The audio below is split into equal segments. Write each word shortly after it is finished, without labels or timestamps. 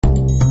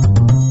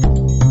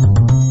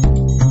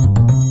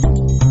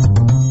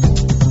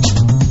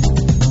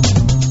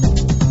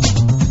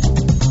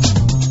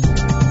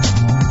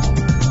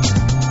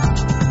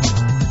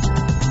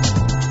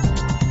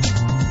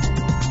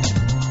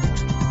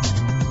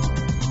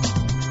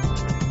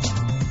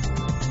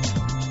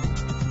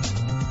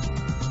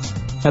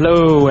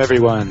Hello,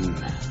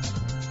 everyone,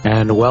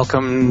 and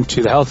welcome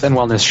to the Health and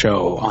Wellness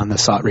Show on the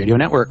SOT Radio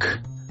Network.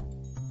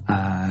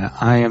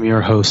 I am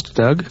your host,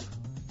 Doug.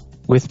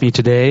 With me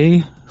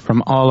today,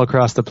 from all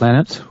across the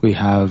planet, we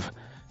have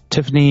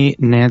Tiffany,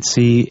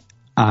 Nancy,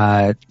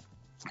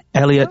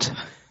 Elliot,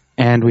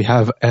 and we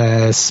have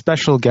a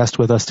special guest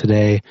with us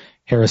today,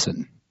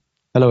 Harrison.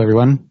 Hello,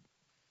 everyone.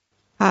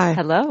 Hi.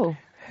 Hello.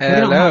 We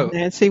don't have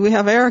Nancy, we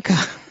have Erica.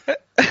 Did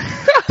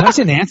I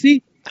say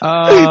Nancy?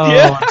 Oh,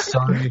 yeah. I'm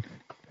sorry.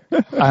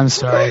 I'm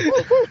sorry.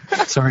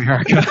 Sorry,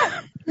 Erica.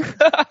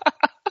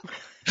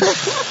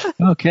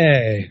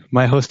 Okay.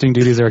 My hosting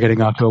duties are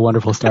getting off to a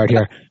wonderful start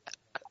here.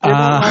 You're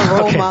not my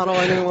role model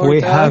anymore, we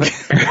Doug.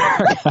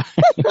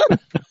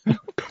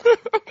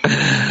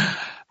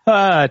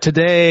 have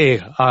today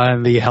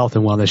on the Health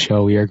and Wellness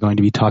Show, we are going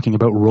to be talking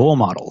about role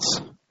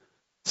models.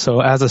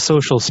 So as a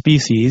social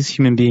species,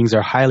 human beings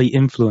are highly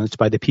influenced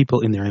by the people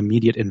in their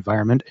immediate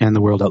environment and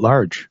the world at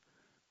large.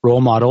 Role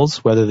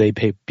models, whether they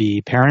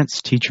be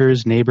parents,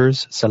 teachers,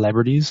 neighbors,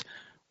 celebrities,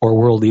 or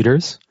world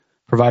leaders,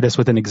 provide us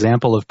with an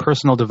example of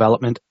personal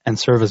development and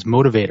serve as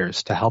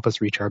motivators to help us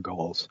reach our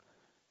goals.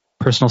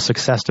 Personal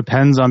success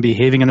depends on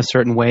behaving in a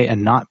certain way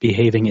and not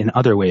behaving in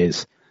other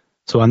ways.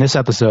 So on this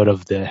episode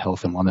of the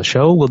Health and Wellness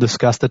Show, we'll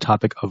discuss the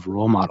topic of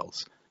role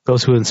models,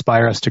 those who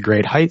inspire us to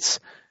great heights,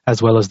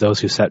 as well as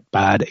those who set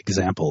bad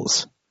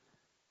examples.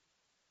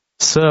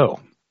 So,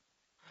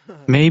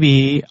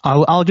 maybe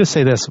I'll just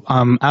say this.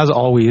 As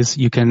always,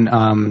 you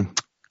can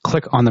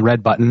click on the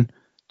red button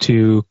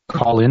to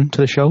call in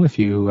to the show if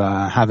you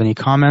have any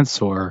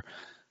comments or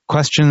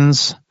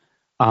questions.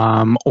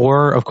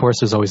 Or, of course,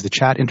 there's always the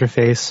chat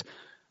interface.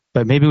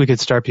 But maybe we could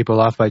start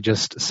people off by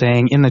just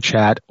saying in the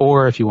chat,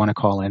 or if you want to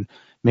call in,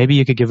 maybe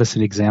you could give us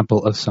an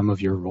example of some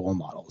of your role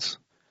models,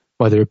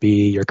 whether it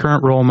be your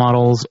current role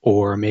models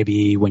or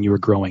maybe when you were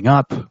growing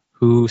up,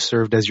 who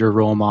served as your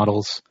role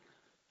models.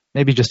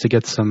 Maybe just to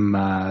get some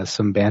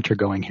banter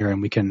going here, and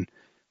we can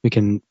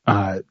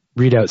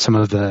read out some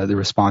of the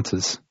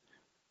responses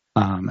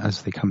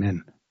as they come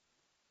in.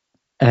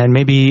 And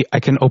maybe I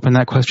can open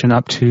that question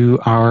up to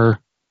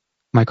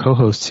my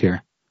co-hosts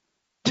here,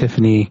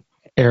 Tiffany,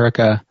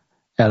 Erica,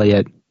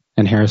 Elliot,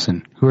 and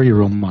Harrison. Who are your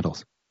role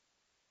models?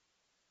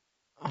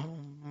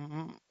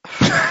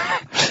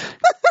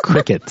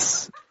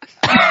 Crickets.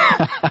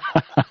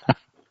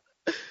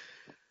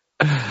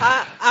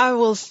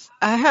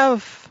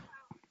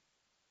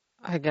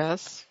 I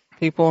guess,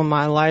 people in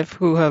my life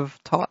who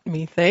have taught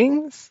me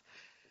things,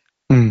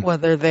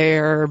 whether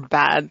they're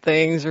bad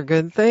things or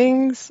good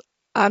things.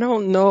 I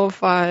don't know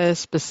if I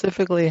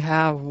specifically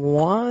have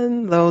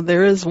one, though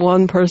there is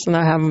one person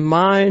I have in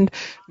mind.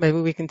 Maybe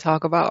we can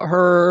talk about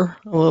her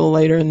a little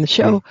later in the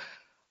show.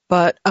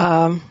 But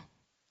I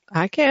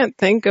can't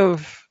think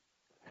of,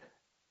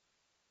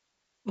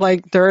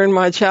 like, during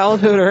my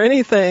childhood or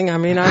anything. I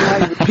mean, I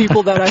like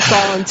people that I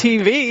saw on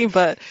TV,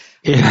 but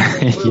I don't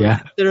really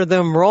consider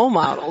them role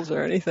models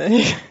or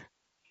anything.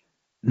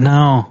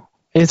 No.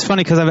 It's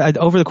funny because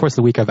over the course of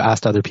the week, I've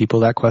asked other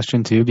people that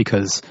question too,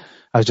 because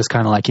I was just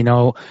kind of like,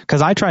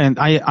 because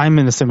I'm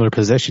in a similar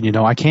position,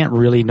 I can't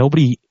really,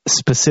 nobody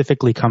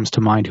specifically comes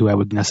to mind who I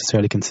would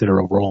necessarily consider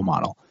a role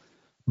model.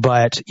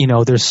 But,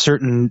 there's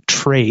certain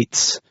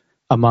traits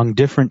among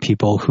different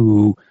people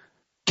who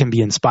can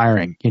be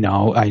inspiring.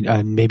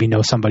 I maybe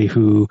know somebody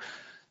who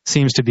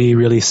seems to be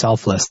really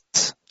selfless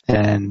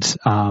and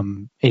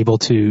able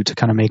to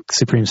kind of make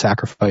supreme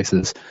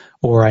sacrifices,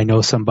 or I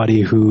know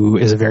somebody who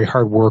is a very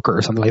hard worker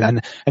or something like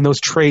that, and those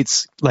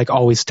traits like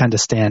always tend to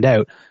stand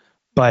out.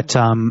 But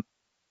I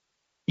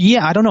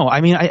don't know.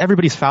 I mean,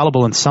 everybody's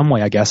fallible in some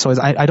way, I guess. So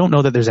I don't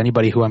know that there's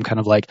anybody who I'm kind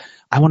of like,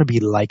 I want to be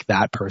like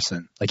that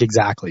person, like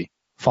exactly,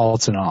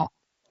 faults and all.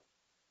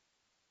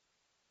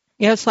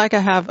 Yeah, it's like I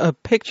have a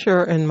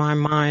picture in my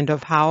mind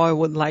of how I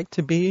would like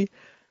to be,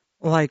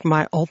 like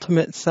my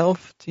ultimate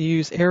self, to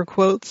use air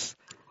quotes.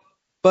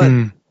 But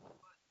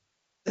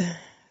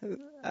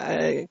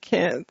I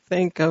can't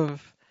think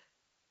of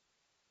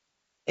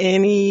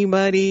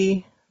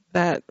anybody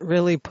that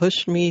really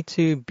pushed me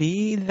to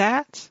be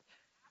that.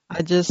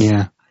 I just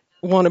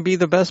want to be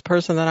the best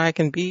person that I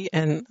can be,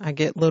 and I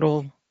get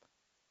little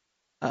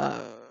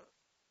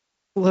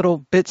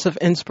bits of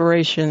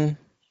inspiration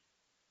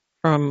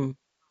from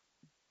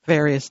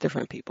various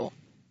different people.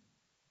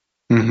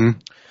 Mm-hmm.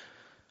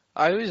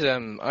 I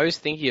was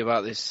thinking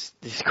about this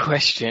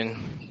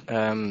question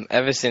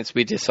ever since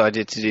we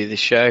decided to do this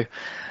show,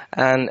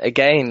 and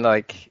again,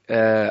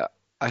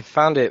 I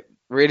found it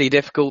really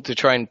difficult to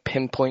try and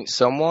pinpoint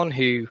someone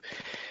who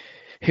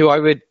I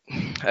would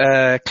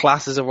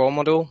class as a role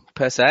model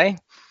per se,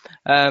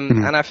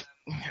 and I've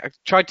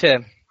tried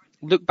to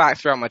look back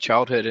throughout my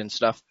childhood and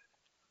stuff,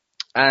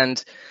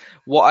 and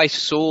what I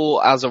saw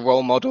as a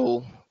role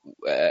model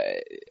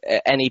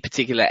at any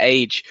particular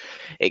age,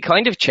 it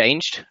kind of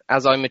changed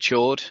as I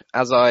matured,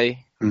 as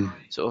I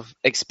sort of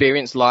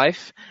experienced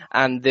life,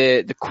 and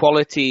the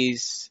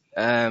qualities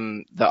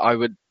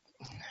that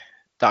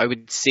I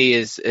would see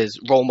as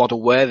role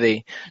model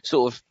worthy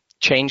sort of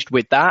changed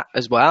with that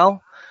as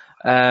well.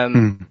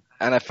 And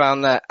I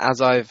found that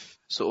as I've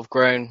sort of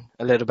grown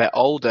a little bit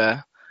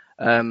older,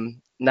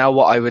 now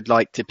what I would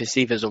like to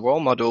perceive as a role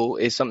model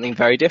is something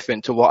very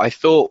different to what I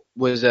thought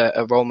was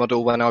a role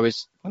model when I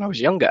was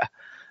younger.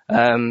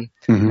 And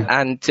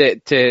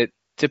to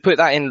put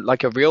that in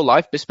like a real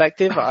life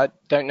perspective, I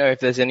don't know if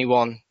there's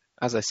anyone,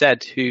 as I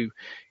said, who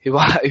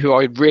I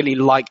would really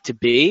like to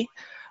be.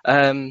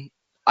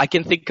 I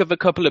can think of a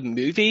couple of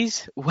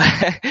movies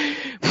where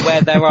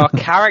there are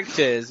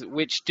characters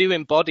which do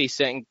embody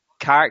certain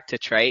character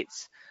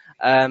traits,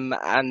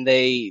 and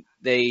they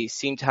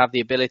seem to have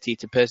the ability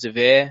to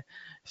persevere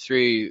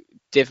through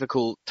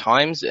difficult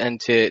times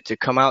and to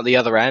come out the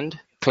other end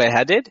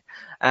clear-headed.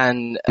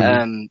 And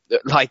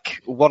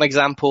like one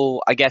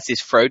example, I guess,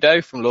 is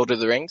Frodo from Lord of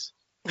the Rings.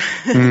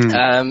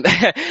 Now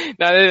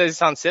it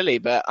sounds silly,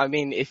 but I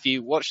mean, if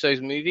you watch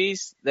those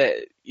movies,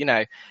 the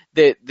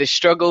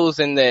struggles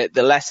and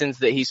the lessons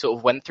that he sort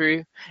of went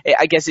through,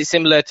 I guess it's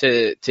similar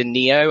to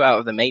Neo out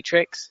of the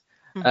Matrix.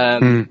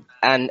 And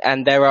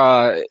there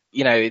are,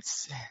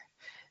 it's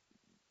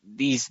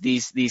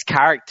these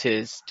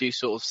characters do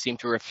sort of seem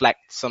to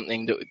reflect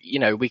something that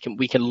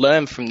we can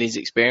learn from these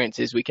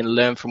experiences. We can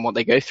learn from what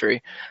they go through,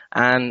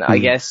 and I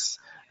guess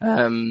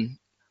that's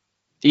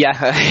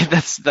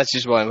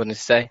just what I wanted to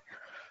say.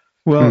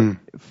 Well,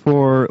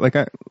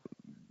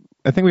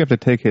 I think we have to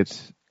take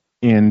it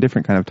in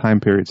different kind of time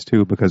periods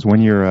too, because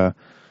when you're a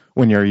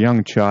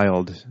young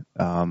child,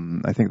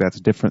 I think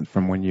that's different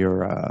from when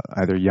you're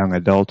either a young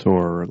adult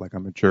or like a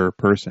mature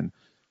person.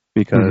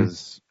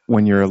 Because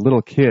when you're a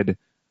little kid,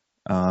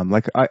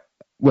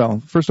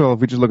 first of all, if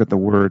we just look at the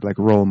word like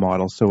role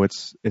model, so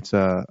it's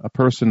a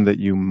person that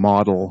you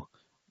model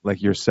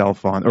like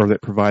yourself on, or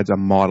that provides a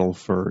model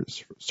for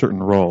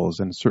certain roles,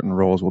 and certain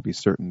roles will be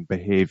certain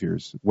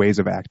behaviors, ways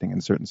of acting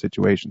in certain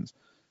situations.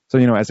 So,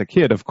 as a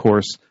kid, of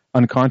course,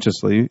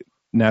 unconsciously,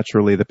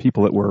 naturally, the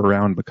people that we're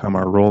around become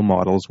our role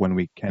models when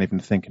we can't even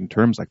think in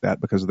terms like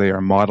that, because they are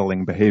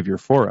modeling behavior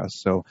for us.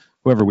 So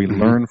whoever we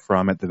learn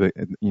from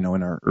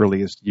in our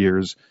earliest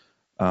years,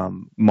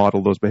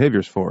 model those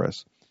behaviors for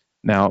us.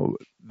 Now,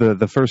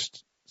 the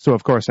first, so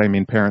of course, I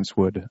mean, parents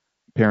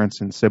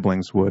and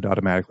siblings would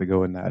automatically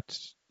go in that,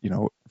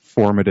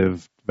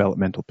 formative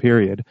developmental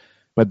period.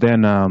 But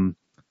then,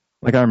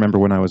 like I remember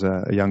when I was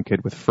a young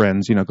kid with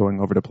friends,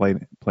 going over to play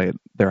at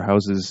their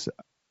houses,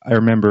 I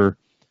remember,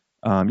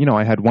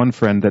 I had one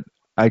friend that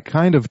I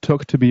kind of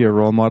took to be a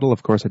role model.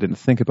 Of course, I didn't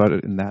think about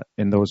it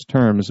in those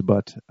terms,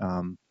 but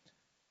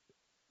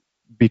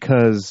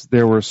because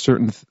there were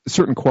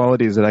certain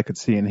qualities that I could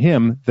see in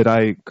him that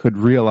I could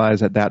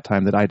realize at that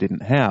time that I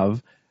didn't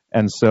have.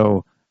 And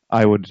so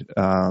I would,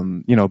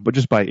 but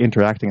just by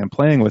interacting and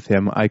playing with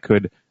him, I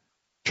could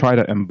try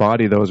to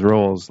embody those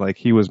roles. Like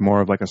he was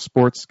more of like a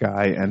sports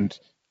guy. And,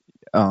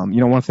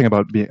 one thing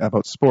about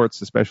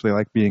sports, especially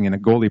like being in a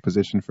goalie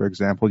position, for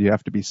example, you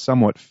have to be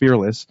somewhat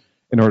fearless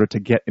in order to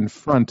get in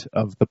front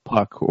of the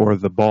puck or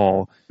the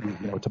ball,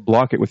 to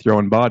block it with your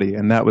own body.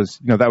 And that was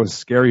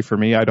scary for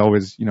me. I'd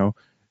always,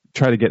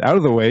 try to get out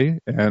of the way.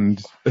 And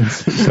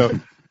so,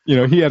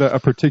 he had a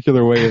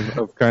particular way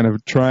of kind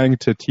of trying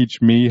to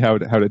teach me how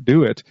to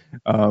do it.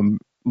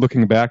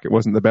 Looking back, it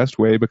wasn't the best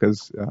way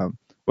because,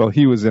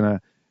 he was in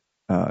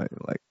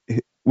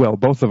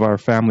both of our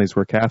families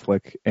were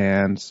Catholic.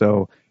 And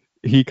so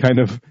he kind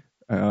of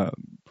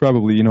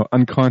probably,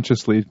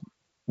 unconsciously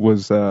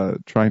was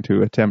trying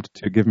to attempt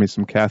to give me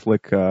some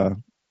Catholic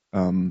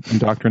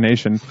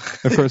indoctrination.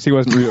 Of course, he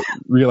wasn't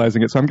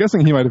realizing it. So I'm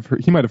guessing he might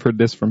have heard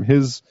this from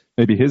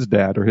maybe his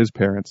dad or his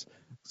parents.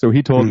 So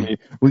he told me,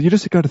 well, you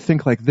just got to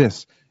think like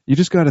this. You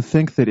just got to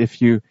think that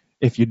if you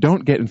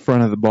don't get in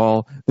front of the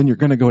ball, then you're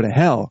going to go to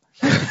hell.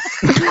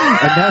 and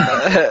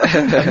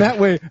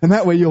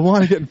that way you'll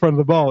want to get in front of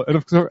the ball. And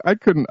of course, I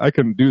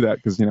couldn't do that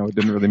because, it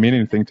didn't really mean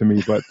anything to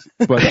me. But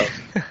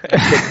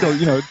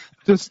still,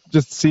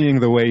 just seeing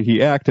the way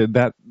he acted,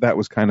 that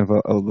was kind of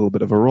a little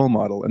bit of a role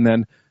model. And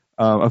then,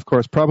 of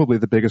course, probably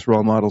the biggest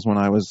role models when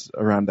I was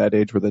around that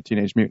age were the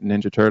Teenage Mutant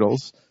Ninja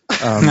Turtles.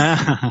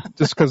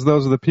 Just because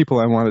those are the people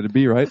I wanted to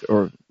be, right?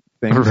 Or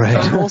things.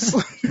 Right.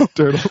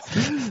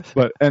 Turtles.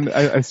 But, and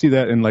I see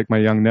that in like my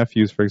young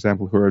nephews, for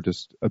example, who are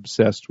just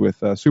obsessed with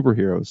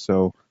superheroes.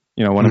 So,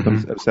 one of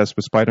them's obsessed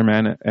with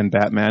Spider-Man and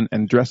Batman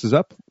and dresses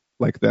up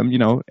like them,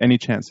 any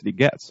chance that he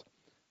gets.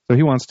 So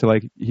he wants to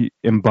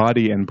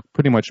embody and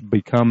pretty much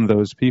become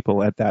those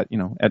people at that,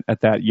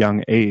 at that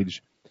young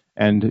age.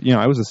 And,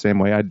 I was the same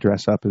way. I'd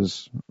dress up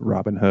as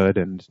Robin Hood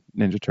and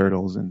Ninja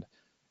Turtles and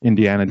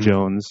Indiana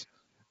Jones.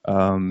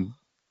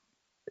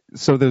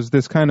 So there's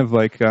this kind of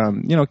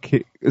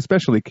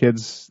especially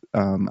kids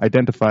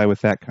identify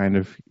with that kind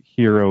of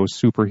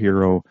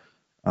superhero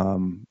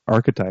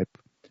archetype.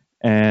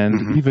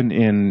 And even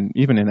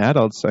in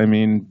adults, I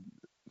mean,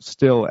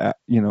 still,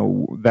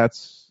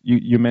 that's,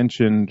 you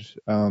mentioned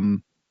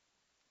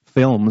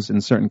films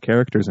and certain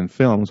characters in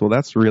films. Well,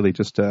 that's really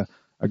just a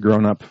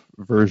grown-up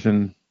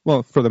version.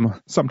 Well, for them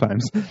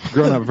sometimes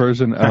grown-up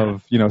version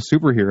of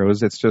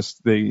superheroes. It's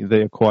just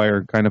they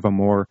acquire kind of a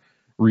more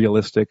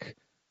realistic,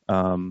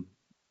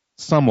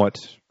 somewhat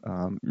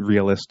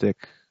realistic,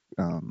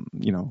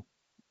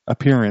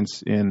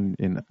 appearance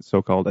in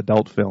so-called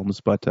adult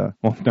films, but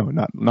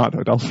not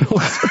adult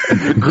films,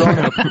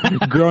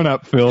 grown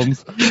up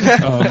films.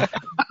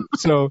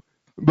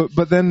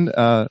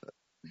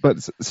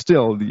 But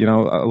still,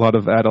 a lot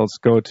of adults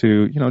go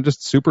to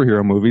just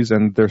superhero movies,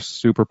 and they're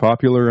super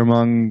popular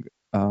among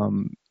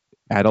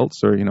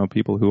adults or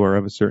people who are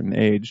of a certain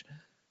age.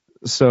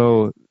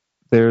 So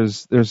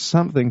there's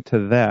something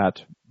to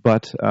that,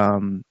 but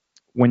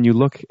when you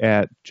look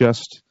at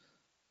just,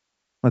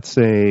 let's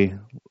say,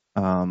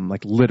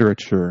 like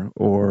literature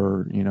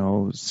or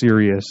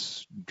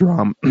serious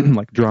drama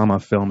like drama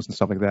films and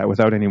stuff like that,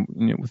 without any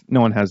no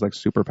one has like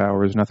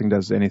superpowers, nothing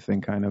does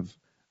anything kind of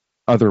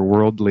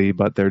otherworldly,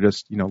 but they're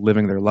just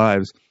living their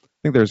lives. I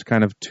think there's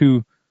kind of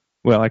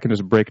I can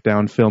just break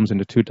down films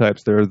into two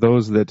types. There are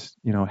those that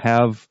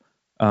have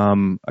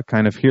a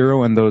kind of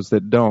hero, and those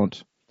that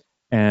don't.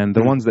 And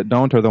the ones that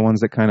don't are the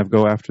ones that kind of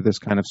go after this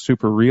kind of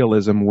super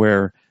realism,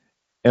 where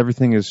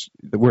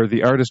where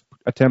the artist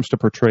attempts to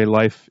portray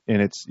life in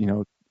its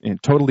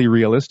totally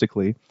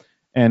realistically.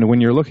 And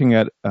when you're looking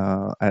at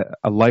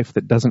a life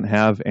that doesn't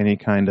have any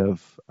kind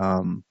of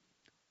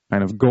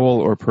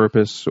goal or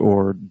purpose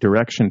or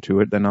direction to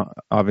it, then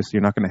obviously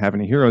you're not going to have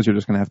any heroes. You're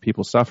just going to have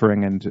people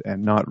suffering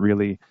and not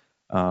really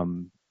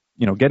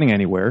getting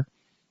anywhere.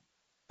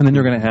 And then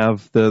you're going to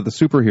have the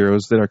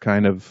superheroes that are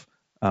kind of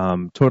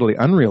totally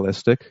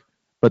unrealistic,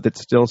 but that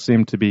still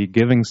seem to be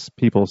giving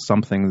people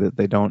something that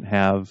they don't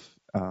have.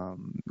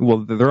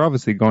 They're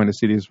obviously going to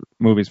see these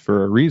movies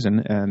for a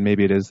reason, and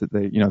maybe it is that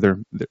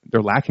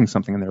they're lacking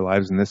something in their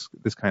lives, and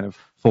this kind of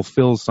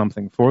fulfills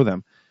something for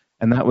them.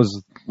 And that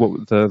was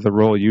what the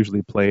role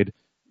usually played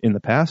in the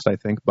past, I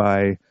think,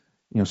 by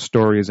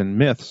stories and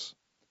myths.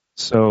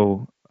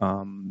 So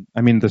the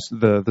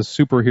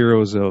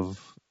superheroes of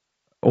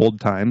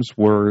old times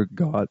were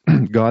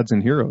gods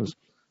and heroes.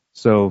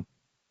 So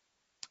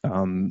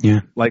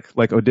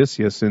like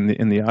Odysseus in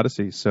the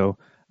Odyssey. So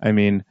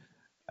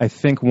I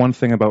think one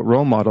thing about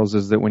role models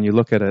is that when you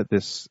look at it,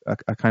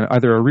 a kind of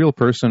either a real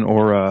person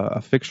or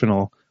a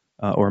fictional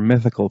or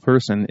mythical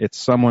person, it's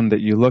someone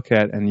that you look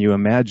at and you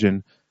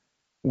imagine,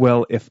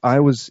 well, if I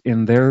was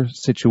in their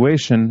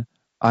situation,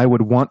 I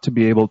would want to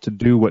be able to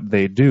do what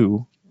they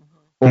do.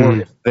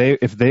 Or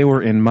if they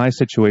were in my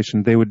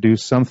situation, they would do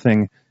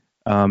something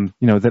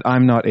that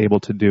I'm not able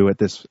to do at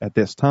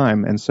this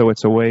time. And so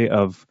it's a way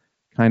of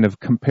kind of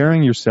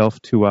comparing yourself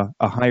to a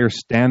higher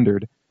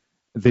standard,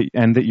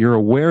 and that you're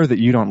aware that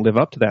you don't live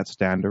up to that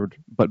standard,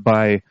 but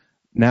by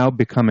now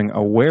becoming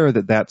aware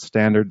that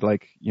standard,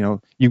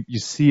 you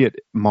see it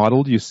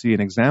modeled, you see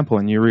an example,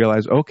 and you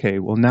realize, okay,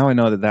 well, now I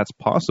know that that's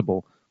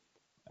possible.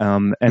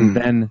 Then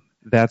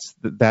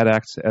that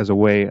acts as a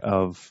way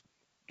of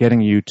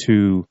getting you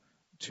to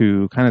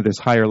kind of this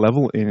higher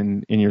level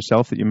in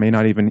yourself that you may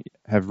not even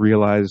have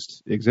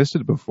realized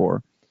existed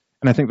before.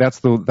 And I think that's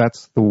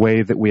the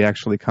way that we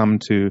actually come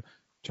to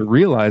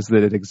realize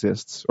that it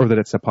exists, or that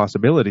it's a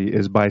possibility,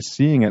 is by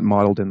seeing it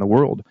modeled in the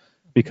world.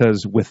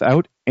 Because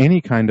without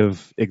any kind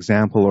of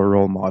example or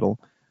role model,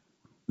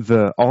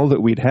 all that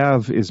we'd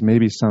have is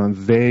maybe some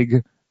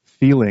vague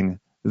feeling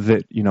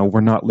that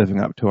we're not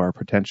living up to our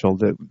potential,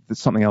 that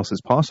something else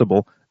is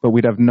possible, but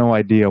we'd have no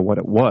idea what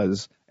it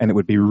was, and it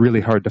would be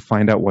really hard to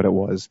find out what it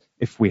was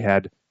if we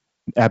had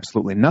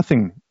absolutely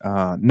nothing,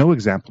 no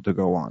example to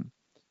go on.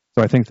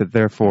 So I think that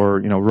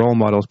therefore, role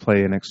models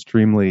play an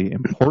extremely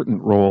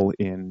important role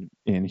in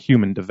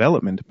human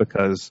development,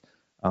 because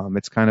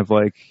it's kind of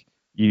like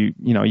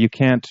you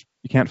can't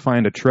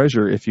find a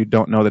treasure if you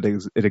don't know that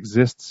it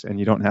exists and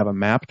you don't have a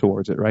map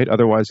towards it, right?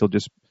 Otherwise,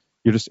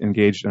 you're just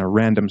engaged in a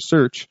random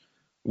search,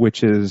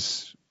 which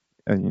is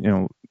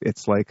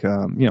it's like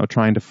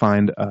trying to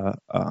find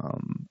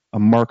a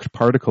marked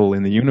particle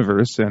in the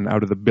universe, and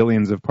out of the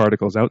billions of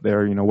particles out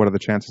there, what are the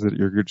chances that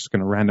you're just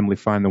going to randomly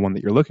find the one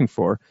that you're looking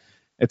for?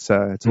 It's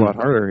a lot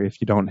harder if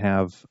you don't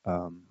have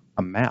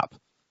a map.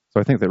 So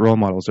I think that role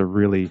models are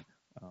really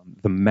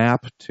the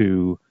map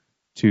to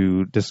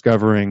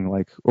discovering,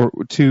 or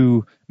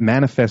to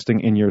manifesting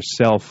in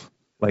yourself,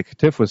 like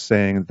Tiff was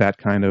saying, that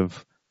kind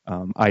of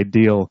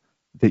ideal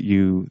that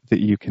you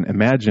can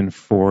imagine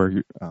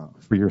for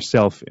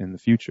yourself in the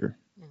future.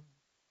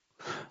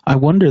 I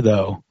wonder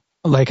though,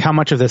 how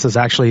much of this is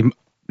actually,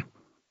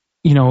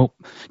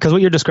 because what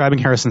you're describing,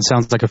 Harrison,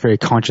 sounds like a very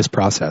conscious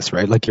process,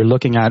 right? Like you're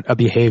looking at a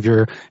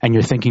behavior and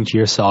you're thinking to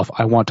yourself,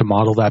 I want to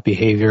model that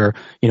behavior.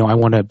 I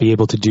want to be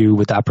able to do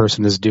what that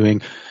person is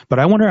doing. But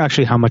I wonder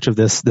actually how much of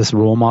this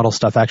role model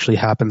stuff actually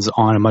happens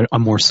on a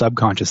more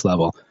subconscious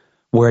level,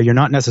 where you're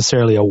not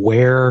necessarily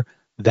aware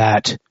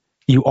that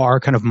you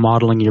are kind of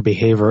modeling your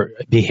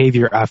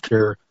behavior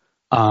after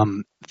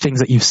things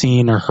that you've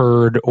seen or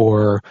heard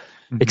or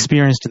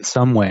experienced in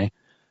some way.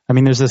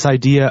 There's this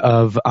idea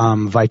of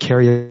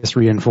vicarious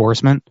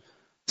reinforcement.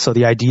 So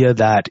the idea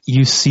that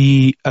you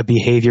see a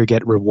behavior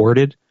get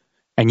rewarded,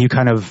 and you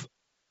kind of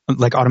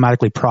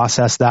automatically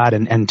process that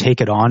and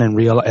take it on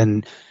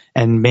and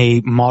and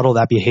may model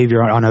that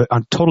behavior on a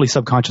totally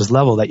subconscious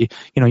level that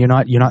you're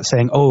not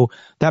saying, oh,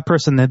 that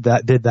person did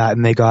that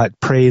and they got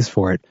praise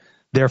for it,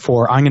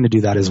 therefore I'm going to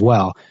do that as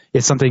well.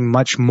 It's something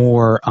much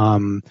more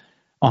on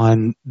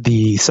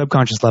the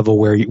subconscious level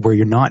where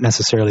you're not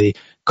necessarily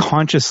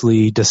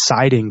consciously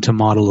deciding to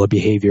model a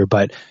behavior,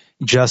 but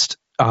just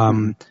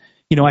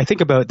I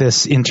think about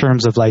this in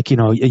terms of like, you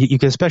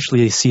can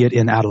especially see it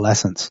in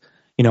adolescence,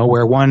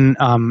 where one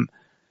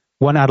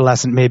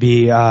adolescent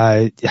maybe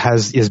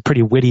is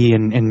pretty witty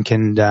and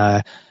can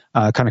kind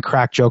of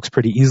crack jokes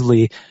pretty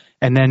easily,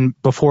 and then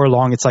before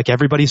long it's like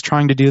everybody's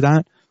trying to do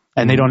that,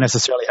 and they don't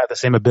necessarily have the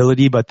same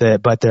ability, but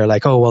they're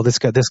like, oh well, this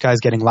guy's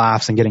getting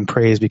laughs and getting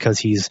praise because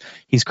he's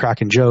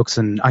cracking jokes,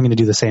 and I'm going to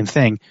do the same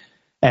thing,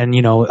 and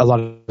a lot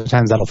of the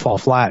times that'll fall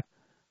flat.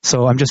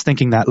 So I'm just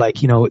thinking that like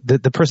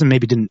the person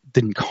maybe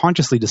didn't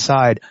consciously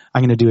decide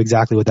I'm going to do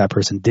exactly what that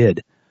person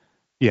did.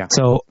 Yeah.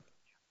 So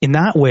in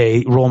that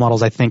way, role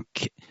models, I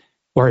think,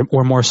 or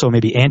more so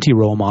maybe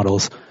anti-role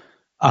models,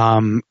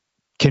 can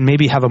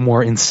maybe have a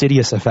more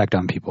insidious effect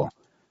on people.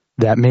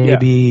 That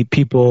maybe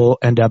people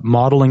end up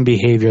modeling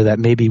behavior that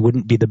maybe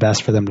wouldn't be the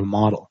best for them to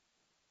model.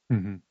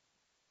 Mm-hmm.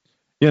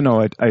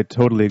 I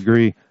totally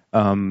agree.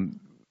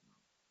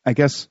 I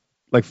guess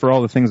like for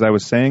all the things I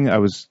was saying, I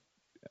was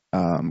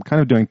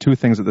kind of doing two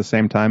things at the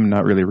same time,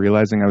 not really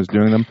realizing I was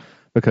doing them,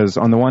 because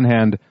on the one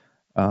hand,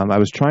 I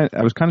was kind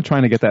of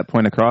trying to get that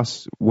point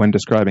across when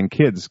describing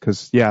kids,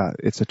 because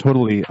it's a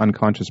totally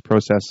unconscious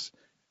process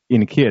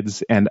in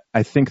kids, and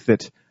I think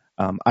that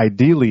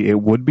ideally it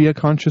would be a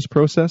conscious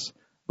process,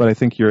 but I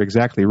think you're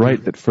exactly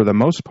right that for the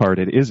most part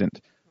it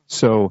isn't.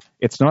 So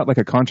it's not like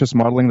a conscious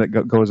modeling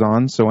that goes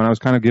on. So when I was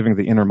kind of giving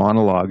the inner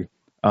monologue,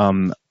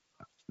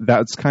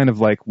 that's kind of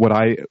like what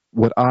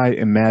I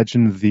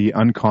imagine the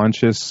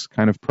unconscious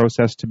kind of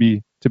process to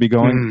be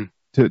going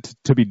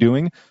to be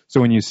doing.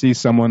 So when you see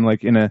someone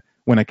like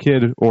when a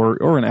kid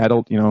or an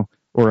adult,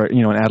 or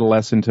an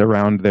adolescent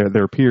around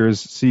their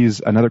peers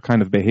sees another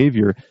kind of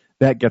behavior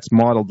that gets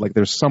modeled, like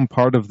there's some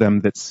part of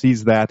them that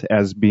sees that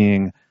as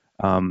being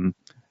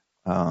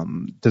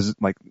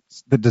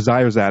that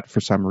desires that for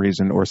some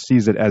reason, or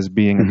sees it as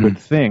being a good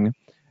thing,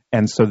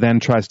 and so then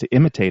tries to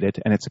imitate it.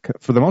 And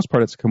for the most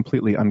part, it's a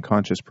completely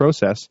unconscious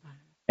process,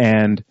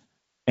 and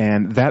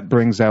that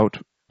brings out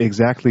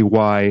exactly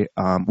why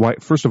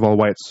first of all,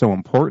 why it's so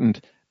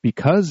important,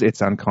 because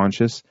it's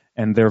unconscious,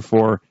 and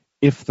therefore,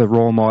 if the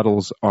role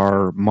models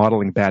are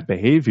modeling bad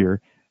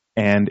behavior,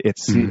 and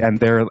and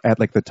they're at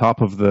like the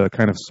top of the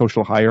kind of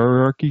social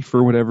hierarchy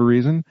for whatever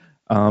reason,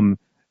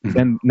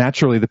 then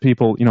naturally the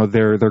people,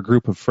 their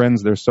group of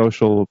friends, their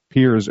social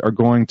peers are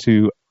going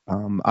to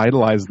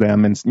idolize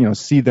them and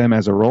see them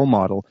as a role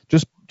model,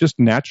 just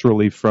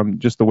naturally from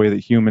just the way that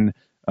human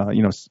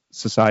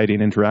society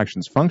and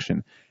interactions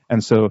function.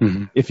 And so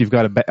if you've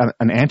got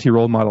an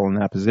anti-role model in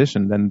that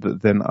position,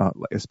 then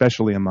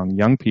especially among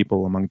young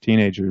people, among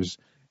teenagers,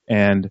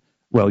 and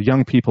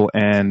young people,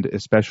 and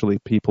especially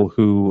people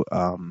who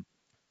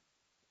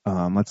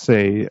let's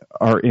say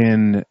are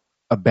in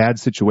a bad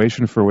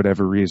situation for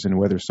whatever reason,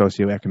 whether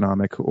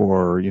socioeconomic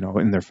or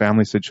in their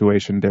family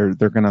situation,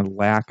 they're going to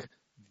lack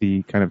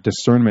the kind of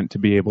discernment to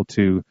be able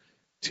to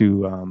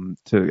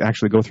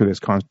actually go through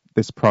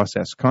this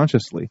process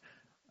consciously.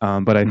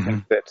 But I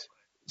think that,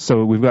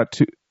 so we've got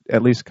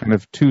at least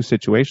two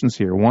situations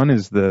here. One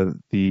is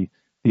the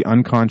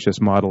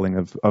unconscious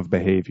modeling of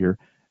behavior,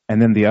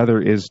 and then the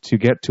other is to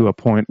get to a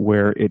point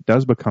where it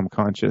does become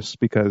conscious,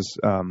 because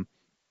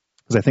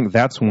I think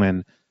that's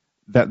when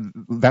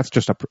that's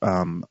just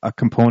a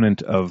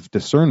component of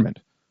discernment,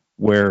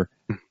 where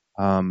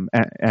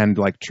and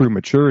like true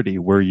maturity,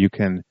 where you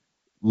can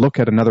look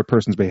at another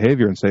person's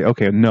behavior and say,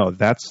 okay, no,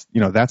 that's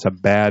a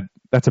bad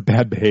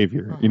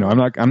behavior. I'm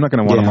not going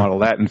to want to model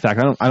that. In fact,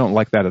 I don't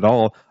like that at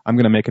all. I'm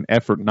going to make an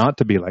effort not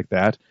to be like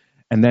that.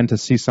 And then to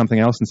see something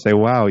else and say,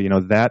 wow,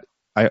 that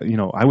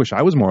I wish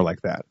I was more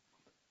like that.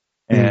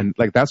 And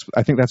like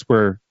I think that's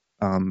where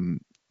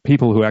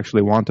people who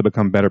actually want to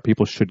become better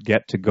people should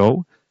get to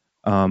go.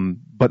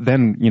 But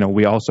then,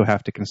 we also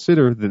have to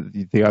consider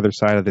the other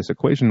side of this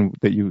equation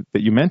that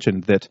you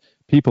mentioned, that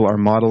people are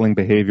modeling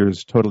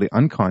behaviors totally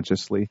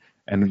unconsciously,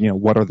 and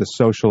what are the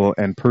social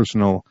and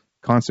personal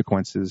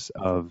consequences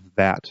of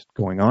that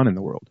going on in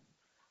the world.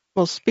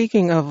 Well,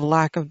 speaking of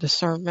lack of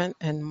discernment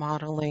and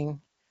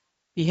modeling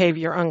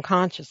behavior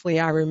unconsciously,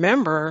 I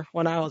remember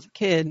when I was a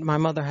kid, my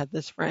mother had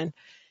this friend,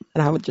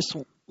 and I would just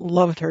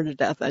loved her to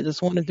death. I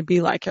just wanted to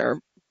be like her,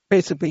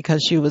 basically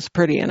because she was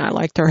pretty and I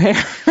liked her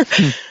hair.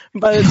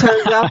 But it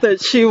turns out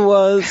that she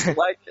was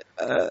like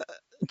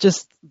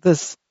just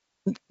this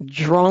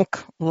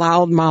drunk,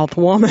 loudmouth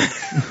woman.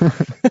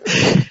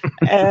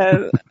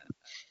 And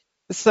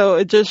so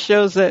it just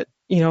shows that,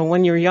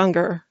 when you're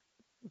younger,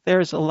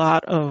 there's a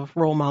lot of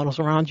role models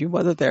around you,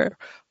 whether they're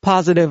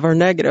positive or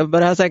negative.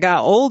 But as I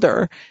got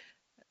older,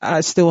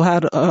 I still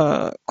had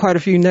quite a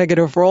few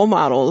negative role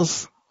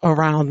models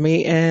around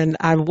me, and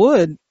I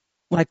would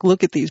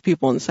look at these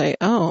people and say,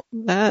 oh,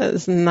 that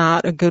is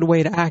not a good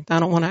way to act. I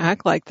don't want to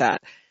act like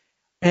that.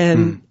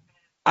 And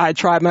I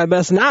tried my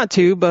best not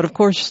to, but of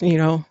course,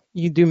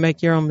 you do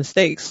make your own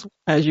mistakes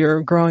as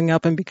you're growing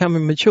up and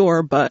becoming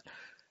mature. But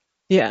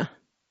yeah,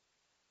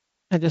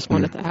 I just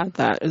wanted to add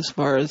that as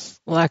far as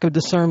lack of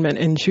discernment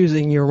in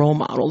choosing your role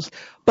models.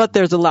 But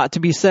there's a lot to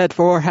be said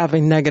for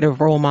having negative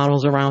role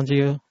models around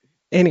you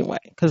anyway,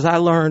 because I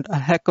learned a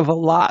heck of a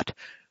lot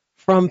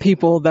from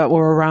people that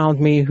were around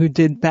me who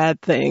did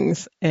bad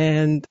things,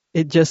 and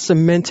it just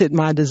cemented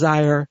my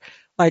desire.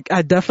 Like,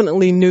 I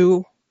definitely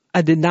knew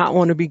I did not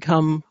want to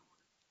become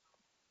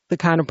the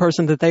kind of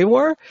person that they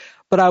were,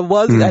 but I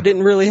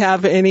didn't really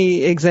have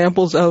any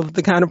examples of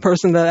the kind of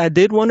person that I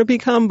did want to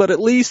become, but at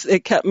least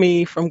it kept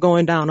me from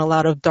going down a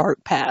lot of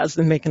dark paths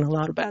and making a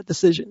lot of bad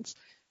decisions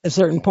at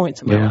certain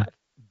points in my life.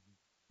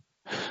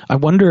 I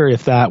wonder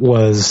if that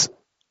was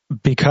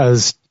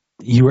because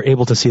you were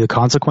able to see the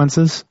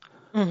consequences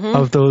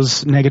of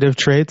those negative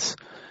traits.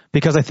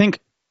 Because I think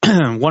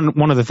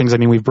one of the things,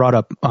 we've brought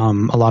up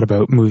a lot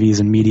about movies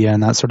and media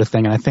and that sort of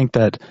thing. And I think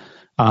that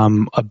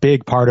a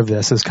big part of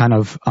this is kind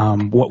of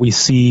what we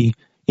see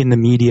in the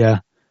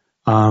media,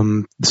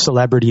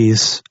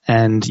 celebrities,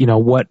 and,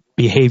 what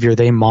behavior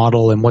they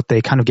model and what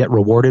they kind of get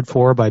rewarded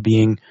for by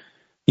being,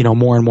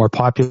 more and more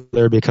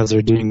popular because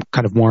they're doing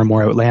kind of more and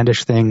more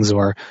outlandish things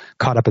or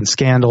caught up in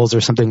scandals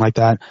or something like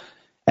that.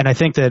 And I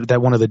think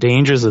that one of the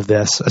dangers of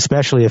this,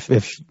 especially if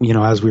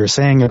as we were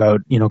saying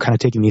about, kind of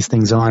taking these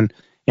things on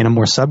in a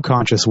more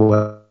subconscious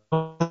way,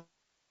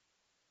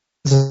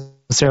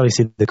 necessarily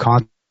see the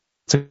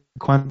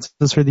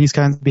consequences for these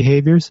kinds of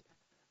behaviors.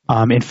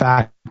 In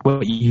fact,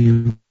 what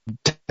you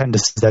tend to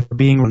see is that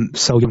being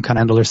sodium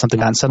candle or something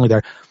like that, and suddenly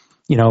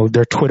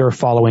their Twitter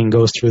following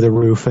goes through the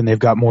roof and they've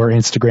got more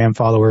Instagram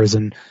followers,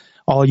 and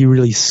all you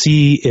really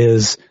see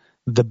is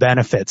the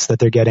benefits that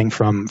they're getting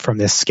from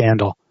this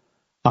scandal.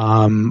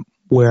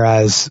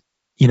 Whereas,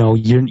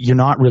 you're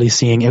not really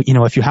seeing,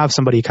 if you have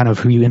somebody kind of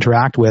who you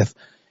interact with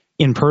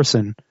in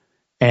person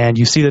and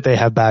you see that they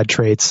have bad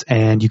traits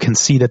and you can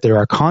see that there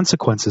are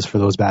consequences for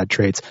those bad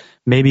traits,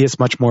 maybe it's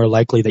much more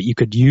likely that you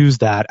could use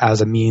that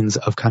as a means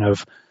of kind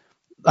of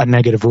a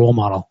negative role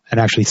model and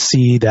actually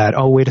see that,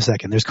 oh, wait a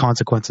second, there's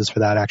consequences for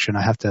that action.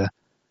 I have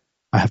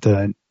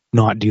to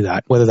not do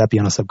that, whether that be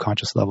on a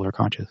subconscious level or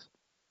conscious.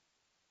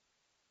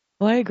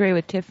 Well, I agree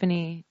with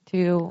Tiffany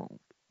too,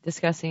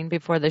 discussing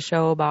before the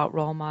show about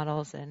role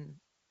models, and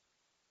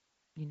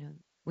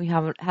we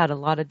haven't had a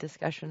lot of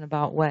discussion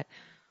about what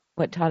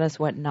taught us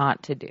what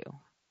not to do.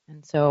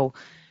 And so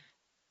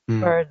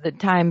for the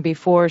time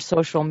before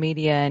social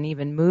media and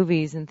even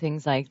movies and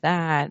things like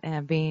that,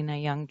 and being a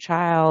young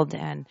child,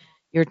 and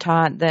you're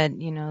taught that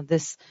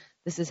this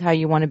is how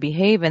you want to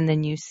behave, and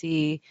then you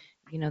see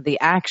the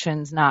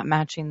actions not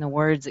matching the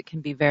words, it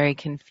can be very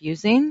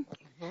confusing.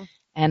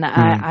 And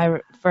I,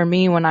 for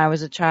me, when I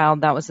was a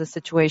child, that was the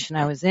situation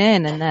I was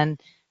in. And then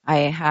I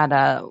had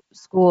a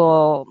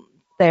school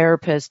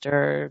therapist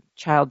or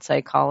child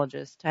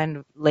psychologist kind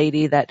of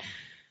lady that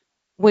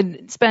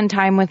would spend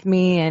time with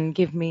me and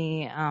give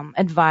me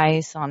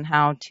advice on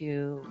how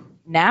to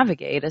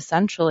navigate,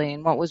 essentially.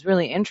 And what was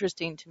really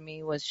interesting to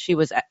me was she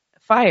was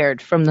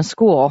fired from the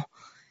school.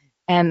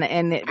 And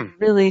it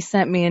really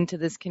sent me into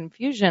this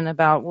confusion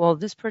about, well,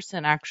 this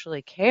person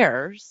actually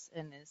cares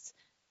and is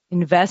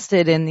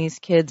invested in these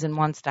kids and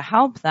wants to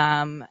help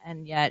them,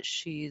 and yet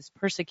she's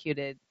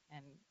persecuted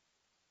and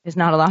is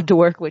not allowed to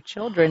work with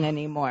children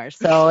anymore.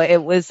 So it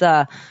was,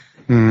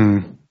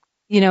 and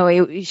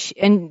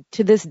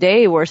to this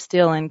day, we're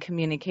still in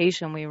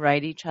communication. We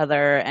write each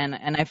other,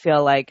 and I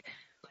feel like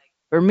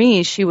for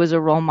me, she was a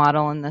role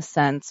model in the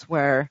sense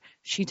where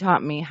she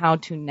taught me how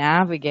to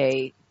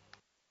navigate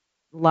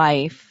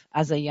life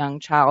as a young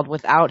child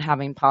without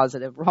having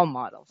positive role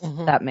models.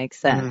 If that makes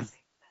sense.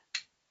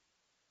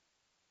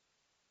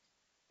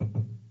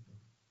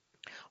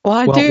 Well,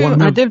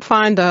 I did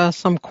find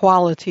some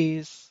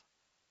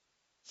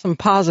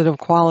positive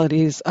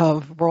qualities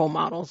of role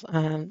models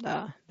and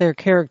their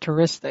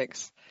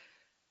characteristics.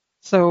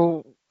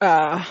 So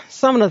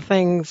some of the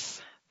things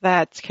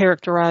that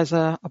characterize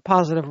a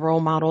positive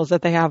role model is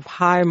that they have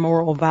high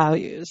moral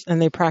values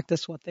and they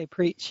practice what they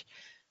preach.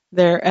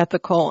 They're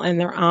ethical and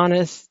they're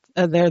honest.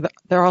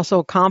 They're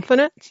also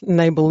confident and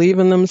they believe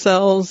in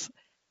themselves,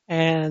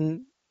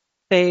 and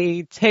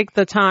they take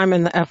the time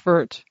and the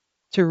effort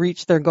to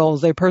reach their goals.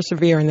 They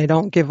persevere and they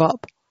don't give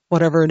up.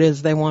 Whatever it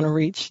is they want to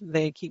reach,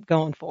 they keep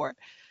going for it.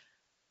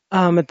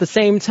 At the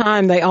same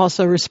time, they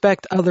also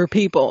respect other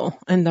people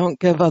and don't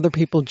give other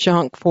people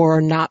junk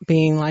for not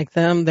being like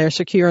them. They're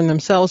secure in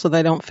themselves, so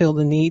they don't feel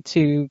the need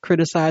to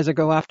criticize or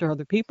go after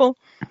other people.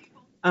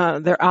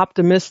 They're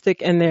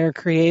optimistic and they're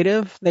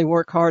creative. They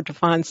work hard to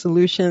find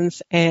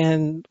solutions.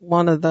 And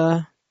one of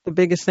the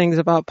biggest things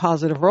about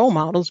positive role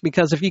models,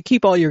 because if you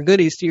keep all your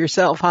goodies to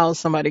yourself, how is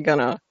somebody going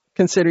to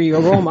consider you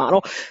a role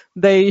model?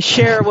 They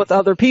share with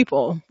other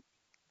people.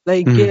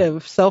 They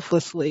give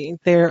selflessly.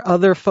 They're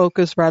other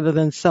focused rather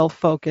than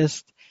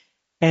self-focused,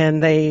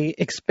 and they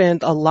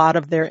expend a lot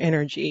of their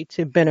energy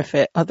to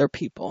benefit other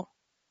people.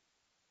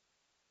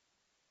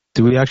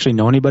 Do we actually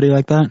know anybody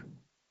like that?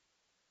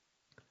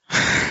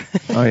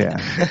 Oh yeah.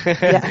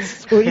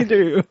 Yes, we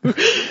do.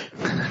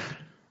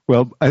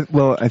 Well,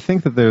 I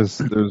think that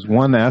there's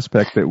one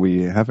aspect that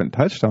we haven't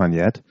touched on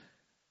yet,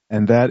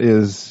 and that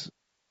is,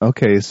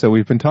 okay, so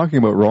we've been talking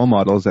about role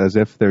models as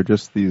if they're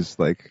just these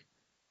like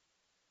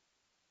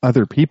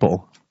other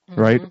people,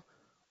 right?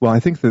 Well, I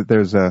think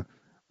that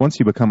once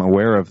you become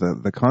aware of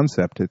the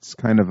concept, it's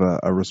kind of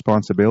a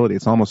responsibility.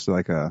 It's almost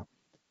like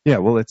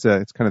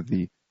it's kind of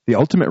the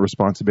ultimate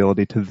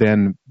responsibility to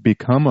then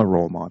become a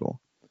role model.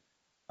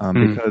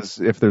 Because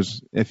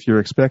if you're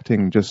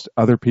expecting just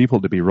other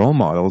people to be role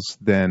models,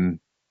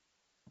 then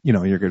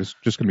you're just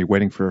going to be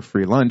waiting for a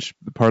free lunch.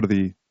 Part of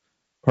the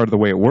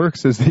way it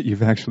works is that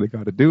you've actually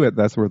got to do it.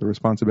 That's where the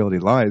responsibility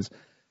lies.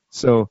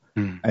 So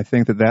I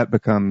think that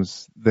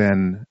becomes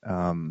then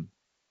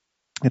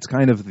it's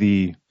kind of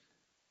the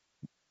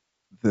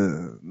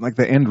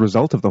end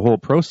result of the whole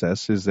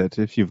process is that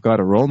if you've got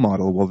a role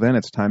model, well, then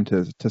it's time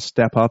to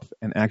step up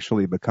and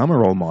actually become a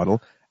role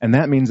model. And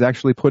that means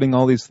actually putting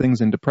all these things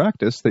into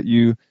practice that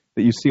you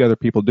see other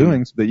people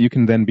doing so that you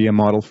can then be a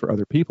model for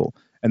other people.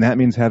 And that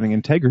means having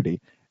integrity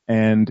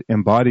and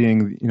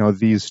embodying,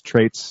 these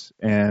traits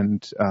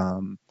and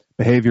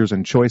behaviors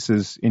and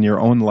choices in your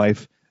own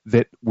life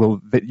that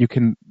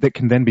can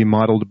then be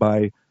modeled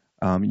by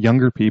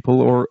younger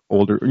people or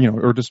older,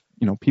 or just,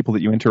 people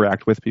that you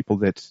interact with, people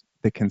that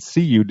can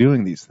see you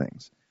doing these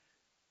things.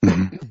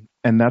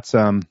 And that's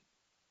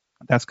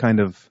kind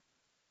of,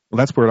 well,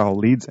 that's where it all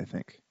leads, I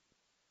think.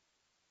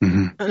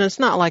 And it's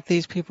not like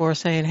these people are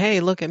saying,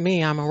 hey, look at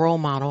me, I'm a role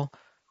model,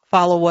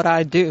 follow what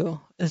I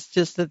do. It's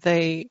just that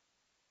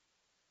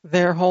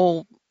their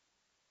whole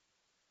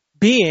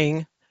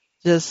being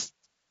just,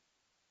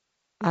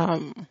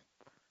 can't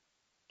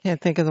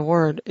think of the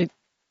word.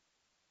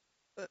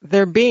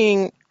 Their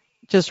being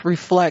just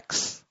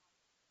reflects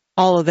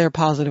all of their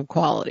positive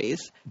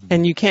qualities,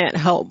 and you can't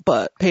help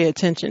but pay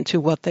attention to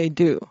what they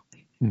do.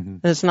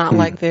 It's not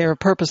like they're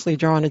purposely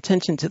drawing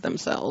attention to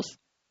themselves.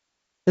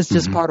 It's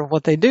just part of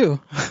what they do.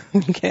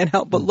 You can't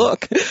help but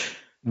look.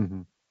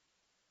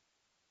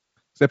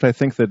 Except I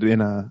think that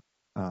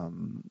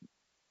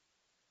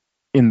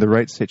in the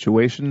right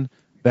situation,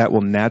 that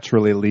will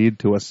naturally lead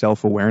to a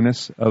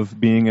self-awareness of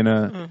being in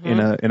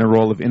a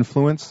role of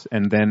influence,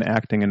 and then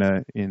acting in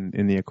an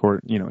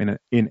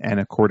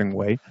according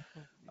way,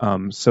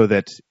 so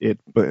that it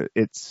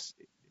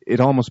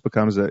almost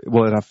becomes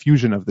a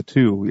fusion of the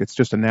two. It's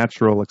just a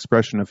natural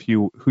expression of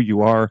who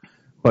you are,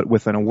 but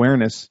with an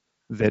awareness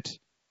that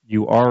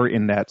you are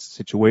in that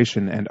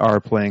situation and are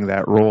playing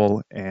that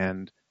role,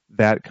 and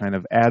that kind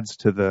of adds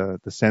to the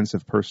sense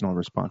of personal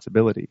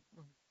responsibility.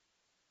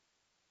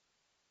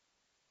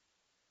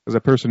 As a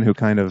person who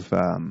kind of,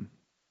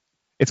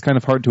 it's kind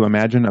of hard to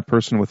imagine a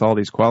person with all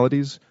these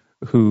qualities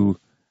who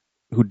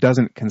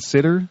doesn't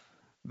consider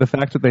the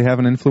fact that they have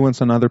an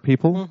influence on other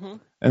people,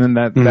 and then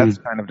that's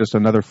kind of just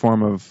another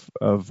form of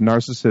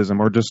narcissism,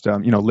 or just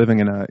living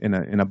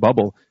in a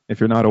bubble. If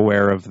you're not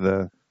aware of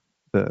the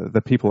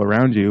people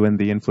around you and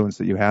the influence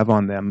that you have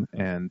on them,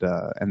 and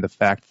the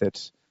fact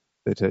that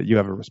you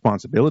have a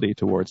responsibility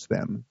towards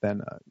them,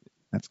 then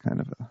that's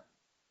kind of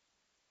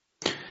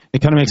it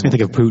kind of makes me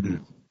think of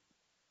Putin.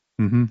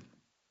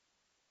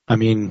 I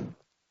mean,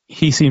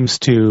 he seems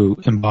to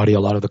embody a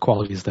lot of the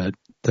qualities that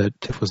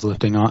Tiff was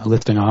lifting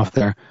off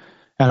there.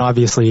 And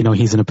obviously,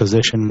 he's in a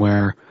position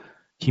where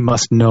he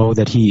must know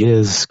that he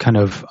is kind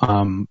of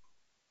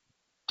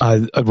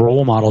a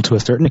role model to a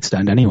certain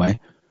extent anyway.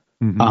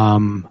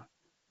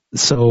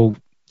 So,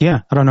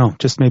 yeah, I don't know.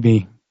 Just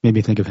maybe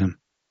think of him.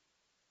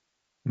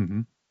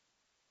 And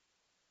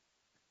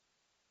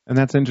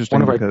that's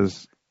interesting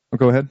because...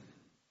 go ahead.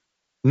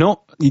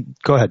 No,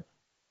 go ahead.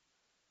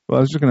 Well,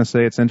 I was just going to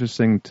say it's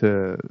interesting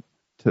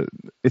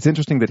it's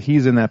interesting that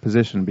he's in that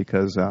position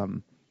because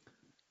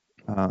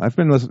I've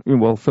been listening.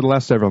 Well, for the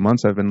last several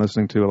months, I've been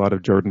listening to a lot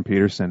of Jordan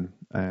Peterson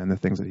and the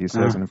things that he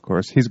says, and of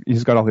course,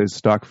 he's got all his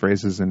stock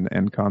phrases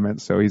and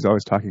comments. So he's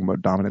always talking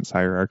about dominance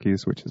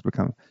hierarchies, which has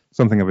become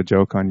something of a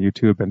joke on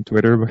YouTube and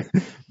Twitter.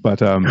 But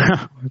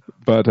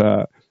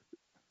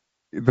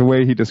the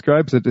way he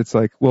describes it, it's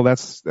like, well,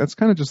 that's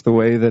kind of just the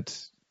way that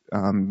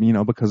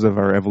because of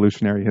our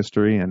evolutionary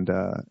history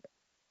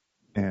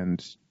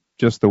and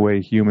just the way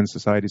human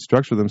societies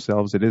structure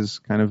themselves, it is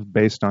kind of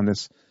based on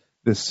this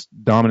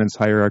dominance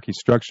hierarchy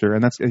structure,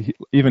 and that's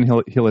even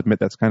he'll admit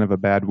that's kind of a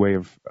bad way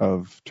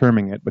of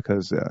terming it,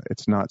 because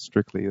it's not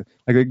strictly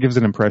like, it gives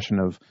an impression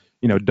of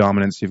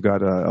dominance. You've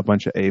got a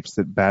bunch of apes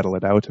that battle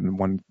it out, and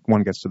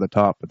one gets to the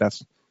top, but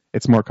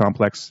it's more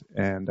complex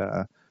and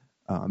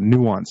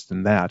nuanced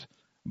than that.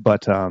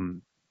 But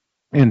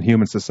in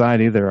human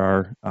society, there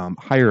are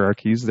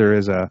hierarchies. There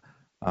is a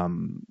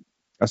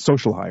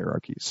social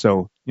hierarchy.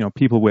 So,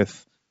 people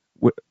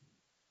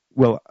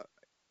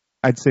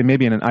I'd say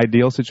maybe in an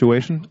ideal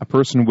situation, a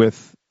person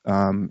with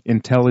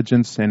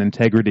intelligence and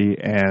integrity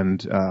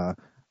and a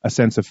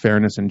sense of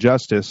fairness and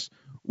justice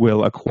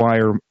will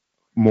acquire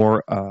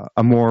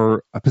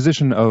a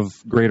position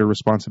of greater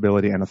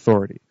responsibility and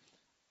authority.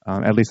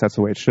 At least that's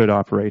the way it should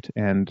operate,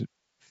 and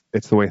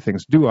it's the way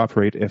things do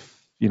operate if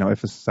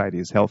if a society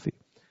is healthy.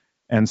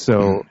 And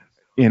so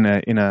in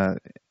a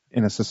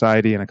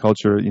society, in a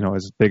culture,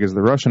 as big as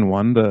the Russian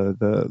one,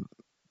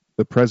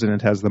 the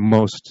president has the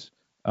most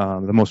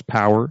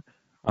power.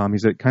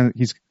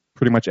 He's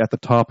pretty much at the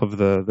top of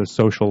the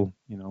social,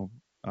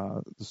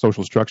 the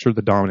social structure,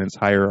 the dominance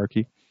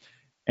hierarchy.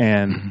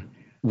 And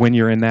when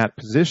you're in that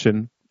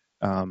position,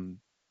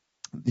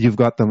 you've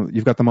got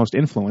the most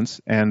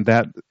influence, and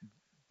that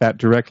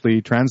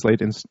directly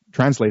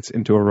translates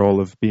into a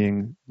role of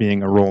being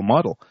a role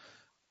model.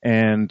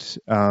 And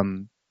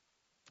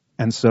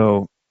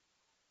so,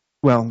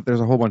 well, there's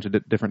a whole bunch of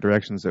different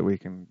directions that we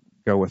can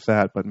go with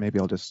that, but maybe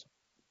I'll just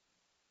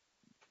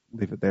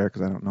leave it there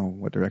because I don't know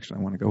what direction I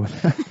want to go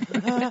with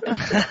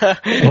that.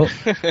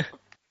 Well,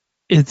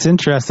 it's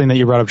interesting that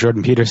you brought up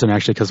Jordan Peterson,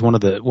 actually, because one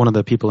of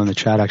the people in the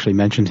chat actually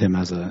mentioned him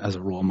as a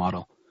role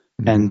model.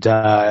 And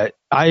I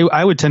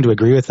would tend to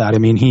agree with that. I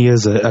mean, he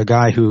is a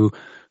guy who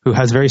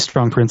has very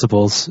strong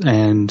principles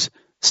and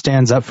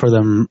stands up for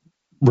them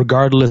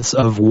regardless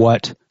of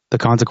what the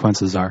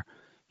consequences are.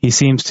 He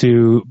seems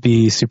to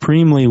be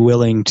supremely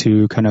willing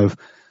to kind of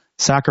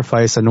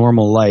sacrifice a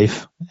normal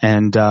life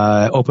and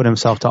open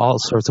himself to all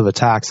sorts of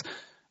attacks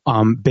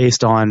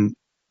based on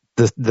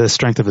the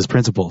strength of his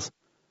principles.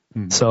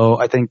 Mm-hmm. So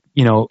I think,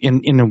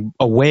 in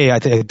a way, I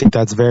think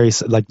that's very,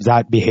 like,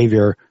 that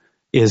behavior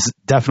is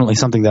definitely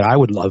something that I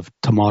would love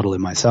to model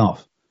in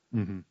myself.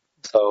 Mm-hmm.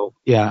 So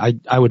yeah,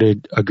 I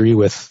would agree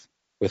with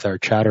our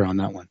chatter on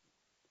that one.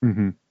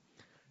 Mm-hmm.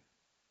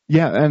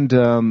 Yeah,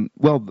 and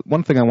well,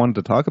 one thing I wanted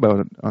to talk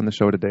about on the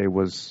show today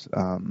was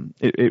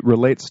it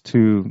relates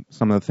to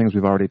some of the things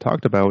we've already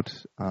talked about.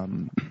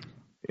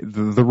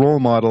 The role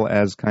model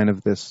as kind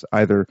of this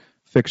either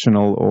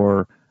fictional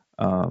or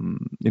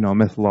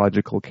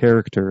mythological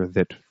character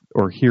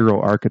or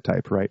hero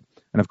archetype, right?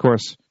 And of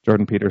course,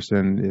 Jordan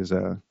Peterson is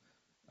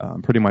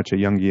pretty much a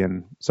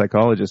Jungian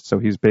psychologist, so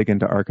he's big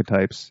into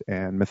archetypes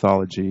and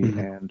mythology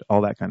and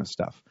all that kind of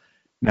stuff.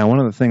 Now, one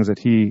of the things that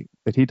he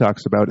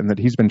talks about and that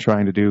he's been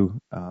trying to do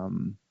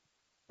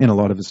in a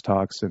lot of his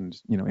talks and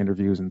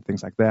interviews and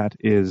things like that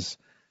is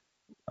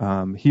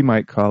he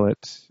might call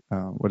it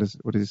what does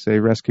he say,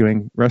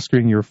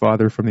 rescuing your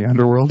father from the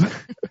underworld.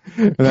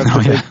 And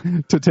that's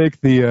to take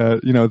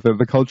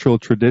the cultural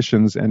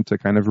traditions and to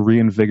kind of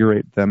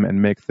reinvigorate them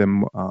and make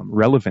them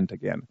relevant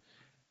again.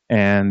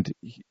 And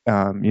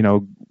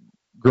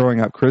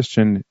growing up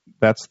Christian,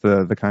 that's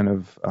the kind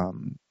of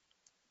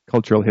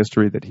cultural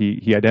history that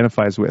he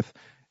identifies with.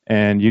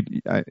 And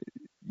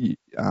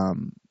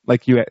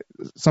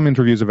some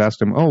interviews have asked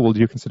him, oh, well,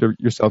 do you consider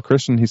yourself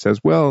Christian? He says,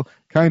 well,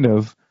 kind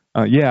of,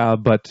 yeah,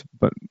 but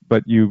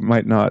you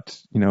might not,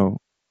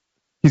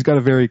 he's got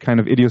a very kind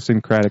of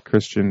idiosyncratic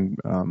Christian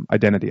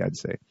identity, I'd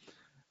say.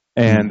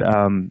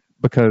 And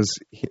because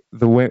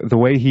the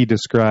way he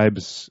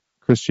describes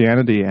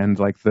Christianity and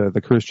like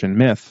the Christian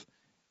myth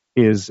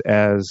is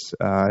as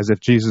if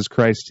Jesus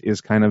Christ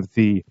is kind of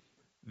the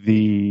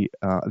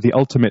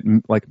ultimate,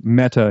 like,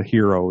 meta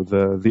hero,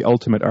 the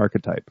ultimate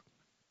archetype.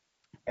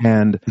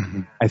 And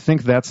I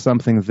think that's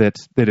something that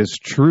is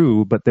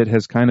true, but that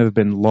has kind of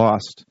been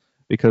lost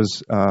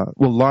because,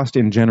 lost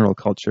in general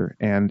culture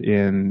and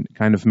in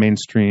kind of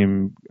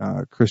mainstream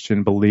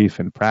Christian belief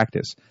and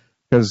practice.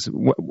 Because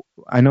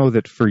I know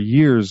that for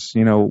years,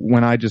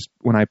 when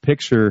I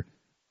picture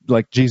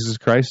like Jesus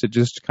Christ, it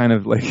just kind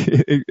of like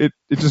it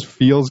just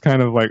feels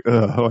kind of like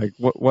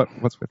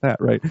what's with that,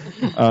 right?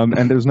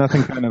 And there's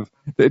nothing kind of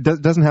it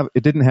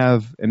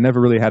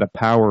never really had a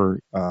power,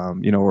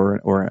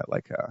 or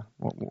like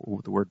what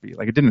would the word be?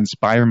 Like, it didn't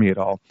inspire me at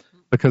all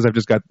because I've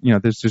just got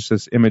there's just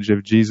this image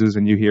of Jesus,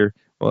 and you hear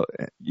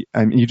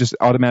you just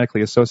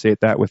automatically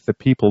associate that with the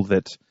people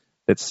that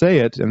say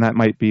it, and that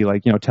might be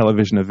like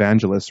television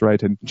evangelists,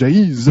 right? And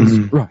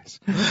Jesus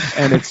Christ,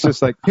 and it's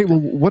just like, hey,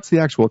 well, what's the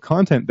actual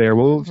content there?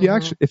 Well,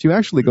 if you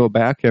actually go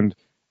back and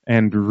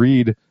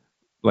read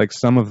like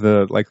some of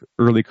the like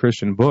early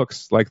Christian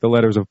books, like the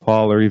letters of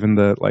Paul or even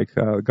the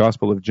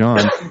Gospel of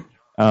John,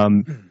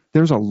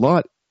 there's a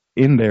lot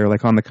in there,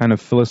 like on the kind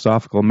of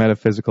philosophical,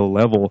 metaphysical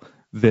level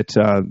that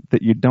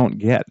you don't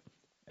get.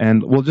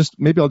 And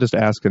maybe I'll just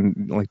ask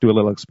and like do a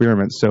little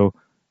experiment. So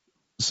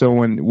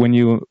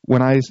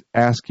when I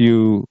ask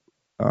you,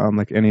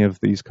 like any of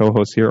these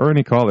co-hosts here or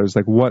any callers,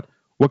 like what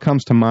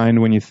comes to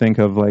mind when you think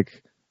of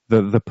like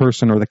the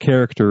person or the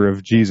character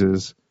of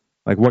Jesus?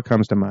 Like, what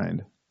comes to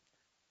mind?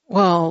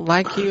 Well,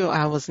 like you,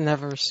 I was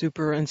never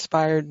super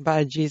inspired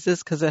by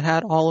Jesus because it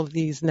had all of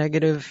these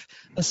negative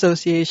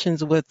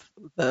associations with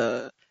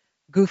the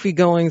goofy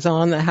goings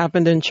on that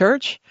happened in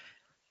church.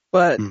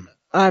 But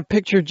I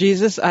picture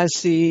Jesus, I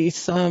see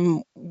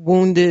some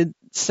wounded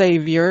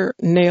Savior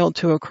nailed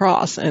to a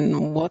cross,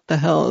 and what the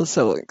hell is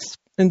so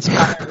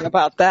inspiring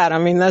about that? I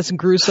mean, that's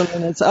gruesome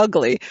and it's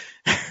ugly.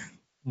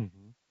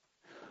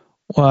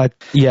 Well,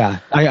 yeah,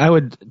 I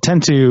would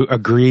tend to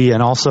agree,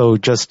 and also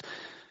just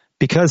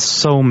because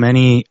so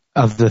many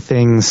of the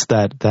things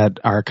that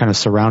are kind of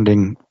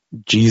surrounding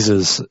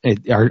Jesus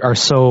are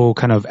so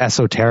kind of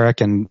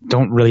esoteric and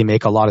don't really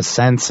make a lot of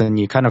sense, and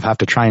you kind of have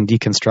to try and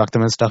deconstruct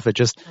them and stuff. It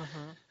just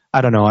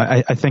I don't know.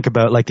 I think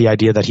about like the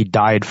idea that he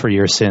died for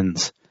your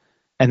sins.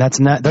 And that's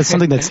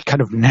something that's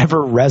kind of never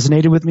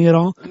resonated with me at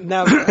all.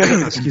 Never.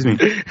 Excuse me.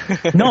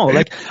 No,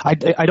 like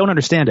I don't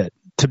understand it,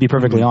 to be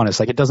perfectly honest.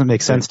 Like it doesn't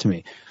make sense to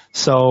me.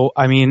 So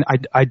I mean,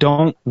 I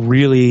don't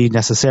really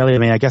necessarily. I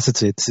mean, I guess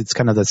it's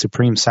kind of the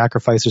supreme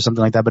sacrifice or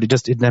something like that. But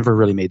it never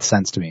really made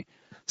sense to me.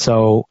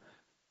 So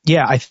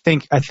yeah, I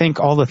think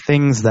all the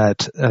things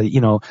that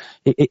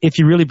if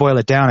you really boil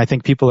it down, I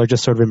think people are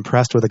just sort of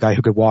impressed with a guy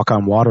who could walk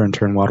on water and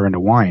turn water into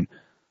wine.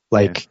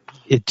 Like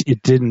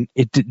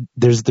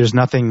there's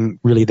nothing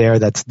really there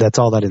that's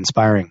all that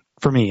inspiring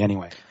for me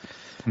anyway.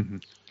 Mm-hmm.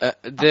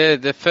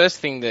 The first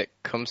thing that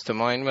comes to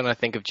mind when I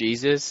think of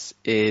Jesus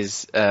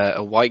is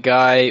a white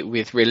guy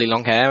with really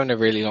long hair and a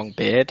really long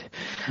beard,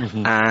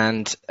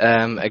 and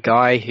a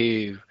guy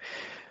who,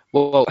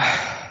 well,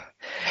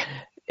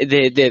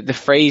 the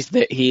phrase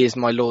that he is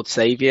my Lord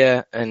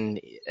Savior,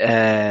 and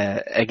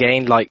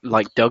again,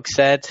 like Doug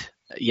said,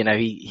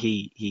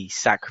 he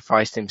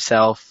sacrificed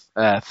himself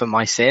for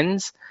my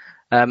sins,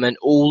 and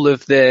all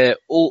of the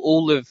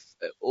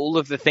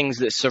things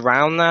that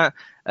surround that.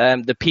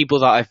 The people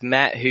that I've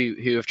met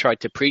who have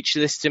tried to preach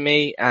this to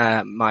me,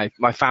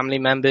 my family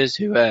members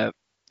who are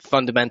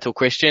fundamental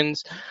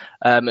Christians,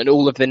 and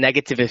all of the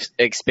negative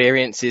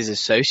experiences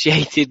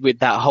associated with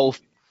that whole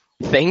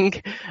thing,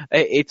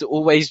 it's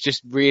always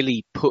just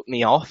really put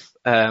me off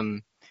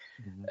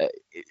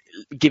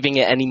giving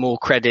it any more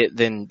credit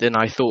than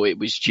I thought it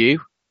was due.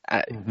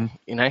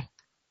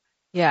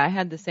 Yeah, I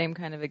had the same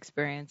kind of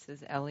experience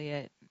as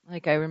Elliot.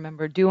 Like I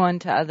remember, do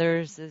unto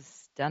others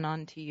as done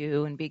unto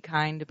you, and be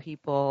kind to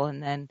people.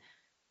 And then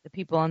the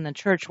people in the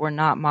church were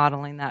not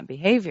modeling that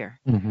behavior.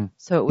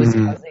 So it was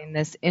causing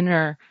this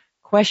inner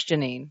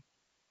questioning.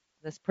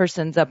 This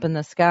person's up in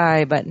the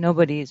sky, but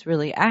nobody's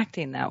really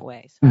acting that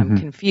way. So I'm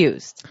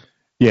confused.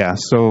 Yeah.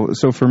 So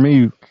for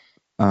me,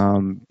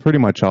 pretty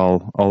much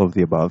all of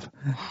the above.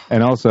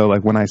 And also,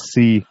 like when I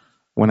see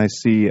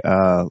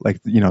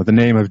the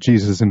name of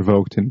Jesus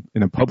invoked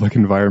in a public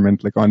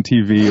environment, like on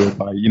TV or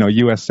by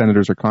U.S.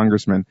 senators or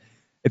congressmen,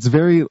 it's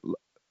very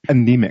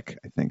anemic.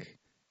 I think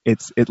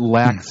it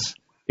lacks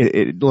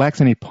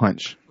any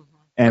punch,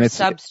 and it's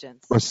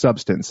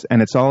substance,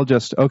 and it's all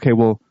just okay.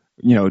 Well,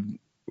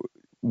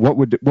 what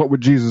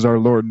would Jesus our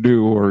Lord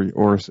do,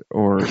 or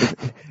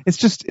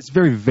it's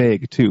very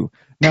vague too.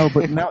 Now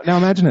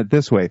imagine it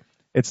this way.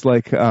 It's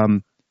like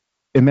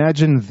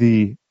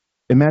imagine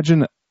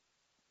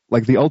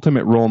like the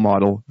ultimate role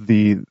model,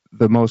 the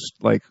most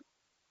like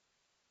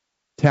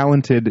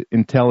talented,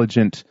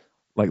 intelligent,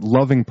 like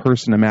loving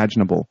person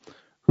imaginable,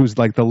 who's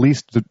like the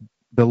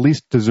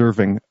least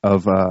deserving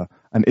of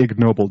an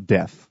ignoble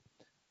death,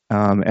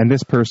 and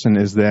this person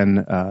is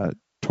then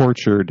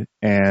tortured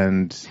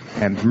and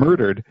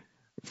murdered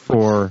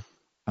for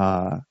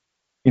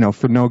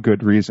no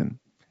good reason,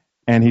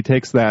 and he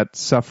takes that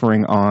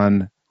suffering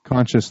on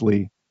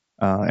consciously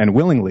and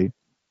willingly,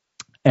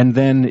 and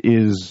then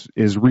is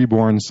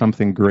reborn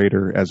something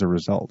greater as a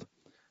result.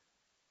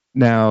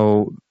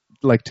 Now,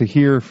 like to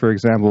hear, for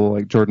example,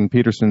 like Jordan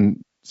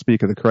Peterson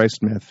speak of the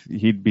Christ myth,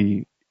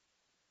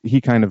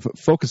 he kind of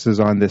focuses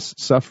on this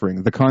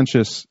suffering, the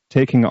conscious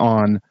taking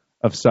on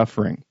of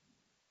suffering,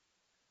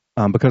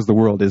 because the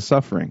world is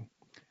suffering.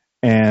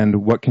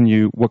 And what can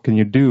you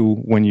do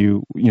when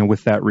you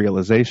with that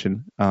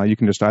realization? You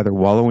can just either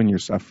wallow in your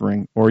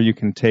suffering, or you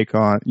can take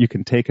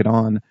it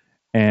on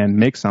and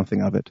make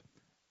something of it,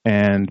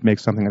 and make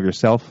something of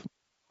yourself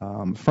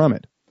from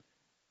it.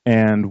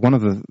 And one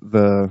of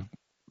the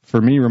for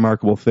me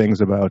remarkable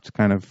things about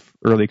kind of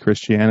early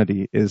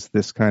Christianity is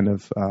this kind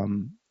of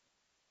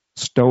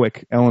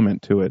Stoic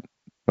element to it,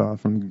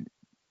 from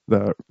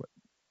the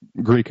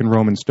Greek and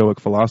Roman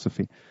Stoic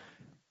philosophy,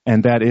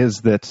 and that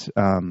is that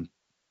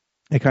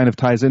it kind of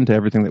ties into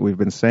everything that we've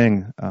been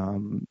saying.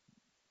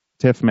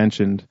 Tiff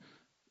mentioned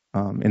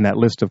in that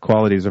list of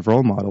qualities of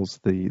role models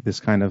this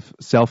kind of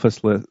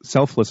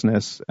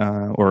selflessness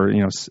or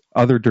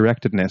other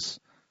directedness,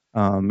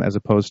 as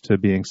opposed to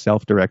being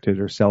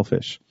self-directed or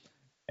selfish.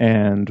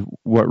 And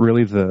what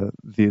really the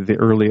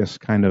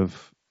earliest kind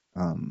of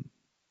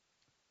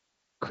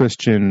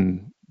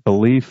Christian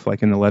belief,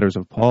 like in the letters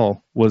of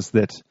Paul, was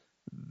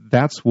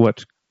that's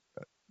what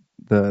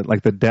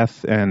the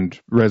death and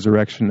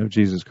resurrection of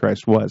Jesus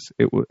Christ was.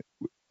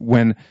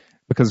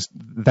 Because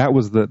that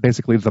was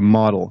basically the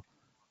model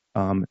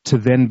to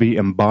then be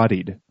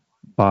embodied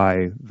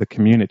by the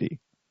community,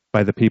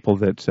 by the people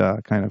that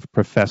kind of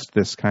professed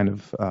this kind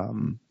of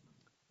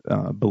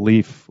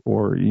belief,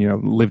 or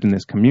lived in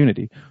this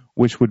community,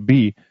 which would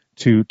be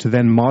to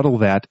then model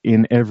that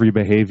in every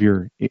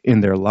behavior in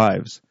their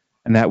lives.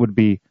 And that would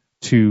be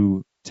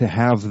to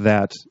have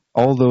that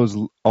all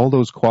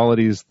those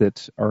qualities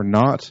that are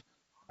not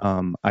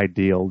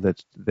ideal,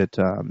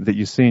 that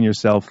you see in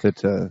yourself,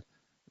 that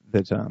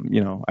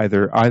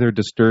either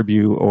disturb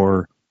you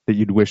or that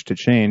you'd wish to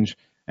change,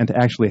 and to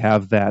actually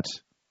have that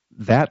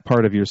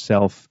part of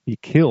yourself be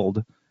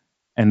killed,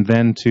 and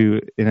then to,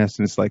 in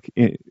essence, like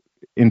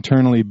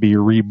internally be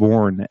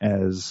reborn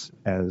as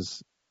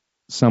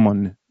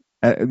someone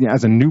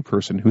as a new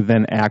person who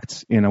then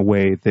acts in a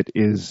way that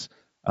is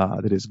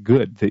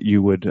good, that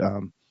you would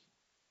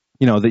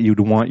that you'd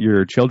want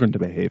your children to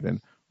behave in,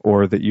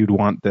 or that you'd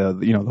want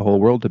the whole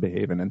world to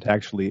behave in, and to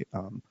actually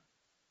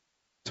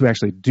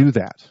do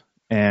that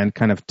and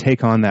kind of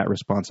take on that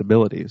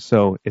responsibility.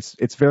 So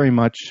it's very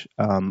much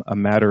a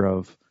matter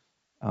of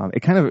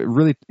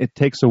it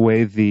takes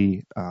away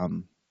the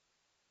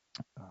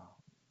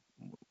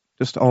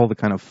just all the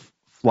kind of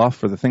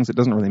fluff or the things that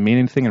doesn't really mean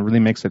anything, and really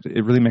makes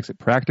it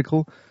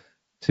practical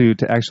to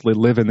actually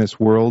live in this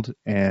world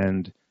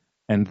and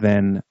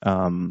then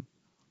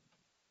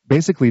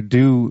basically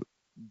do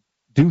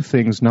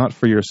things not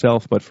for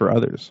yourself but for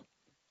others,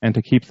 and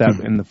to keep that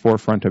in the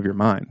forefront of your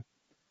mind.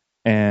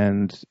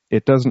 And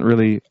it doesn't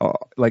really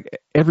like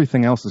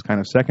everything else is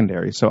kind of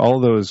secondary. So all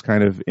those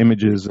kind of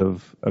images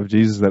of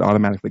Jesus that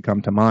automatically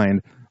come to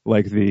mind,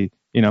 like the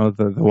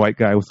white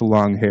guy with the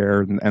long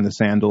hair and the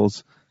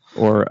sandals,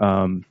 or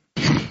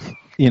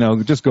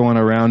just going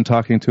around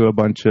talking to a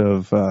bunch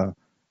of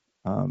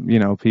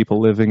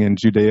people living in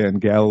Judea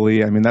and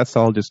Galilee. I mean, that's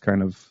all just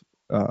kind of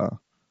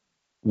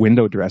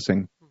window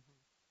dressing,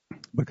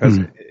 because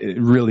it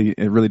really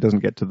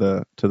doesn't get to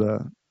the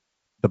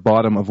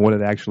bottom of what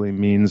it actually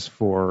means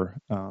for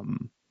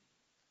on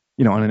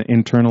an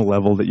internal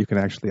level that you can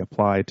actually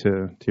apply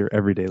to your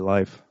everyday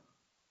life.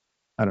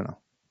 I don't know.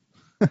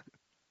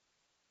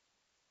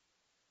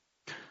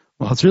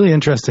 Well, it's really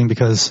interesting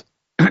because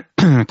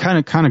kind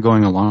of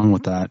going along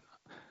with that,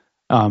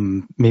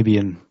 maybe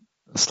in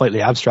a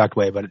slightly abstract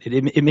way, but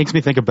it makes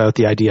me think about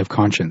the idea of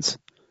conscience.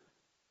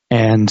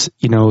 And,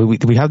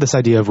 we have this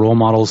idea of role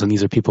models, and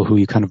these are people who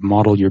you kind of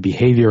model your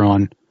behavior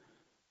on.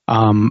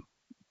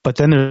 But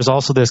then there's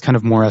also this kind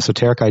of more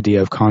esoteric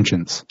idea of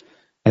conscience,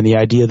 and the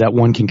idea that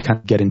one can kind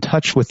of get in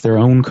touch with their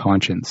own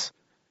conscience.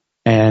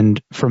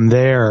 And from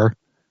there,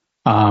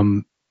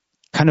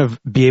 kind of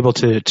be able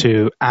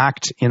to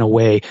act in a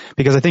way,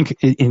 because I think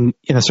in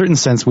a certain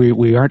sense,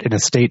 we aren't in a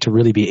state to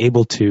really be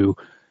able to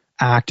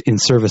act in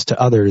service to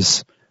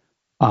others,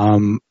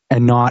 and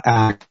not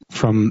act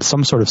from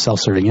some sort of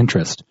self-serving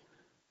interest.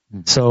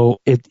 Mm-hmm.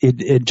 So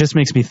it just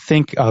makes me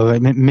think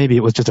of, maybe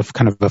it was just a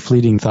kind of a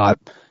fleeting thought,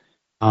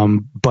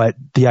 but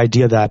the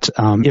idea that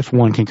if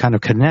one can kind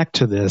of connect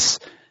to this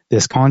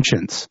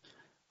conscience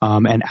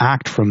and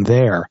act from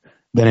there,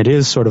 then it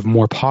is sort of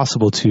more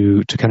possible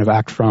to kind of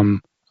act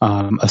from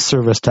a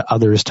service to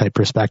others type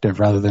perspective,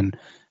 rather than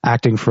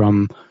acting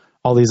from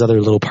all these other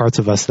little parts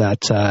of us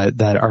that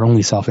are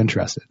only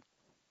self-interested.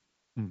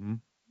 Mm-hmm.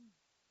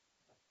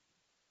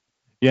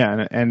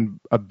 Yeah, and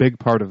a big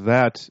part of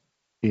that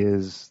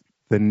is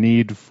the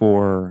need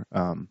for,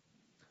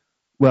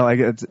 I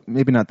guess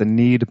maybe not the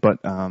need, but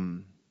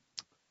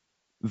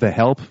the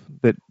help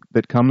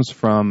that comes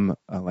from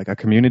like a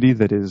community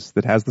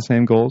that has the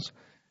same goals,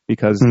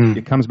 because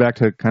it comes back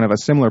to kind of a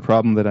similar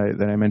problem that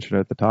I mentioned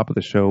at the top of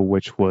the show,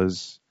 which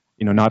was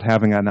not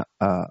having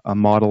a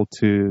model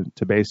to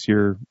base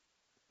to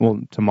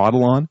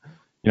model on,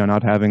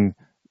 not having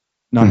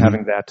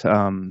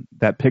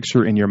that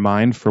picture in your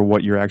mind for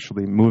what you're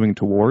actually moving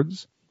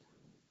towards.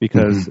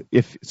 Because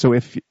if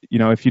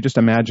you just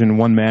imagine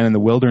one man in the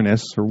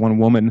wilderness or one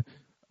woman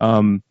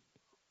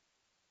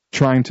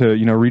trying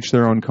to reach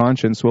their own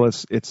conscience, well,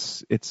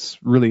 it's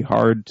really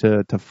hard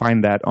to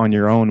find that on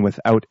your own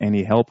without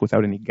any help,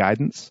 without any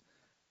guidance.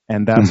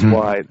 And that's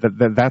why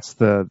that's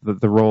the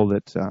role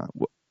that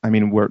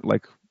we're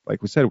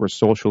like we said, we're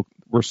social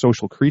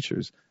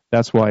creatures.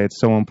 That's why it's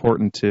so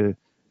important to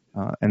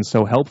and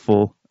so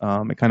helpful.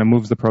 It kind of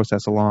moves the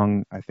process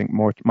along, I think,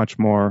 much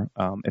more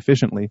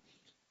efficiently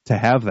to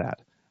have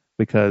that,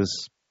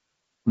 because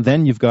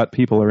then you've got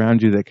people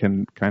around you that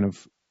can kind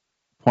of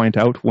point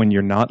out when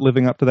you're not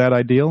living up to that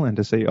ideal, and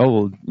to say, oh,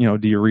 well,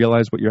 do you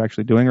realize what you're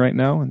actually doing right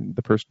now? And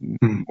the person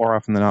more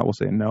often than not will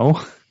say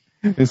no.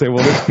 They say,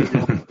 well,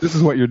 this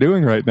is what you're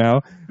doing right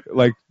now.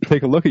 Like,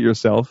 take a look at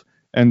yourself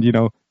and,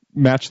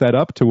 match that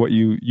up to what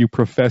you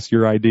profess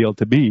your ideal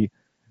to be.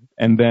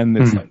 And then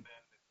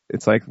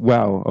it's like,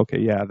 wow, okay,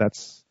 yeah,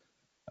 that's,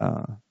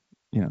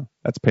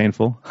 that's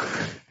painful.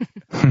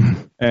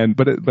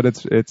 But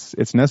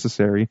it's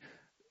necessary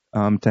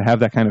to have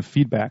that kind of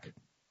feedback,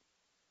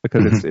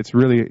 because it's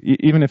really,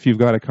 even if you've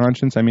got a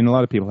conscience. I mean, a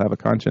lot of people have a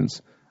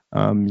conscience.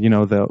 At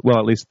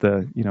least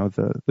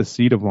the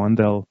seed of one.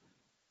 They'll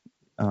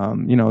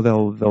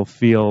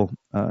feel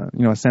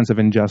a sense of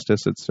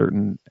injustice at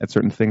certain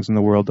things in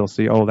the world. They'll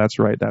see, oh, that's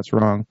right, that's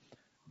wrong.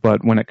 But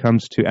when it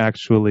comes to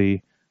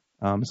actually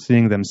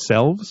seeing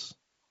themselves,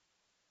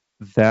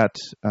 that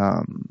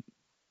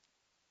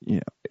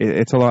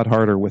it's a lot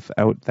harder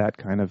without that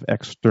kind of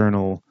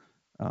external,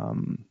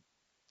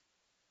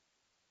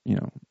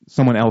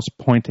 someone else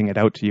pointing it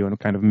out to you and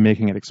kind of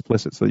making it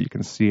explicit so that you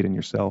can see it in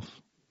yourself.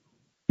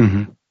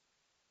 Mm-hmm.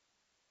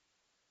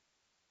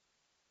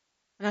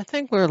 And I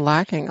think we're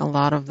lacking a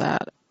lot of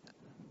that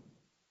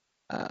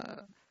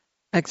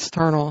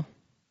external.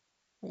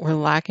 We're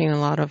lacking a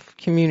lot of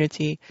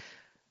community.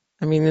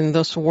 I mean, in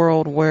this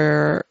world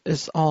where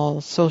it's all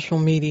social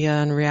media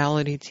and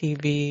reality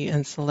TV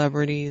and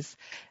celebrities,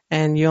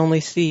 and you only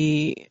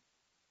see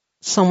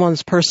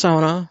someone's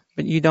persona,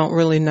 but you don't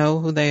really know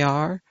who they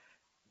are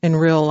in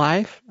real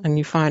life, and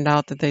you find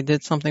out that they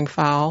did something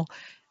foul,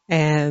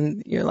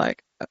 and you're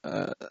like,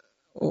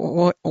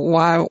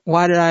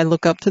 why did I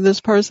look up to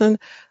this person?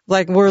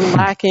 Like, we're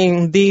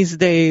lacking these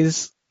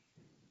days,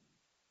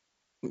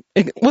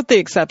 with the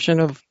exception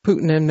of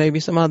Putin and maybe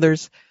some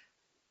others,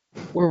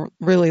 we're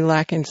really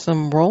lacking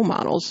some role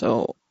models.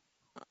 So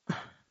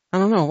I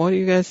don't know. What do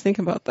you guys think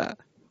about that?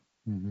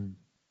 Mm-hmm.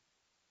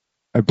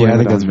 I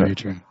think that's very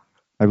true.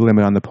 I blame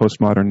it on the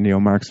postmodern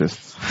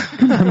neo-Marxists.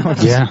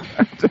 Yeah.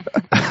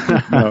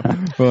 No,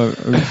 well,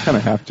 I was kind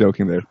of half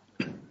joking there.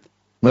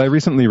 But I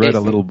recently read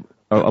a little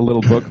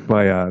book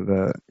by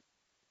the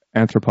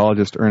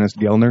anthropologist Ernest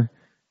Gellner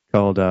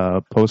called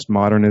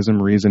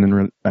Postmodernism,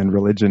 Reason and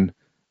Religion.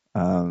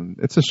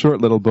 It's a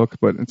short little book,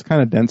 but it's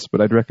kind of dense, but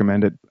I'd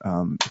recommend it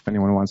if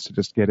anyone wants to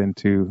just get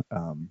into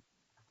a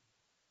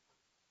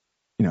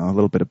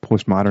little bit of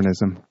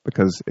postmodernism,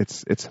 because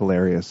it's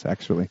hilarious,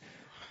 actually.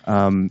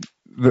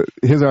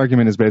 His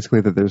argument is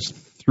basically that there's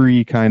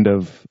three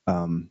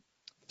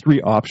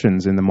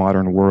options in the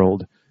modern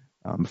world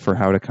for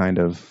how to kind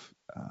of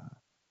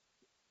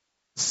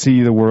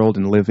see the world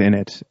and live in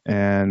it,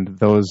 and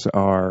those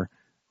are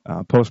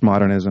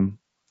postmodernism,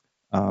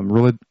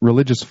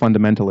 religious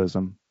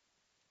fundamentalism,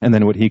 and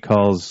then what he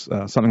calls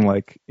something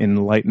like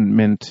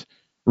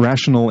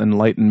rational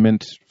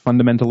enlightenment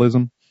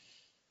fundamentalism.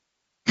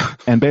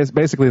 And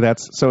basically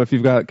that's, so if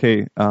you've got,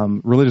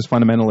 religious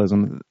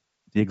fundamentalism,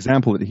 the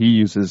example that he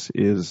uses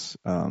is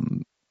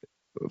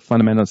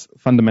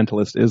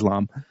fundamentalist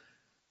Islam,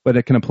 but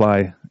it can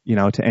apply,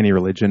 to any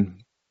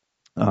religion,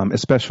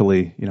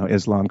 especially,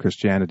 Islam,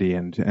 Christianity,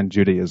 and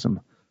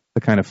Judaism.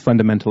 The kind of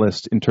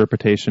fundamentalist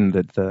interpretation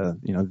that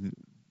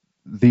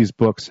these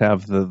books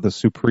have the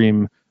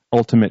supreme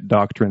ultimate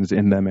doctrines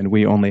in them, and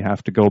we only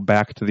have to go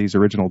back to these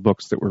original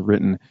books that were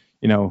written,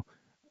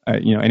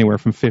 anywhere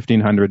from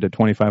 1,500 to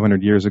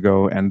 2,500 years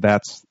ago, and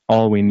that's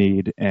all we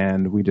need,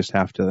 and we just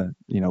have to,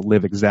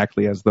 live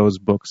exactly as those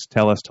books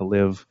tell us to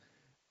live,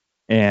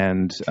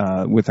 and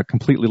with a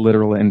completely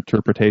literal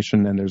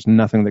interpretation, and there's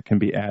nothing that can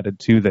be added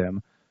to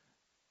them.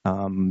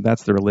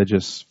 That's the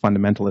religious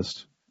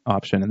fundamentalist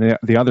option, and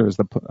the other is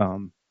the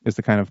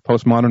kind of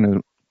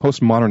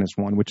postmodernist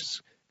one, which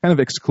is kind of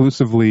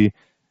exclusively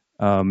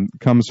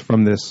comes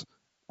from this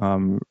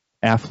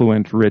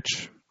affluent,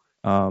 rich,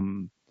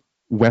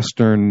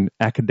 Western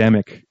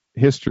academic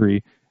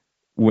history,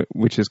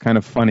 which is kind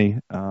of funny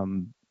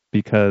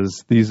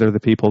because these are the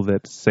people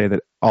that say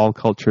that all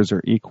cultures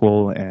are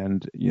equal,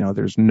 and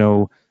there's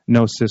no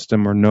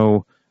system or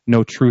no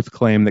truth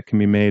claim that can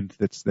be made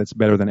that's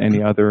better than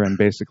any other, and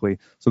basically,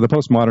 so the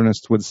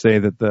postmodernists would say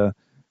that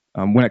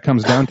when it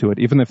comes down to it,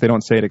 even if they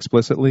don't say it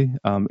explicitly,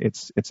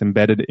 it's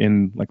embedded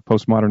in like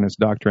postmodernist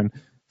doctrine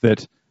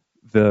that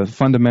the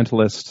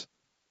fundamentalist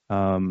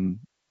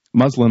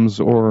Muslims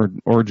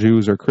or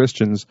Jews or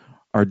Christians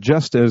are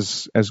just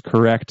as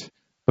correct,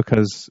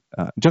 because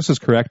just as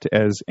correct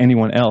as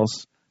anyone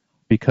else,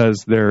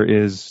 because there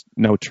is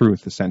no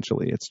truth.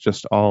 Essentially,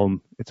 it's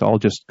all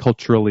just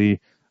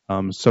culturally,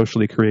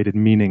 socially created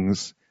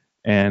meanings,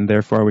 and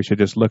therefore we should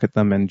just look at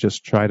them and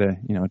just try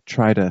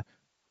to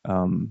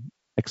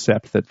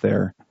accept that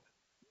they're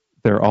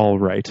all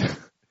right,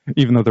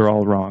 even though they're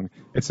all wrong.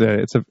 It's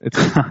a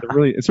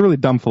really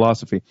dumb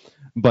philosophy.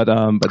 But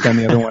then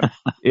the other one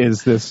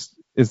is this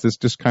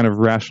just kind of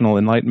rational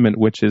enlightenment,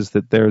 which is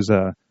that there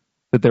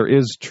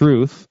is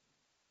truth,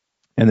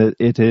 and that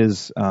it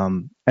is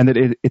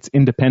it's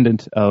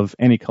independent of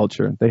any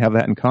culture. They have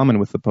that in common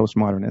with the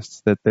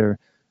postmodernists, that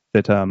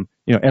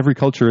every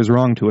culture is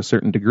wrong to a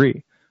certain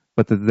degree,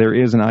 but that there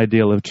is an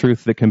ideal of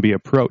truth that can be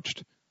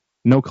approached.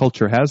 No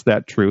culture has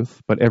that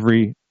truth, but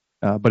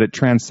it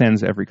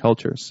transcends every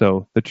culture.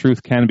 So the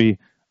truth can be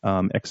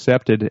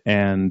accepted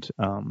and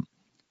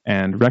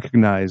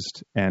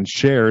recognized and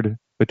shared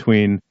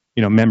between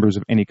members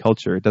of any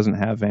culture. It doesn't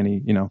have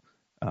any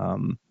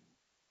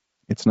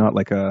it's not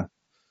like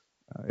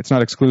it's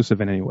not exclusive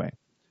in any way.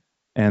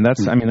 And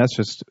that's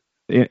just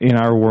in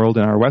our world,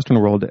 in our Western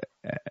world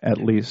at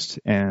least,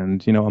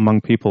 and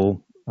among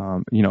people,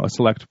 a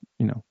select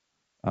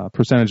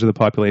percentage of the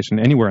population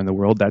anywhere in the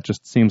world, that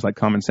just seems like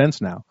common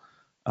sense now.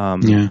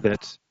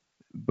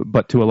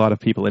 But to a lot of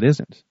people it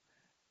isn't.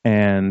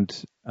 And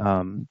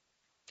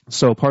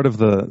so part of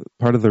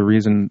the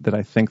reason that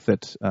I think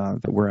that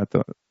we're at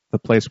the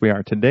place we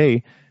are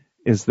today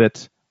is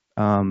that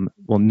none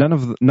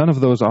of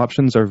those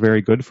options are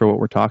very good for what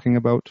we're talking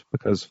about,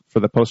 because for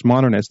the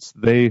postmodernists,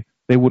 they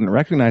wouldn't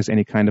recognize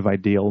any kind of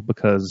ideal,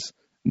 because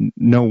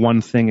no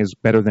one thing is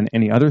better than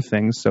any other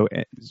thing. So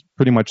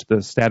pretty much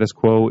the status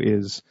quo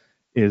is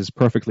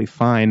perfectly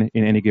fine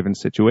in any given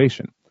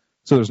situation.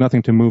 So there's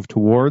nothing to move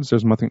towards.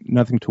 There's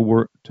nothing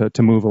to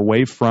move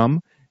away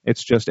from.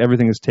 It's just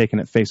everything is taken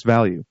at face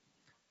value.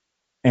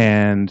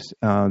 And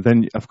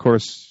then, of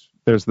course,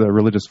 there's the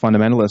religious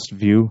fundamentalist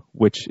view,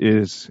 which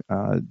is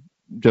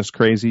just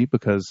crazy,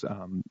 because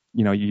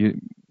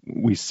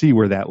we see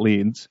where that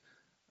leads.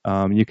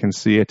 You can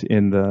see it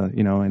in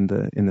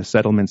the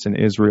settlements in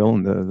Israel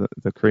and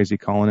the crazy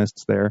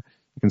colonists there.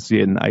 You can see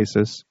it in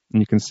ISIS,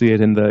 and you can see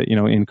it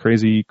in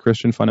crazy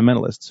Christian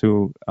fundamentalists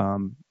who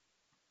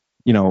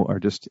are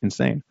just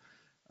insane.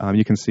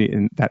 You can see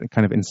in that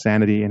kind of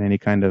insanity in any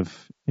kind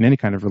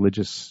of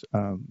religious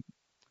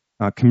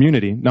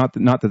community. Not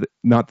that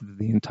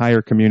the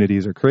entire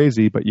communities are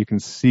crazy, but you can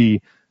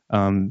see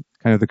kind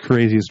of the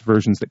craziest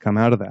versions that come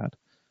out of that.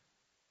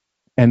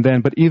 And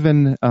then, but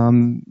even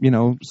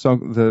so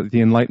the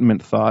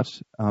Enlightenment thought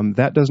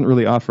that doesn't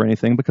really offer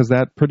anything, because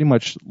that pretty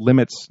much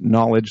limits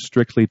knowledge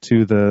strictly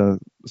to the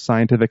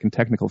scientific and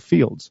technical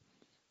fields.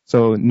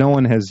 So no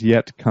one has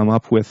yet come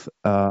up with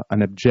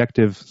an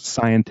objective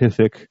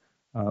scientific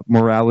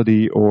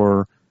morality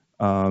or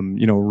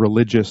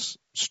religious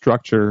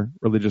structure,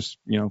 religious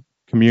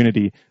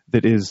community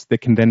that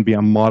can then be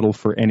a model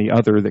for any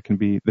other,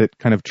 that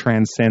kind of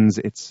transcends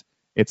its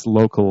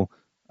local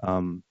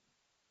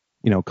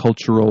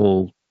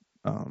cultural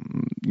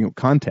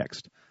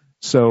context.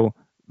 So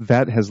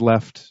that has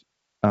left.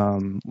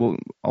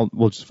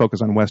 We'll just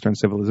focus on Western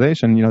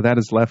civilization. That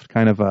has left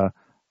kind of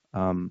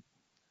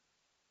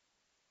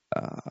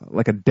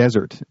like a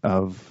desert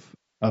of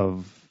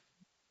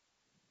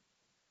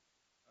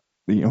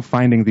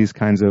finding these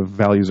kinds of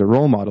values or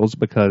role models,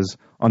 because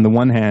on the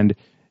one hand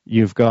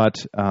you've got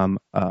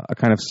a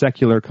kind of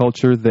secular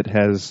culture that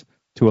has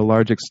to a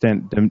large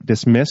extent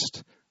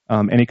dismissed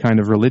any kind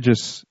of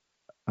religious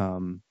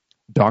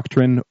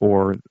doctrine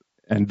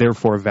and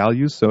therefore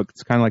values. So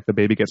it's kind of like the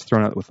baby gets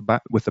thrown out with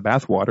the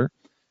bathwater.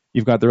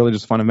 You've got the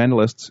religious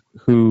fundamentalists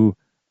who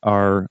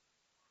are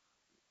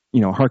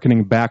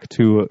hearkening back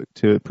to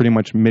pretty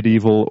much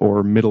medieval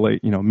or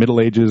Middle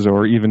Ages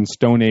or even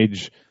Stone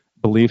Age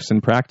beliefs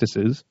and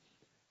practices.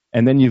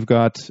 And then you've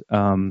got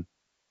the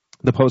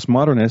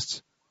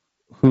postmodernists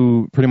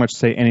who pretty much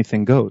say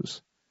anything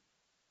goes.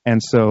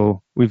 And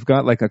so we've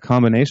got like a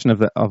combination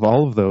of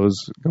all of those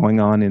going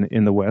on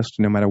in the West,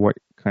 no matter what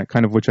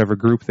kind of whichever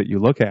group that you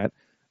look at,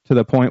 to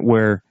the point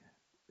where,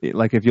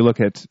 like, if you look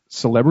at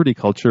celebrity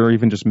culture or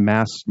even just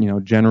mass,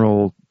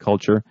 general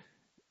culture,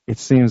 it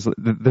seems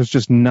that there's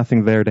just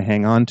nothing there to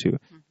hang on to.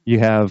 You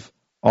have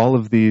all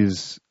of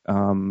these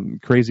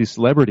crazy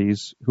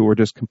celebrities who are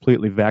just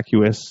completely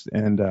vacuous,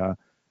 and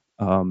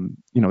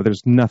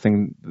there's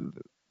nothing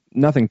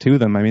to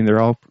them. I mean,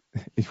 they're all,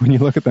 when you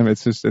look at them,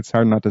 it's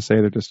hard not to say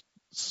they're just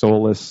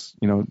soulless,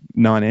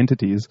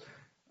 non-entities.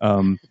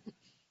 And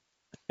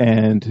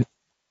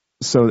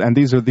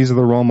these are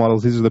the role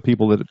models. These are the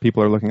people that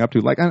people are looking up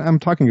to. Like, I'm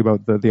talking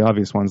about the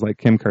obvious ones, like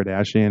Kim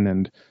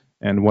Kardashian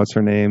and what's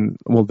her name?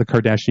 Well, the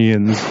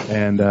Kardashians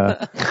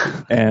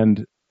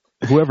and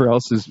whoever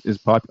else is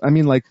popular. I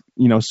mean, like,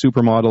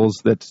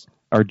 supermodels that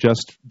are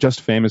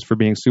just famous for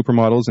being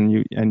supermodels, and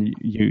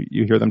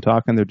you hear them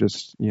talk, and they're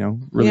just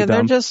really dumb.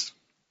 They're just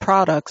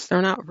products.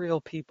 They're not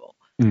real people.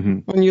 Mm-hmm.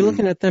 When you're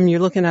looking at them, you're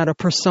looking at a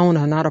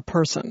persona, not a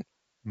person.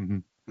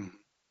 Mm-hmm.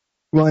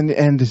 Well,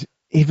 and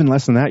even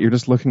less than that, you're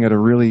just looking at a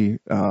really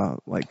kind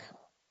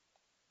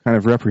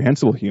of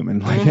reprehensible human.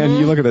 Like, and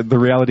you look at the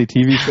reality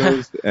TV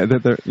shows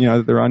that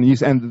they're on,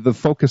 and the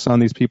focus on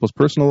these people's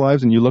personal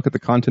lives, and you look at the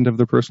content of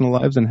their personal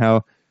lives and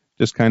how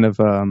just kind of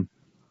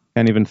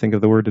can't even think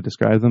of the word to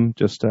describe them.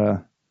 Just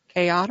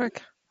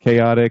chaotic,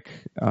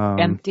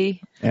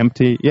 empty.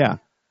 Yeah,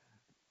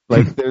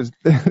 like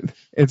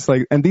it's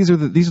like, and these are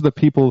the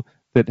people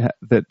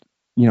that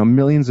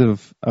millions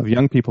of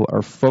young people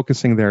are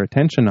focusing their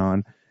attention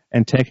on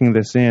and taking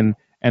this in,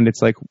 and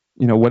it's like,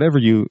 whatever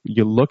you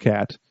look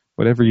at,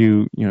 whatever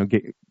you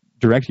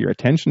direct your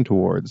attention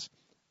towards,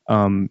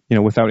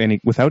 without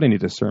any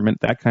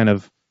discernment,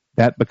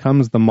 that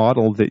becomes the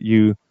model that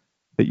you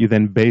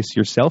then base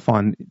yourself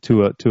on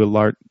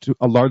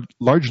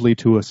largely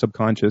to a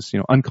subconscious,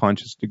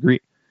 unconscious degree.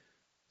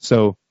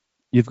 So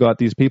you've got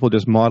these people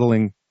just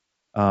modeling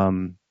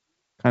kind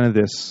of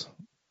this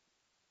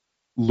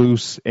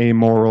loose,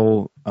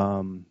 amoral,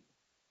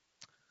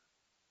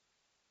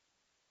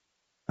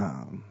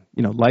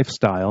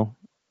 lifestyle.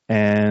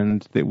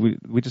 And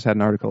we just had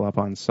an article up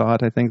on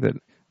SOT, I think, that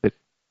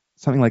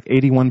something like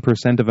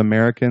 81% of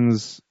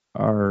Americans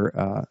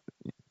are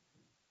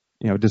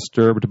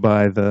disturbed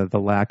by the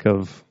lack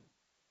of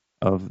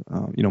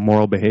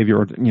moral behavior,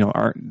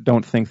 or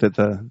don't think that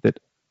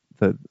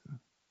the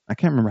I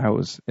can't remember how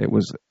it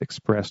was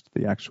expressed,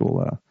 the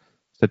actual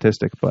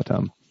statistic, but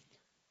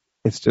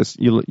it's just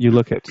you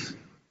look at,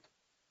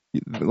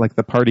 like,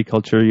 the party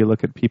culture. You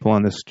look at people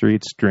on the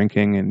streets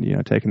drinking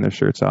and taking their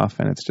shirts off,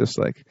 and it's just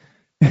like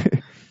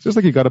it's just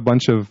like you got a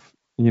bunch of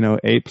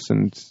apes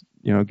and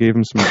gave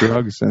them some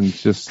drugs and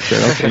just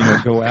said,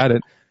 okay, go at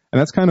it. And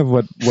that's kind of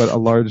what a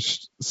large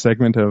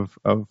segment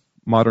of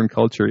modern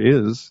culture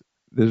is.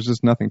 There's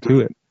just nothing to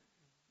it,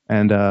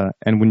 and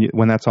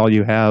when that's all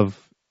you have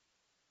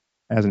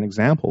as an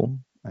example,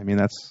 I mean,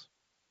 that's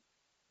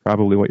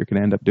probably what you're going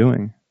to end up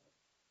doing.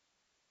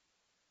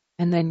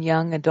 And then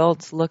young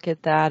adults look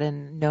at that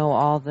and know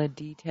all the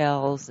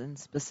details and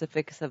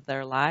specifics of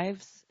their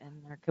lives,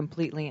 and they're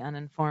completely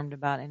uninformed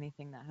about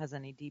anything that has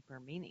any deeper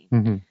meaning.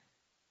 Mm-hmm.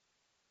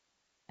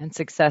 And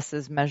success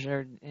is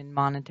measured in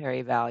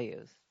monetary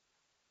values.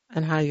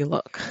 And how you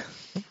look.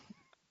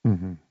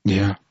 Mm-hmm.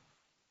 Yeah.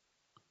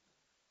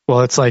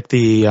 Well, it's like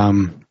the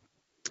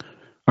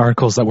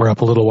articles that were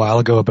up a little while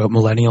ago about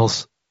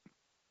millennials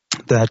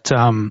that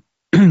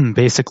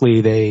basically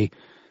they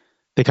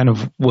kind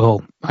of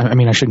will, I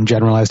mean, I shouldn't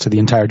generalize to the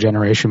entire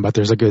generation, but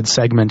there's a good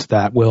segment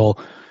that will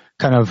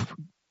kind of,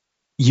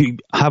 you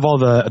have all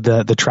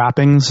the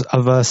trappings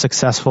of a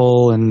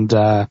successful and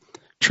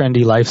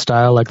trendy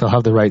lifestyle, like they'll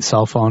have the right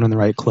cell phone and the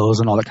right clothes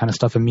and all that kind of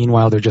stuff, and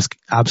meanwhile they're just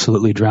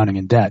absolutely drowning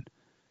in debt.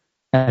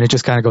 And it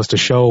just kind of goes to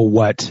show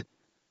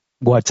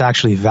what's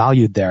actually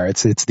valued there.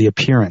 It's the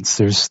appearance.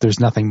 There's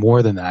nothing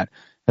more than that.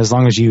 As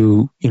long as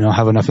you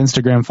have enough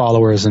Instagram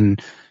followers and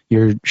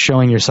you're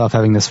showing yourself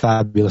having this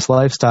fabulous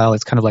lifestyle,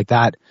 it's kind of like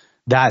that.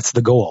 That's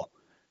the goal.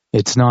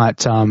 It's not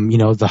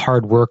the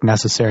hard work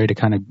necessary to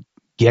kind of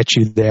get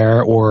you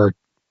there, or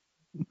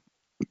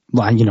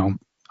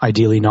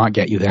ideally not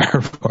get you there,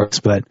 of course.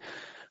 But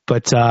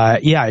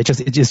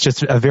it's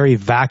just a very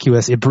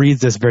vacuous. It breeds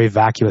this very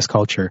vacuous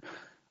culture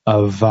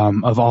of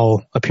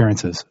all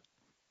appearances.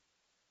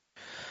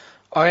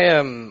 I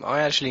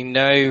actually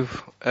know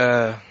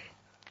a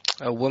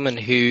woman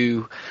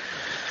who,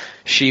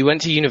 she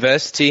went to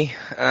university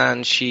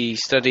and she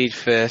studied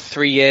for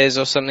 3 years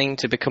or something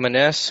to become a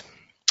nurse,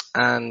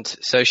 and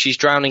so she's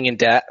drowning in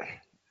debt.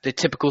 The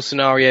typical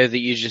scenario that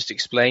you just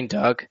explained,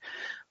 Doug.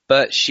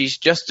 But she's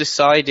just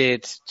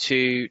decided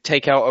to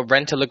take out a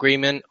rental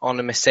agreement on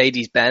a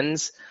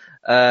Mercedes-Benz.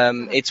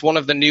 It's one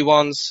of the new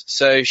ones,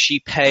 so she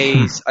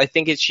pays,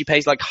 she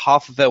pays like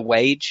half of her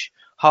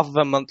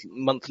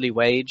monthly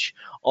wage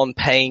on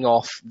paying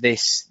off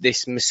this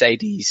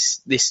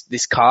Mercedes,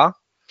 this car.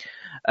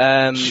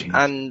 And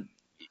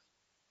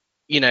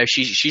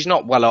she's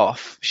not well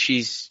off.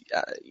 She's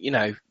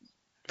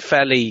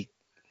fairly,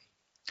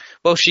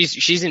 well,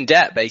 she's in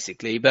debt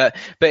basically, but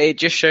it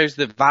just shows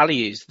the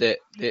values that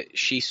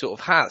she sort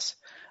of has,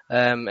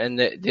 and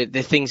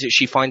the things that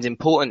she finds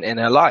important in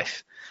her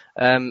life.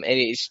 And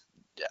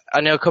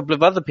I know a couple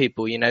of other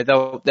people,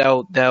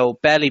 they'll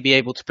barely be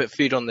able to put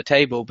food on the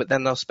table, but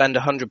then they'll spend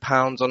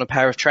 £100 on a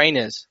pair of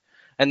trainers,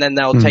 and then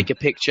they'll take a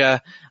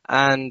picture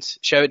and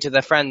show it to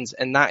their friends,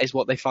 and that is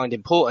what they find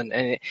important.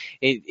 And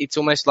it's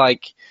almost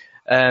like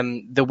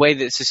the way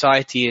that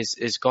society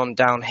has gone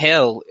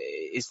downhill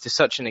is to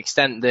such an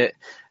extent that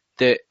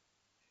the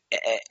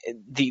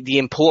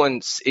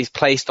importance is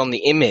placed on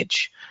the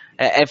image.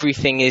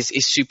 Everything is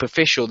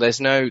superficial.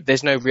 There's no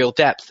real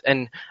depth.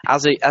 And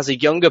as a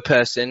younger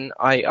person,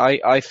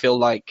 I feel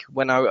like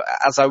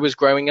as I was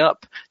growing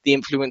up, the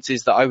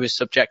influences that I was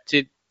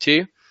subjected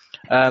to,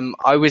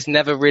 I was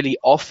never really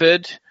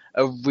offered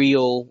a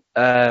real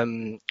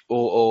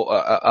or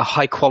a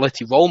high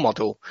quality role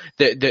model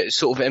that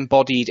sort of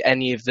embodied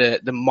any of the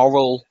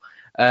moral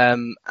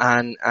and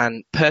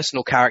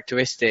personal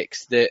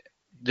characteristics that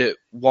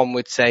one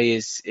would say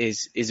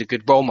is a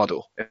good role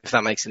model, if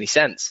that makes any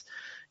sense.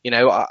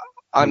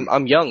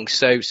 I'm young,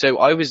 so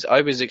I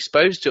was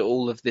exposed to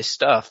all of this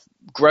stuff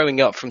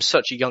growing up from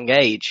such a young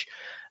age,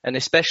 and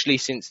especially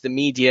since the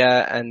media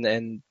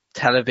and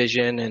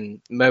television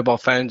and mobile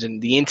phones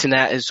and the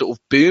internet has sort of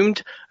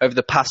boomed over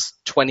the past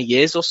 20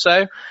 years or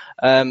so.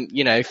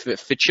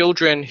 For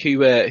children who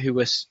were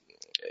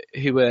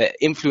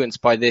influenced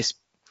by this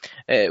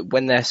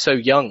when they're so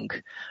young,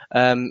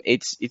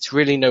 it's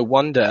really no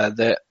wonder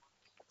that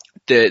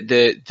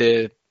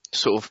the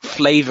sort of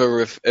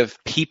flavor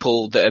of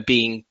people that are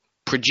being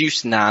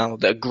produced now,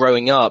 that are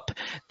growing up,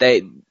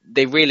 they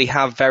really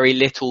have very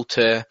little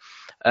to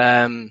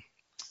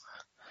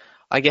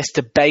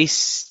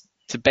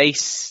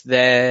base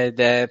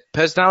their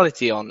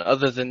personality on,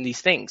 other than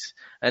these things.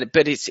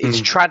 But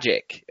it's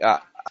tragic. I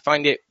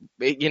find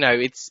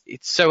it's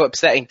so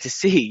upsetting to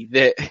see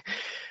that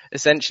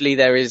essentially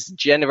there is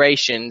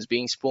generations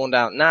being spawned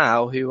out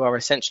now who are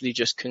essentially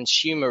just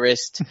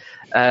consumerist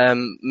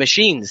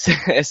machines.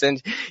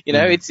 And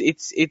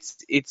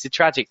it's a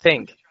tragic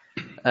thing.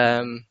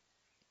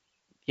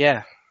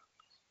 Yeah.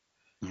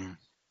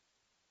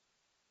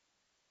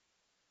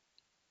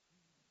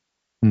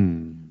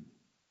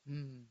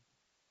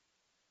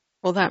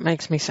 Well, that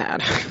makes me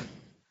sad.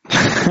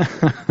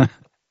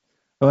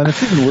 Well, and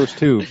it's even worse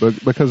too,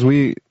 because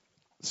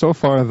so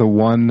far the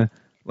one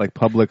like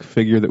public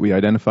figure that we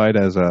identified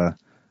as a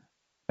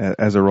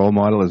role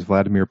model is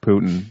Vladimir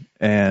Putin,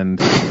 and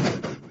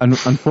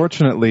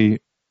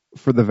unfortunately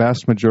for the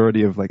vast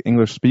majority of like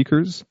English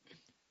speakers,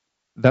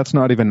 that's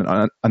not even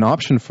an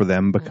option for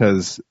them,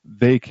 because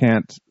they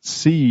can't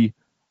see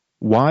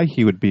why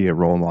he would be a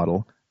role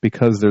model,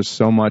 because there's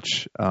so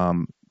much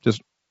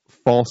just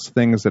false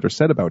things that are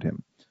said about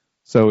him.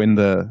 So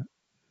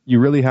you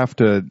really have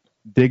to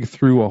dig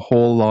through a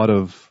whole lot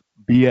of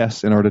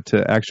BS in order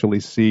to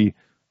actually see,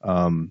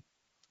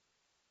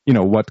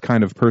 what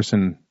kind of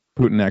person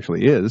Putin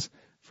actually is.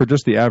 For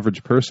just the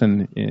average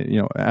person,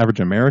 average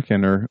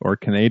American or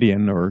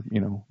Canadian or,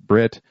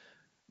 Brit,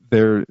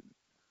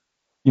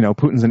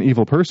 Putin's an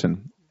evil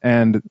person.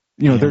 And,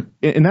 they're,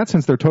 in that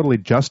sense, they're totally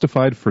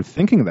justified for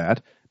thinking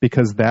that,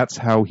 because that's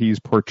how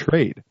he's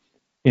portrayed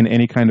in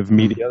any kind of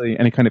media,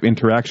 any kind of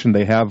interaction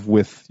they have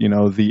with,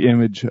 the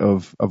image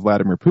of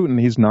Vladimir Putin.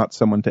 He's not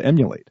someone to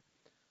emulate.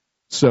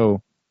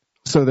 So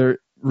there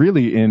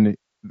really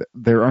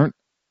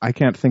I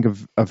can't think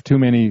of too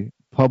many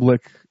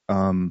public,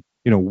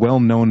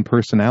 well-known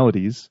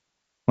personalities.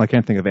 Well, I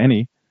can't think of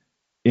any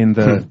in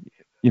the,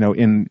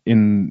 in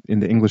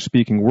the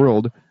English-speaking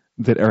world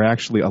that are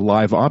actually a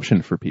live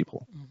option for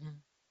people.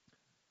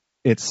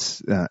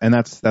 It's and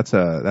that's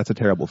a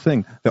terrible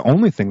thing. The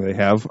only thing they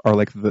have are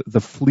like the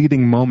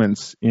fleeting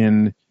moments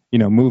in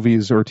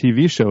movies or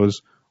TV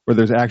shows where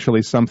there's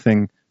actually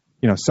something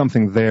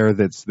there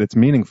that's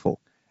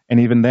meaningful. And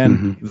even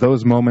then,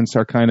 those moments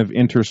are kind of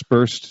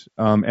interspersed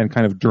and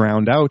kind of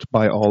drowned out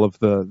by all of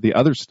the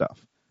other stuff,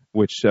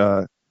 which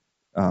there's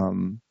a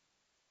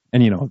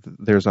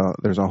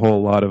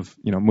whole lot of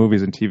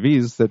movies and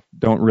TVs that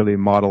don't really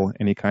model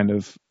any kind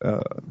of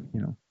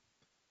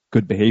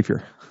good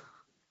behavior.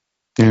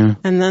 Yeah.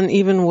 And then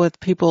even with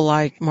people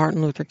like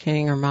Martin Luther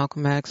King or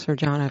Malcolm X or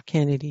John F.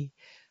 Kennedy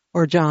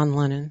or John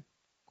Lennon,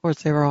 of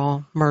course they were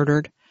all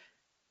murdered.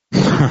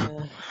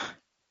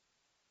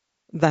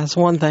 That's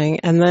one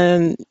thing. And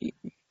then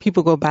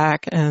people go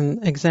back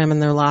and examine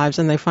their lives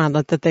and they find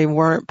out that they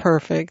weren't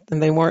perfect and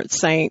they weren't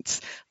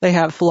saints. They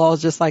have flaws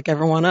just like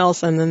everyone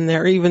else. And then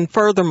they're even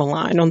further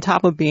maligned on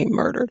top of being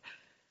murdered.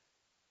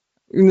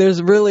 And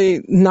there's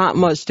really not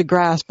much to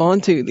grasp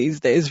onto these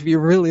days if you're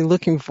really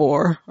looking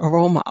for a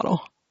role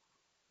model.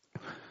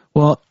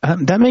 Well,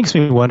 that makes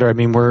me wonder. I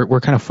mean, we're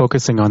kind of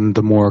focusing on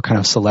the more kind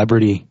of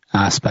celebrity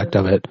aspect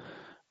of it.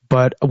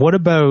 But what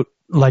about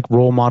like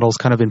role models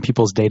kind of in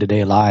people's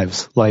day-to-day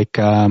lives? Like,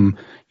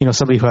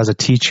 somebody who has a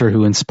teacher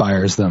who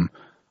inspires them,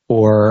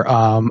 or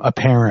a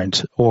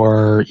parent,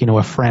 or,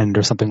 a friend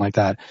or something like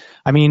that.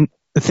 I mean,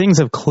 things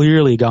have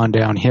clearly gone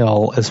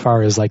downhill as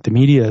far as like the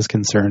media is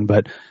concerned,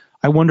 but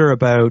I wonder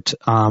about,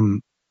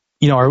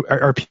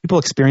 are people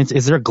experiencing,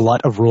 is there a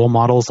glut of role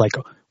models like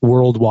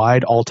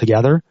worldwide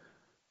altogether?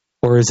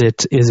 Or is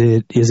it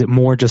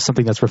more just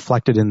something that's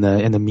reflected in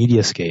the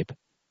mediascape?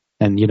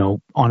 And,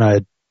 on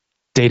a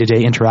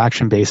day-to-day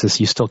interaction basis,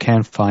 you still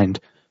can find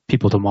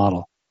people to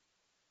model.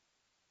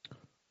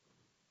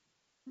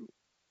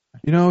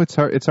 It's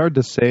hard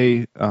to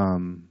say,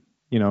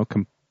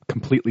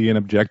 completely and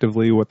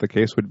objectively what the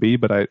case would be,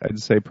 but I'd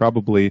say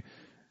probably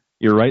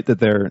you're right that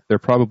there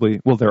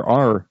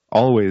are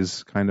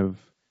always kind of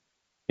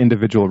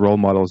individual role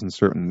models in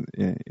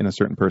a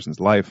certain person's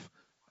life.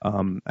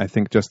 I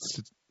think just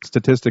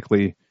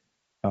statistically,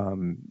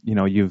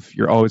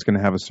 you're always going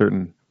to have a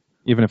certain,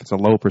 even if it's a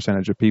low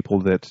percentage of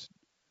people that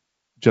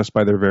just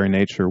by their very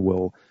nature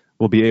will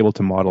be able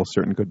to model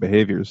certain good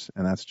behaviors,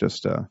 and that's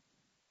just I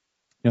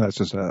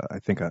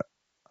think a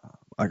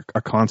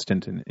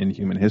constant in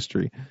human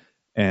history,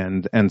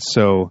 and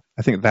so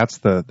I think that's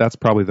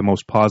probably the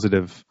most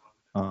positive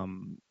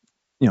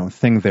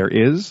thing there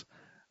is.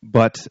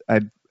 But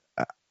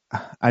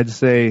I'd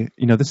say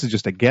this is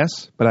just a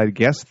guess, but I'd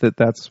guess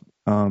that's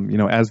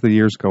as the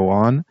years go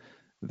on,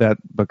 that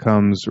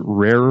becomes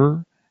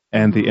rarer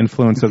and the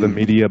influence of the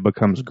media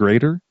becomes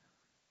greater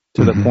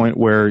to the point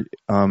where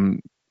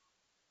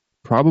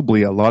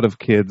probably a lot of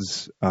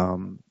kids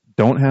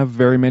don't have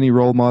very many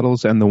role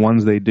models, and the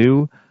ones they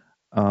do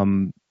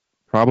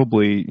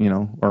probably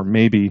or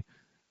maybe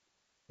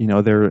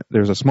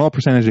there's a small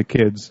percentage of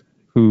kids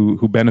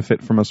who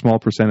benefit from a small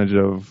percentage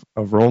of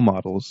role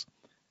models,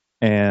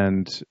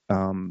 and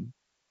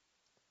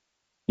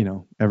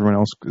everyone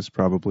else is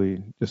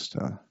probably just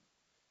out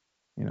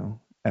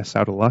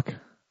of luck.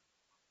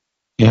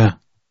 Yeah,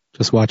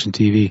 just watching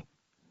TV.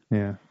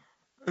 Yeah,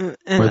 and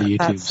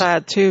that's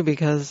sad too,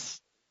 because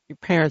your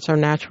parents are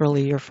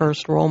naturally your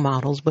first role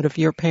models. But if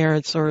your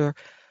parents are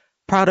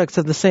products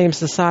of the same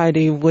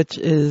society, which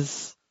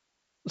is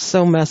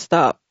so messed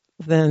up,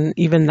 then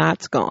even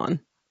that's gone.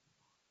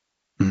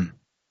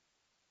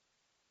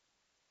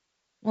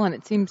 Well, and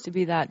it seems to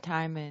be that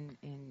time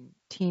in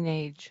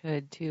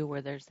teenagehood, too,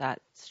 where there's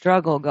that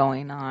struggle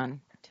going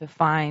on to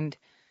find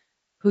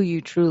who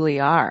you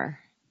truly are.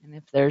 And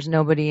if there's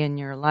nobody in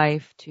your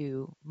life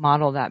to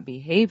model that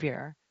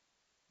behavior,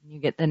 you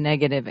get the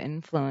negative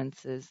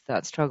influences,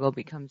 that struggle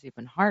becomes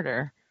even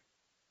harder.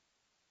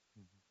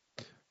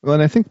 Well,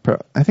 and I think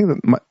that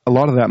a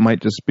lot of that might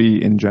just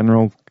be, in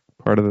general,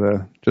 part of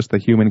the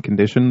human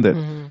condition,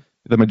 that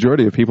the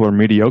majority of people are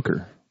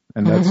mediocre.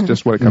 And that's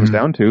just what it comes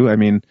down to. I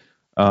mean,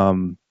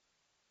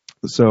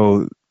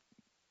 so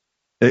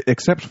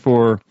except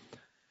for,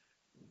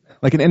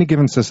 like, in any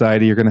given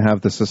society, you're going to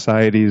have the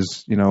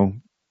society's,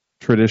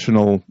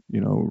 traditional,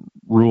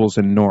 rules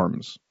and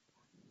norms.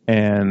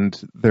 And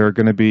there are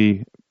going to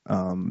be,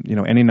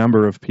 any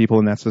number of people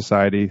in that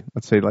society,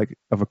 let's say like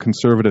of a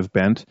conservative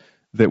bent,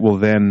 that will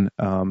then,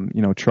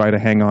 try to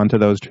hang on to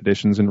those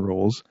traditions and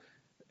rules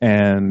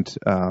and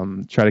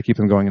try to keep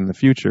them going in the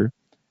future.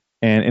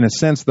 And in a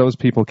sense, those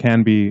people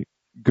can be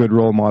good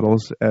role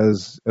models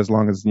as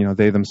long as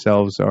they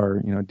themselves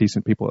are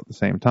decent people at the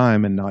same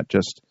time, and not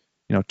just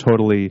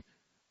totally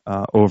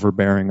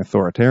overbearing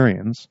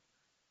authoritarians.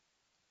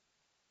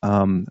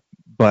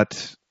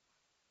 But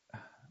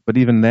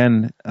even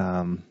then,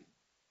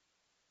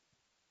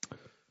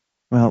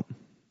 well,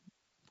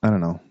 I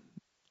don't know.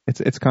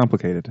 It's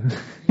complicated.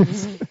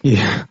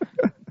 Yeah.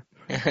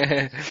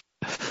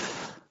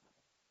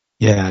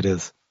 Yeah, it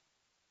is.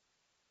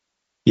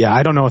 Yeah,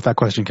 I don't know if that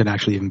question can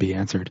actually even be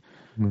answered,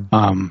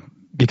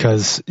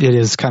 because it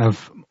is kind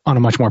of on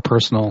a much more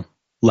personal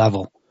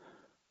level.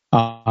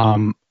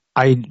 I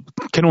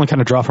can only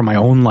kind of draw from my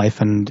own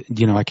life, and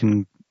I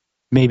can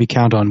maybe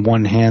count on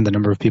one hand the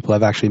number of people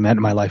I've actually met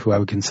in my life who I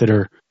would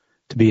consider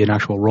to be an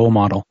actual role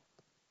model.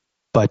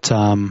 But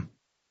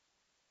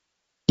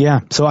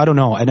yeah, so I don't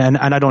know, and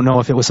I don't know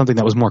if it was something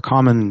that was more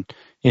common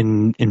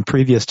in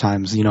previous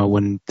times,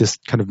 when this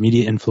kind of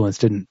media influence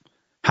didn't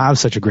have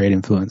such a great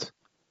influence.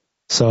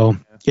 So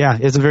yeah,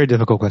 it's a very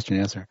difficult question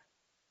to answer.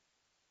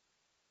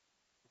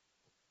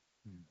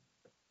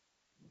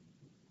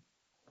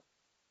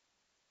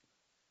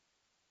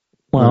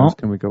 Where else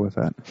can we go with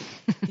that?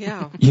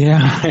 Yeah. Yeah,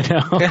 I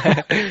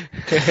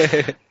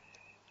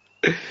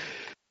know.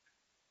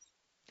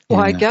 Well,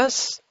 I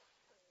guess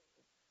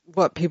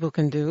what people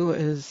can do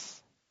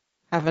is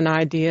have an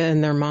idea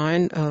in their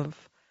mind of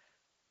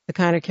the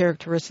kind of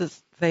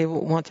characteristics they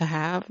want to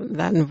have.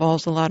 That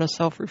involves a lot of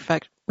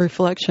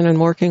self-reflection and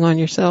working on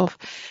yourself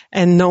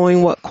and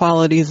knowing what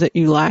qualities that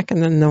you lack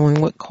and then knowing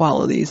what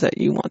qualities that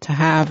you want to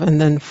have, and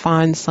then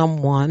find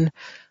someone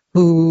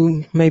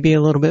who may be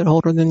a little bit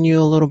older than you,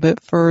 a little bit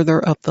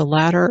further up the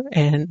ladder,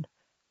 and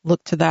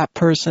look to that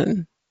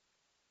person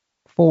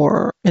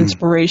for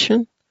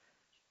inspiration,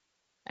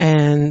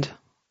 and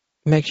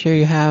make sure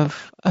you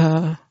have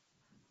a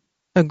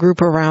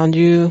group around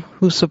you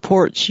who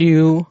supports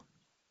you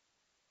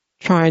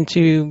trying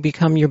to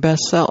become your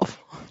best self.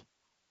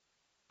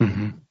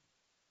 Mm-hmm.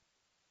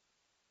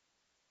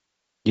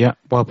 Yeah,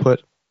 well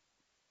put.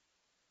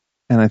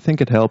 And I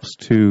think it helps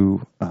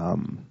to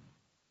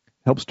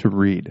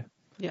read.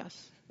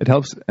 Yes. It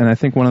helps, and I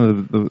think one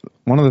of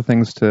the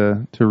things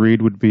to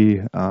read would be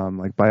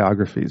like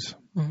biographies,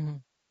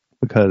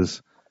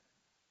 because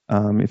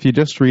if you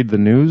just read the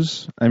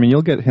news, I mean,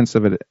 you'll get hints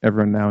of it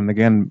every now and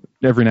again,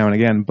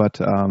 but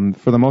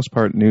for the most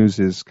part, news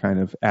is kind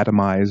of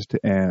atomized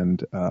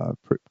and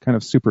kind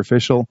of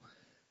superficial.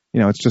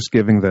 It's just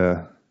giving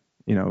the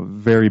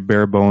very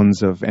bare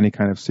bones of any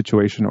kind of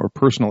situation or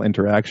personal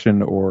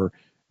interaction or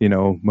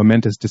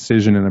momentous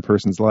decision in a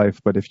person's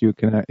life. But if you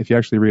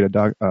actually read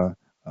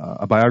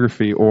a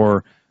biography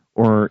or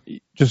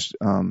just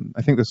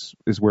I think this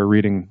is where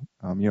reading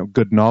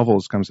good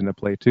novels comes into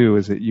play too,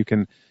 is that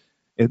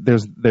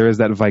there is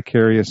that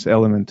vicarious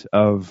element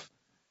of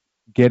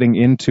getting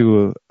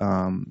into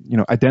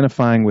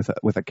identifying with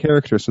a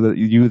character so that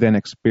you then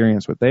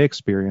experience what they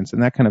experience,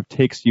 and that kind of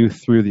takes you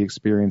through the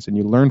experience and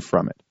you learn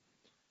from it.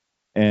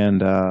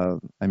 And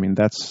I mean,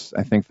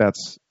 I think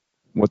that's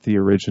what the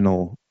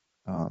original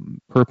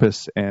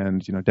purpose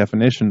and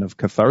definition of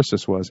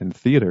catharsis was in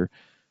theater,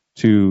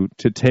 to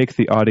take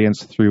the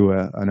audience through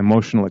an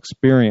emotional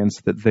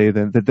experience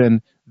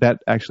that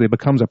actually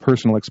becomes a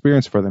personal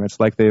experience for them. It's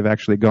like they've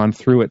actually gone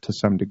through it to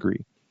some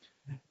degree.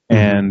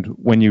 And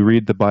when you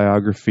read the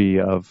biography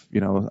of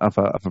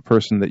a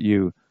person that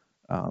you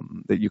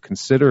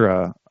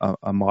consider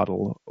a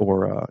model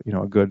or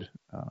a good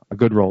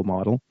role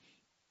model,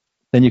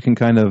 then you can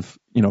kind of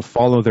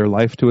follow their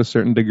life to a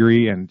certain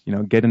degree and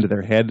get into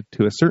their head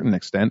to a certain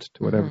extent,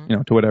 to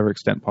whatever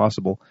extent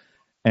possible,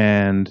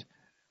 and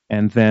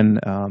then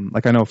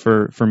like I know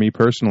for me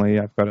personally,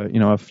 I've got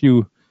a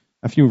few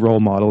role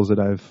models that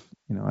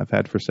I've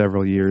had for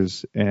several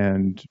years,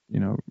 and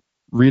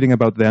reading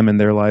about them and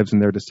their lives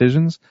and their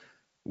decisions,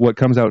 what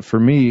comes out for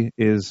me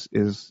is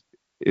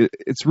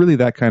it's really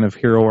that kind of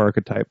hero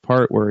archetype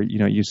part where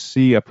you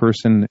see a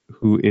person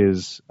who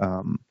is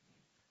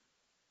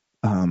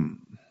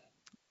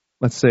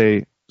let's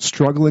say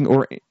struggling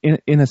or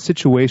in a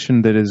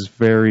situation that is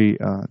very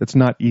that's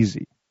not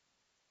easy,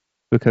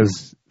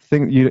 because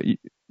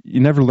you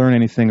never learn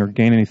anything or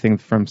gain anything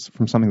from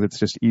something that's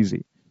just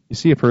easy. You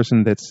see a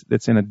person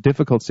that's in a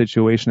difficult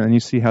situation and you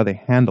see how they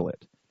handle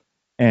it.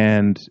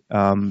 And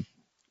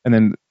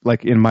then,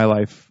 like in my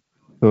life,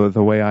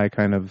 the way I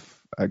kind of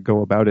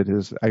go about it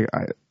is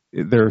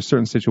there are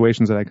certain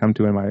situations that I come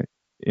to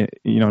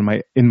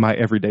in my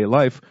everyday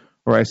life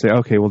where I say,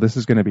 okay, well, this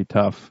is going to be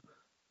tough.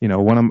 How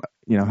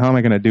am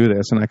I going to do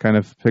this? And I kind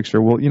of picture,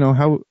 well,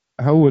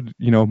 how would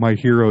my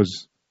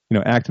heroes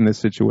act in this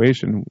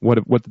situation?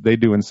 What did they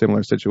do in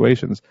similar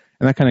situations?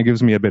 And that kind of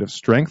gives me a bit of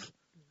strength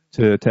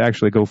to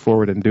actually go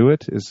forward and do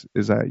it.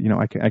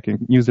 I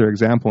can use their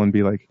example and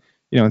be like,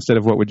 instead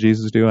of what would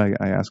Jesus do, I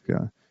ask,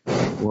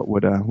 what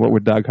would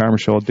Dag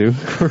Hammarskjöld do,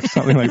 or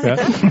something like that.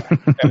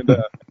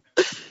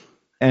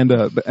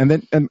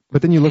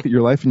 But then you look at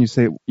your life and you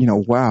say,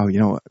 wow,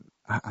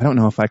 I don't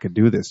know if I could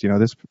do this.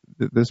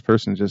 This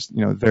person just,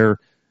 their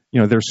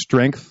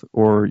strength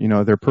or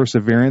their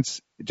perseverance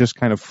just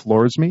kind of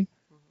floors me.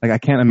 Like I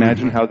can't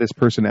imagine how this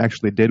person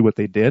actually did what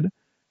they did.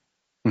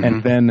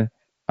 And then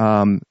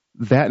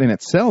that in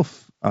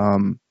itself,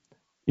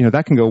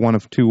 that can go one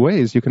of two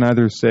ways. You can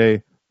either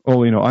say,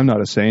 oh, I'm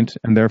not a saint,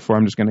 and therefore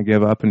I'm just going to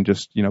give up and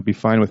just, be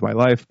fine with my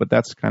life. But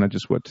that's kind of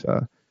just what,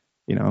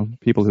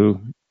 people who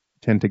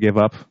tend to give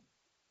up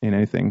in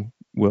anything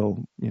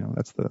will,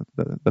 that's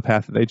the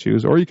path that they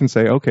choose. Or you can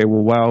say, okay,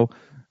 well, wow,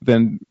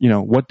 then,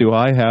 what do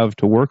I have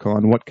to work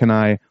on? What kind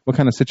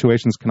of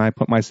situations can I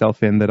put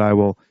myself in that I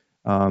will,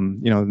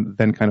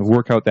 then kind of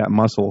work out that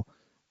muscle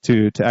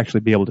to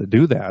actually be able to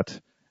do that?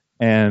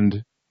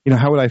 And,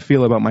 how would I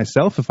feel about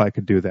myself if I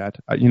could do that?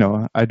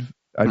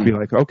 I'd be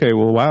like, okay,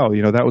 well, wow,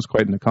 that was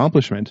quite an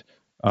accomplishment.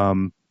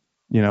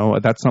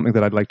 That's something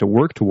that I'd like to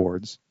work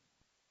towards.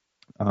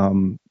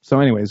 So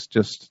anyways,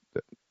 just,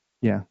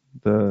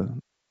 the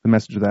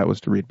message of that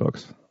was to read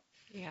books.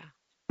 Yeah.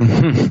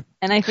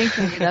 And I think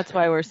maybe that's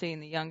why we're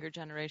seeing the younger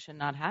generation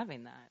not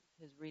having that,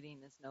 because reading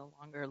is no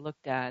longer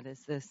looked at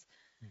as this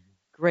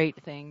great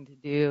thing to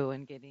do,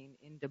 and getting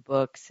into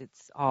books,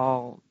 it's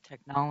all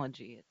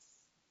technology.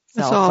 It's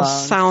all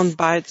sound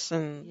bites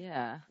and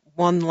yeah,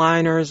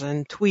 one-liners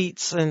and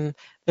tweets, and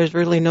there's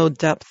really no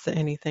depth to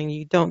anything.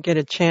 You don't get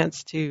a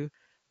chance to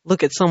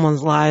look at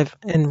someone's life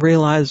and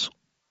realize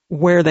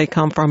where they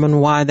come from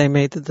and why they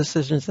made the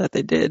decisions that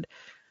they did.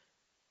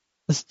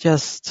 It's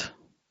just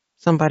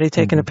somebody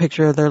taking a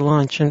picture of their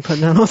lunch and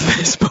putting it on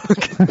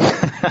Facebook.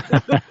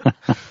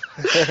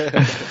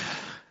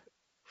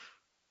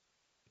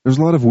 There's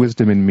a lot of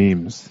wisdom in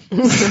memes.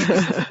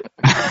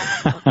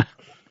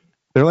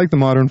 They're like the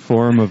modern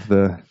form of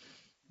the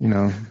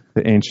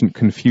ancient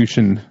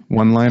Confucian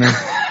one-liner.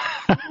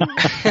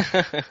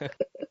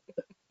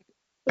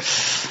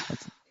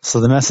 So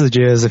the message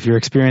is, if you're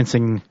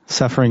experiencing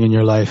suffering in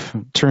your life,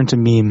 turn to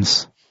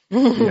memes.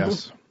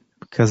 Yes.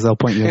 Because they'll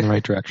point you in the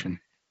right direction.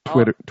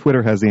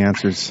 Twitter has the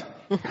answers.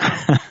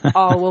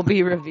 All will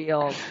be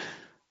revealed.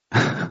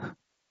 Yeah.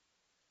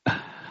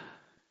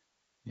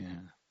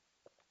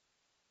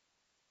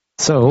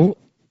 So,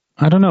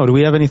 I don't know. Do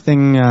we have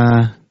anything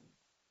to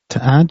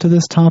add to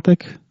this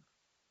topic?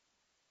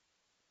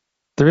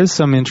 There is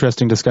some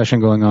interesting discussion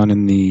going on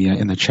in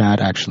the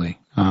chat, actually.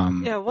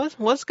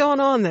 What's going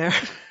on there?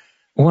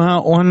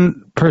 Well,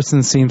 one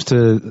person seems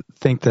to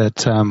think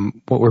that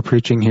what we're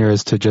preaching here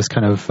is to just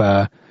kind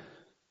of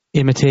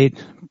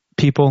imitate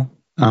people,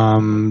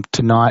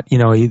 to not,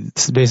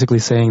 it's basically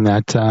saying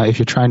that if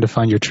you're trying to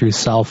find your true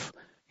self,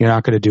 you're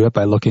not going to do it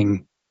by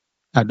looking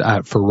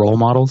for role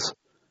models.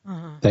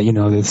 Uh-huh.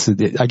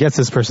 That, I guess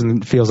this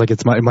person feels like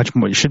it's much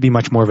more, it should be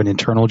much more of an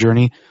internal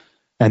journey,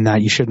 and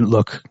that you shouldn't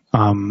look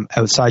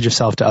outside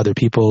yourself to other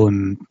people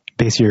and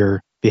base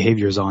your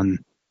behaviors on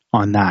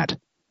that.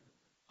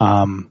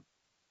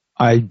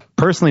 I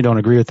personally don't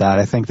agree with that.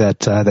 I think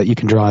that you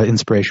can draw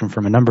inspiration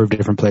from a number of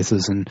different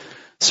places, and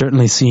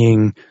certainly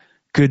seeing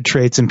good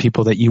traits in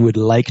people that you would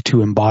like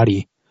to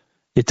embody,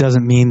 it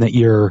doesn't mean that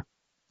you're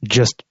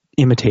just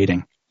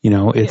imitating.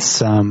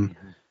 It's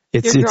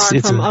you're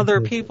drawing from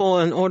other people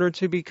in order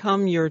to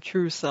become your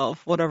true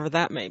self, whatever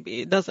that may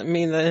be. It doesn't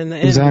mean that in the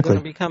end you're going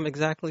to become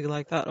exactly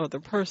like that other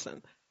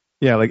person.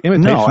 Yeah, like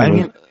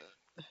imitation.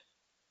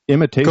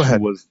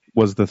 Imitation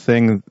was the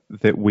thing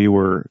that we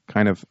were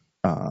kind of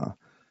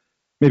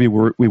maybe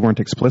we weren't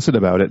explicit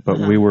about it, but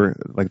we were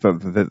like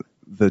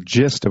the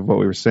gist of what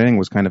we were saying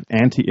was kind of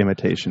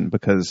anti-imitation,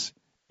 because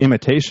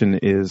imitation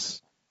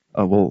is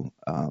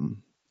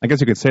I guess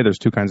you could say there's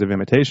two kinds of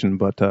imitation,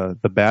 but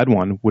the bad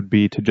one would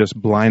be to just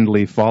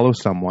blindly follow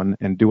someone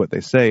and do what they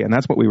say, and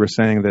that's what we were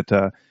saying that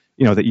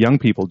that young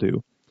people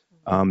do.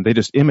 They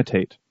just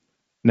imitate.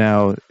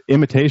 Now,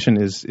 imitation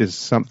is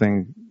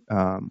something.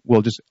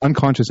 Just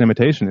unconscious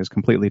imitation is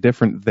completely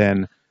different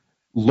than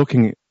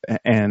looking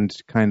and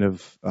kind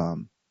of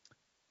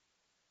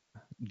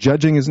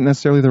judging isn't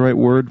necessarily the right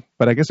word,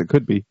 but I guess it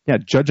could be. Yeah,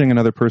 judging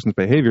another person's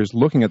behaviors,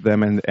 looking at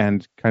them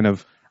and kind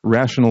of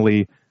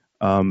rationally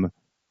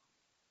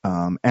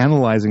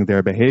analyzing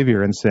their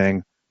behavior and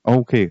saying,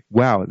 okay,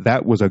 wow,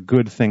 that was a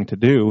good thing to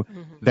do.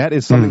 Mm-hmm. That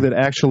is something that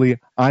actually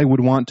I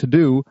would want to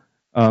do.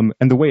 And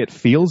the way it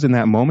feels in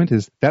that moment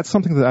is that's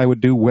something that I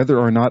would do whether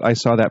or not I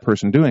saw that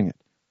person doing it.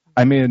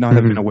 I may not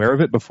have been aware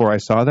of it before I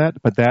saw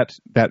that, but that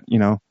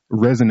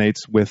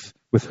resonates with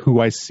who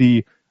I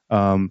see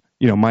my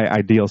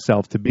ideal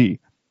self to be.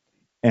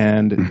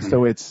 And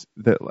so it's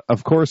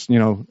of course,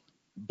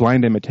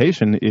 blind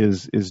imitation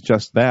is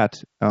just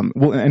that.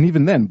 And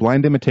even then,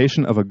 blind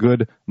imitation of a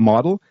good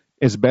model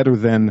is better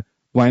than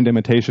blind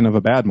imitation of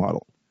a bad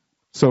model.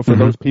 So for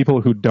those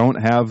people who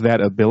don't have that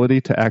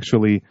ability to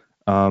actually,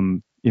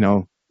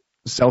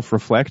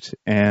 self-reflect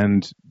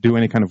and do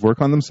any kind of work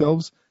on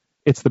themselves,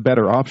 it's the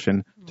better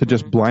option to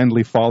just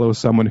blindly follow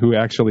someone who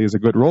actually is a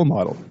good role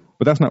model.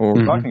 But that's not what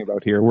we're talking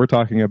about here. We're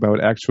talking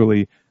about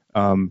actually,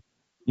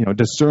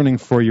 discerning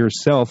for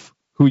yourself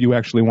who you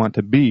actually want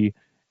to be.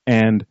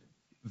 And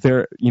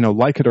there,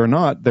 like it or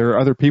not, there are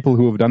other people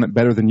who have done it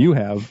better than you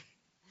have.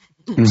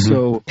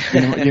 So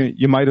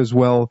you might as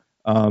well,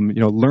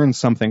 learn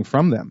something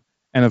from them.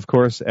 And of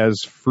course,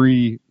 as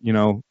free,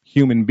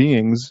 human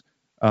beings,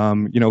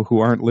 who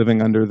aren't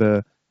living under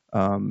the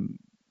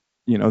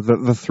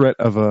threat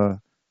of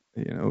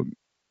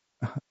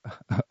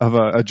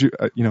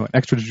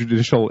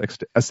extrajudicial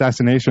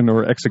assassination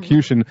or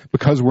execution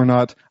because we're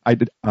not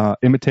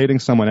imitating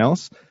someone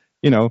else,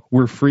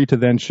 we're free to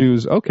then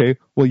choose, okay,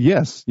 well,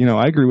 yes,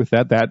 I agree with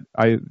that. That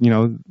I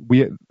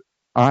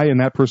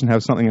and that person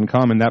have something in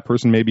common. That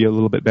person may be a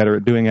little bit better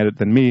at doing it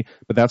than me,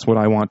 but that's what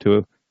I want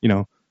to,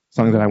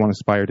 something that I want to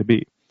aspire to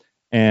be.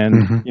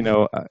 And,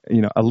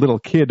 a little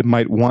kid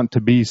might want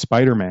to be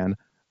Spider-Man,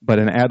 but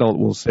an adult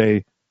will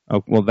say,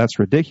 oh, well, that's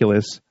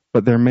ridiculous.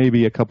 But there may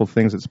be a couple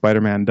things that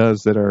Spider-Man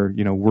does that are,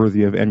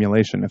 worthy of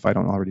emulation if I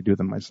don't already do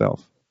them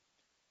myself.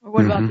 Or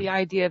what about the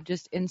idea of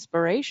just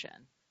inspiration?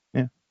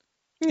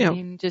 Yeah. I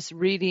mean, just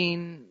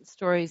reading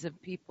stories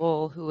of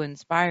people who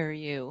inspire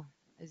you,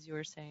 as you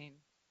were saying,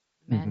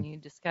 the man you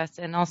discussed.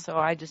 And also,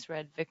 I just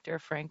read Viktor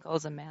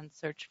Frankl's A Man's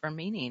Search for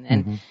Meaning.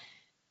 And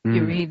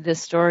you read the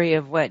story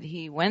of what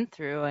he went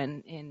through,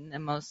 and in the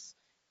most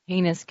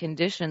heinous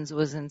conditions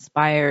was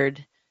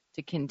inspired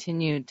to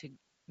continue to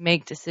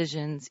make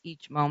decisions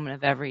each moment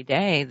of every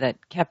day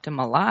that kept him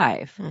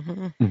alive.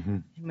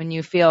 When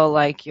you feel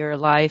like your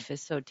life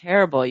is so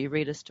terrible, you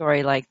read a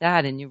story like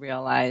that and you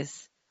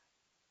realize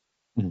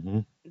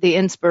the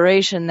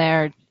inspiration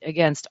there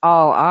against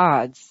all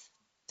odds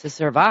to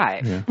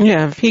survive.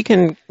 Yeah, if he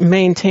can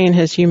maintain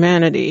his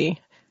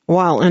humanity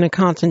while in a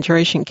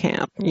concentration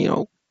camp,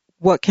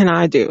 what can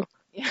I do?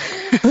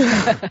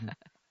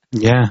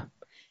 Yeah.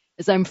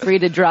 As I'm free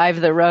to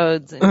drive the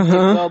roads and to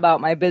go about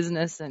my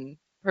business and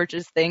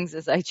purchase things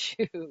as I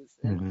choose.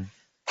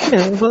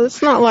 Yeah, well,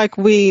 it's not like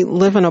we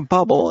live in a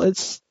bubble.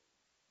 It's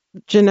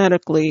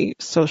genetically,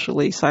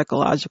 socially,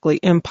 psychologically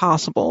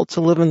impossible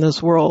to live in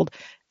this world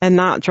and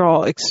not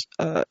draw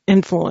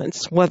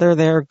influence, whether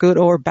they're good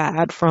or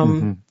bad,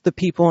 from the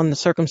people and the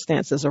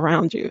circumstances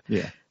around you.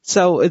 Yeah.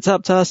 So it's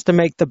up to us to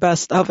make the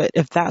best of it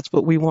if that's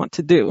what we want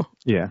to do.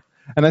 Yeah.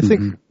 And I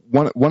think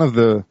one of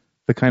the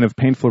kind of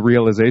painful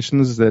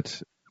realizations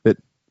that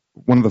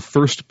one of the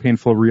first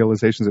painful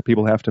realizations that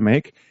people have to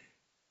make,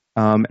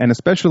 and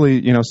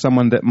especially,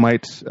 someone that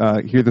might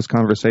hear this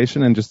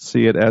conversation and just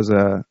see it as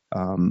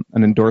an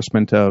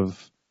endorsement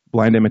of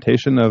blind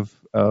imitation of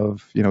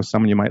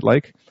someone you might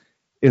like,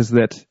 is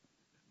that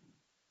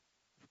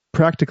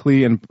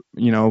practically and,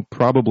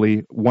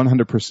 probably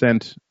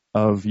 100%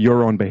 of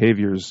your own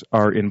behaviors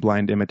are in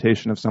blind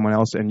imitation of someone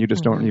else, and you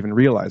just don't even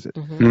realize it.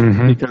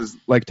 Because,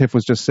 like Tiff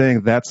was just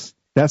saying, that's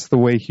the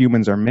way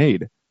humans are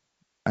made.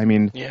 I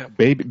mean,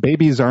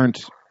 babies aren't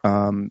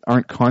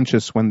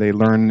conscious when they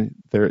learn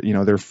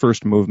their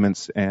first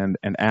movements and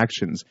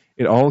actions.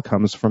 It all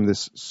comes from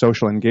this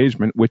social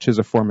engagement, which is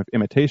a form of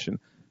imitation.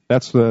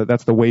 That's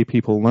the way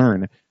people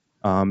learn.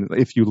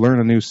 If you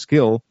learn a new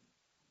skill,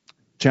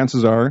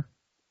 chances are,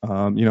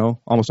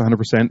 almost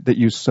 100% that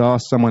you saw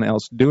someone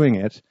else doing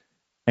it,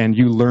 and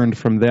you learned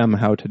from them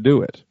how to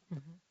do it.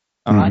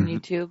 On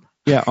YouTube.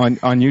 Yeah, on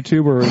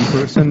YouTube or in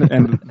person,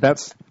 and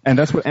that's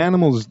what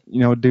animals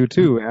do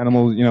too.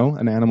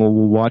 An animal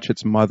will watch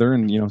its mother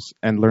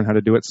and learn how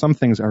to do it. Some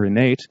things are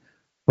innate,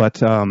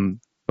 but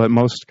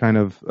most kind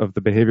of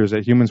the behaviors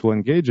that humans will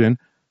engage in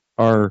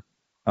are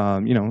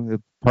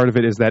part of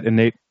it is that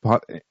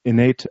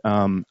innate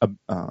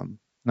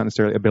not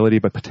necessarily ability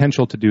but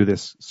potential to do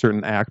this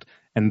certain act,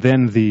 and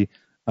then the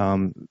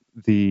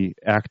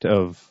act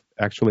of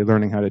actually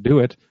learning how to do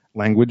it.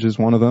 Language is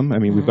one of them. I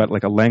mean, we've got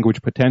like a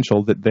language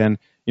potential that then,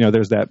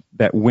 there's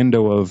that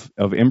window of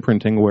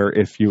imprinting where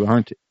if you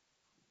aren't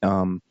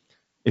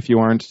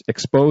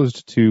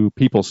exposed to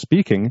people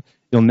speaking,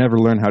 you'll never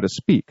learn how to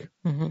speak.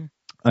 And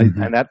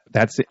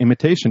that's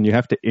imitation. You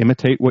have to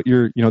imitate what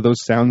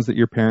those sounds that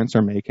your parents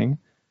are making.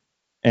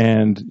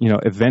 And,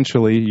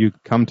 eventually you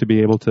come to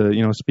be able to,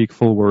 speak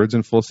full words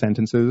and full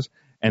sentences.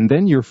 And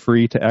then you're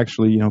free to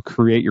actually,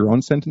 create your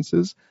own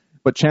sentences.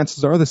 But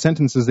chances are the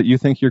sentences that you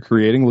think you're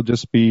creating will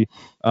just be,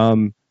 a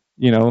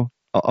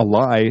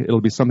lie.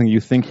 It'll be something you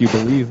think you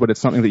believe, but it's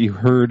something that you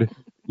heard,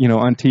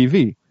 on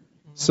TV.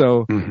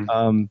 So,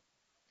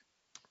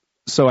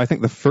 so I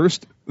think the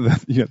first,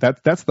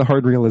 that's the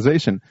hard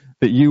realization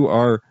that you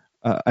are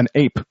an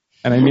ape,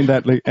 and I mean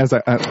that like, as a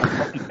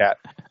copycat,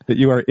 that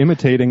you are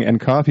imitating and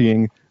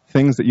copying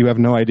things that you have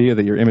no idea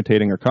that you're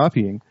imitating or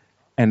copying,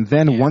 and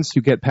then once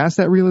you get past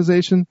that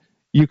realization,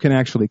 you can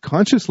actually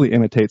consciously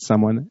imitate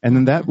someone, and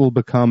then that will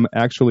become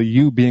actually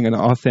you being an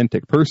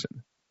authentic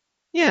person.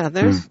 Yeah,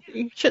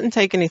 you shouldn't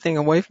take anything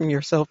away from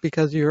yourself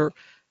because you're,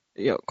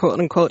 quote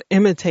unquote,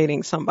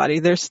 imitating somebody.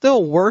 There's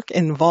still work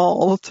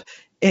involved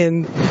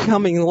in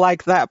becoming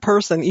like that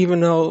person, even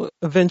though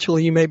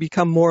eventually you may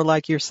become more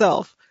like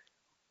yourself.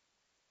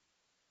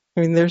 I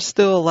mean, there's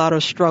still a lot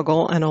of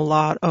struggle and a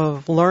lot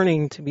of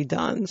learning to be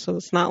done. So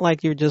it's not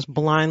like you're just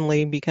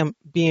blindly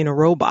being a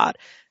robot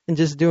and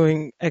just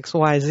doing X,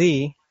 Y,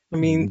 Z. I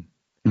mean,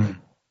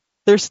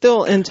 there's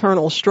still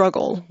internal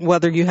struggle,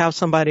 whether you have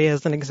somebody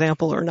as an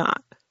example or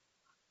not.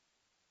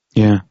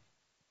 Yeah.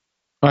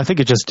 Well, I think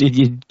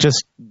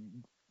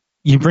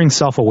you bring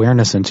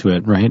self-awareness into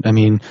it, right? I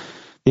mean,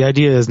 the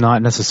idea is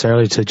not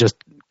necessarily to just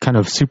kind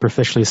of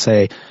superficially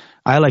say,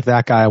 I like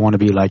that guy, I want to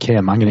be like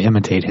him, I'm going to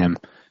imitate him.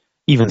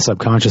 even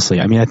subconsciously.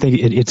 I mean, I think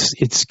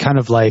it's kind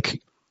of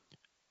like,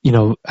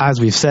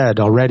 as we've said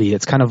already,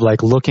 it's kind of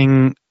like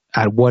looking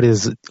at what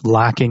is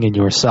lacking in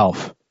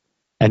yourself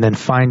and then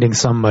finding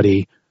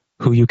somebody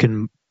who you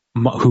can,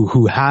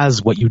 who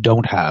has what you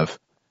don't have,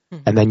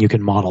 and then you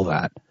can model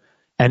that.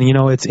 And,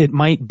 it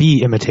might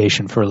be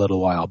imitation for a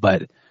little while,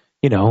 but,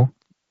 you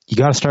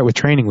got to start with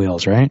training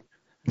wheels, right?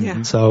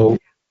 Yeah. So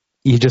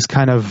you just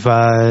kind of,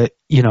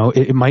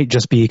 it might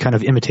just be kind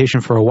of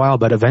imitation for a while,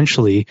 but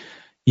eventually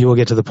you will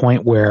get to the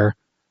point where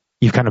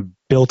you've kind of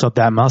built up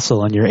that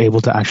muscle and you're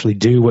able to actually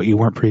do what you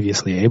weren't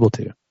previously able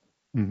to.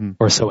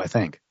 Or so I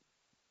think.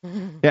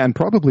 Yeah, and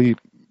probably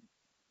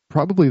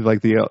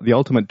like the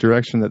ultimate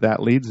direction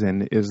that leads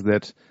in is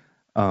that,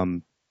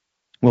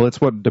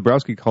 it's what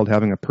Dabrowski called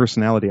having a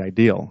personality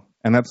ideal.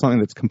 And that's something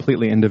that's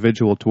completely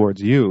individual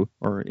towards you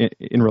or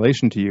in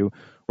relation to you,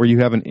 where you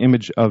have an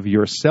image of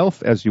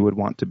yourself as you would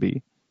want to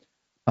be.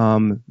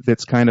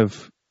 That's kind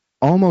of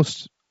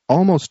almost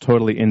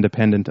totally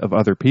independent of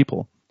other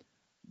people.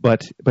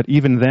 But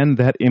even then,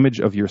 that image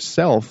of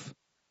yourself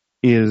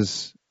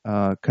is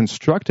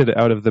constructed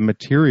out of the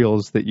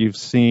materials that you've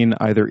seen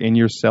either in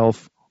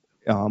yourself,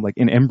 like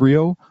in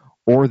embryo,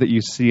 or that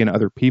you see in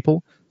other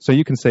people. So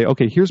you can say,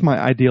 okay, here's my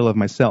ideal of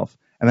myself.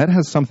 And that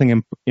has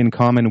something in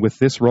common with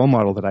this role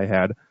model that I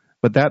had.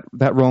 But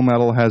that role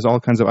model has all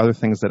kinds of other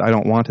things that I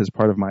don't want as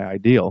part of my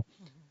ideal.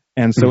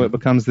 And so it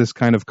becomes this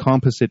kind of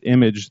composite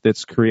image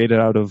that's created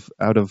out of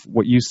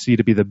what you see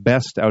to be the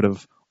best out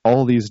of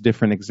all these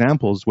different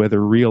examples, whether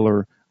real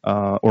or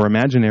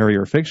imaginary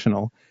or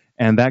fictional.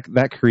 And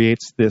that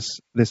creates this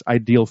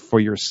ideal for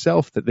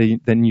yourself that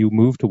then you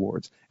move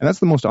towards. And that's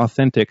the most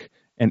authentic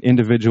and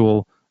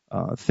individual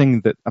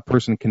thing that a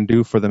person can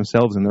do for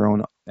themselves and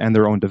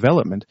their own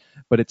development.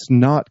 But it's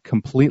not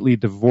completely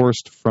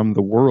divorced from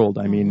the world.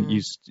 I mean,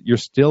 you're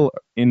still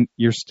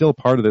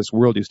part of this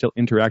world. You still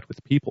interact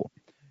with people,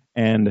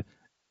 and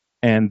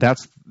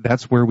that's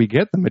where we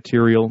get the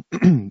material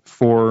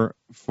for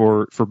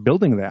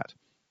building that.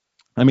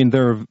 I mean,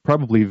 there are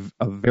probably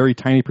a very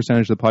tiny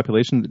percentage of the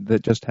population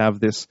that just have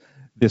this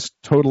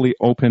totally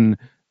open,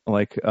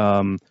 like,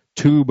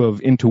 tube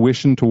of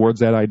intuition towards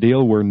that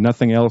ideal, where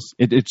nothing else,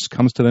 it just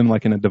comes to them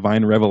like in a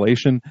divine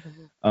revelation.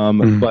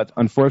 But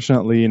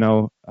unfortunately,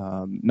 I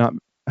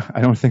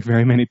don't think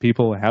very many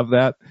people have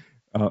that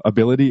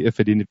ability, if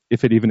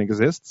it even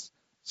exists.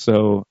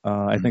 So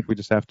I think we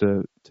just have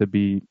to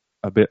be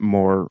a bit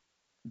more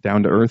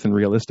down to earth and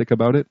realistic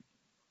about it.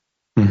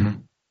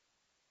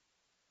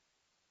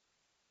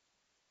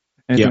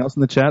 Anything else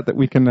in the chat that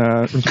we can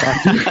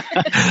respond to?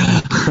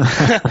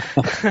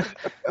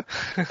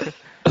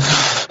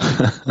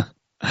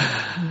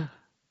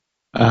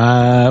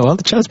 Well,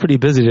 the chat's pretty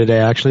busy today,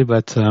 actually,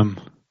 but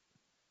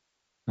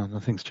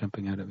nothing's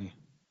jumping out at me.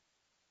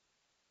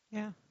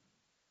 Yeah.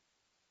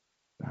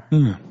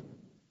 Well,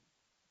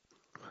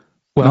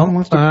 no one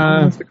wants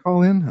to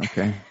call in?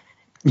 Okay.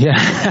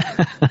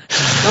 Yeah.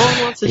 No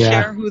one wants to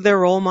share who their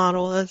role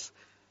model is.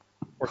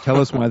 Or tell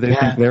us why they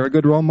think they're a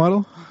good role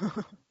model?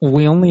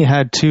 We only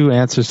had 2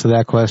 answers to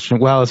that question.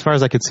 Well, as far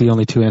as I could see,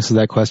 only 2 answers to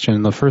that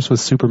question. The first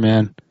was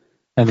Superman,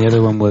 and the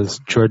other one was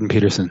Jordan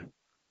Peterson.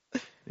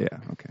 Yeah,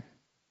 okay.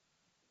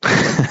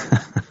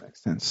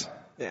 Makes sense.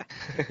 Yeah.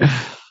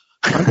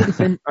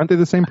 Aren't they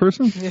the same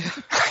person? Yeah.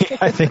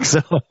 I think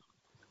so.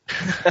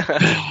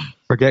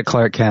 Forget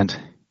Clark Kent.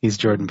 He's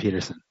Jordan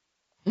Peterson.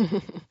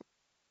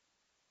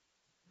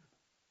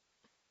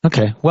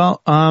 Okay.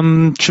 Well,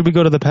 should we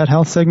go to the pet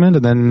health segment,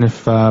 and then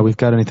if we've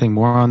got anything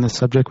more on this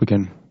subject, we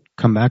can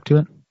come back to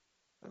it?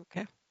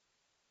 Okay.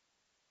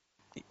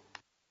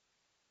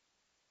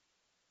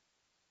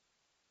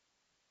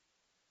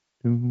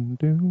 Doom,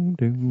 doom,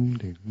 doom,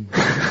 doom.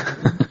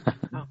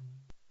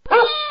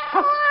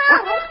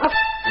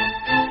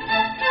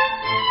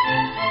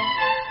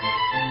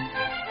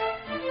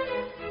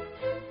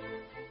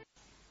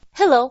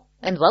 Hello,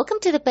 and welcome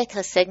to the Pet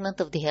Health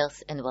segment of the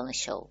Health and Wellness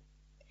Show.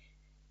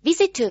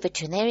 Visit to a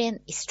veterinarian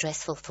is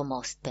stressful for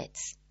most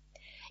pets.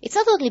 It's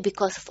not only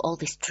because of all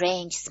the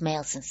strange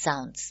smells and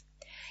sounds.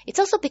 It's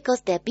also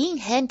because they're being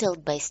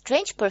handled by a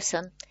strange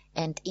person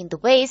and in the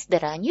ways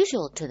that are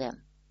unusual to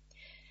them.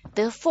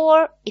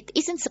 Therefore, it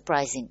isn't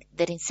surprising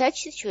that in such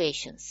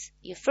situations,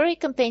 your furry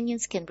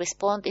companions can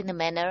respond in a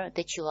manner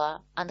that you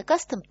are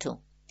unaccustomed to,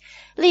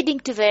 leading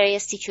to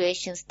various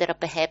situations that are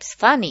perhaps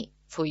funny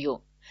for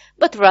you,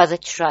 but rather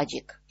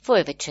tragic for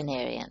a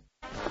veterinarian.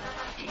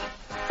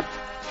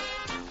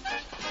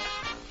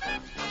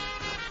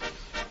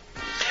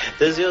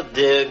 Does your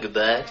dog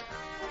bite?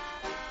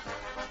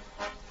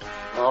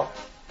 No?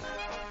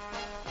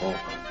 Oh.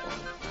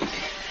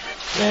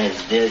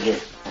 Nice dog.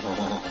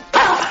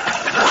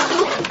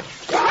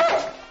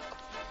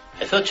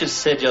 I thought you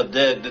said your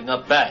dog did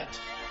not bite.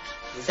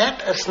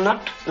 That is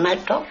not my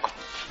dog.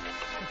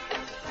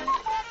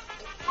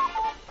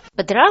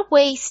 But there are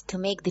ways to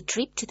make the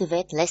trip to the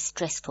vet less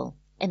stressful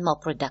and more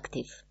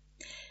productive.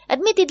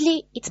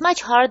 Admittedly, it's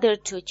much harder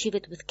to achieve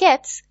it with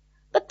cats,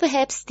 but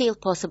perhaps still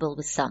possible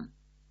with some.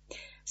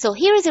 So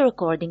here is a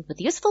recording with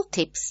useful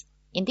tips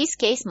In this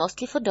case,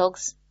 mostly for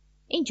dogs.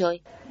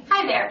 Enjoy.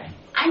 Hi there.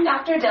 I'm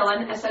Dr.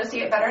 Dillon,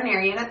 Associate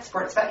Veterinarian at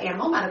SportsVet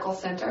Animal Medical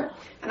Center,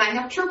 and I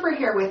have Trooper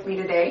here with me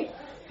today,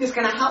 who's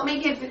going to help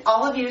me give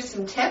all of you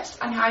some tips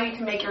on how you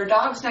can make your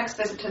dog's next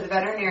visit to the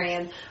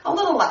veterinarian a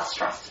little less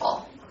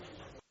stressful.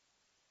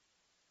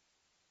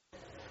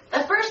 The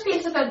first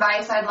piece of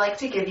advice I'd like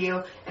to give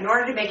you in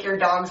order to make your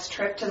dog's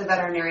trip to the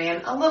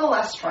veterinarian a little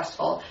less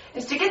stressful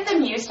is to get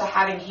them used to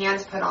having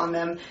hands put on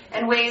them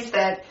in ways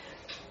that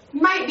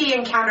might be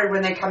encountered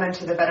when they come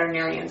into the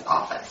veterinarian's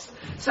office.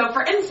 So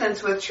for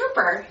instance, with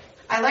Trooper,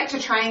 I like to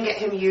try and get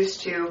him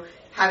used to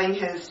having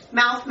his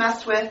mouth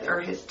messed with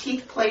or his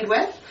teeth played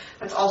with.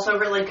 That's also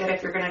really good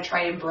if you're going to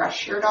try and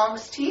brush your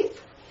dog's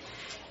teeth.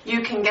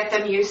 You can get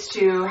them used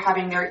to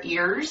having their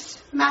ears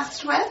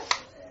messed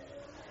with.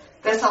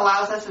 This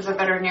allows us as a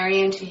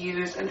veterinarian to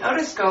use an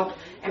otoscope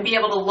and be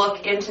able to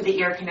look into the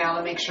ear canal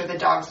to make sure the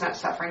dog's not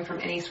suffering from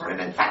any sort of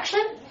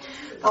infection.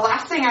 The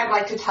last thing I'd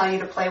like to tell you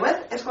to play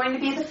with is going to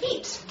be the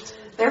feet.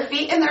 Their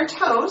feet and their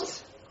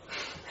toes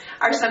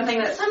are something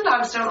that some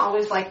dogs don't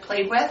always like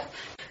played with.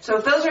 So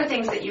if those are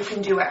things that you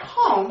can do at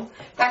home,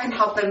 that can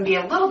help them be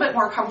a little bit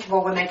more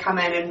comfortable when they come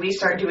in and we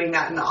start doing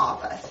that in the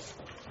office.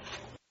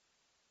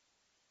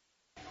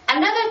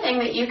 Another thing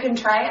that you can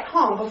try at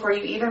home before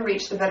you even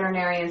reach the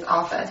veterinarian's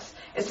office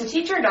is to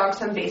teach your dog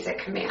some basic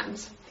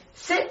commands.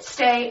 Sit,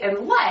 stay,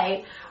 and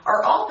lay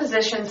are all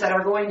positions that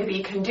are going to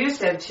be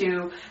conducive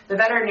to the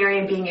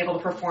veterinarian being able to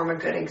perform a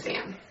good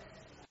exam.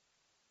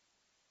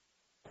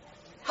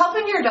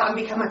 Helping your dog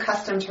become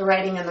accustomed to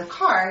riding in the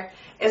car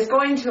is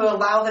going to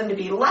allow them to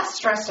be less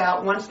stressed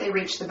out once they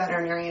reach the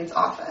veterinarian's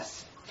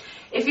office.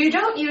 If you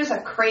don't use a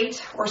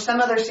crate or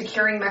some other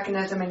securing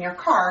mechanism in your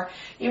car,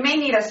 you may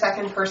need a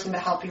second person to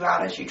help you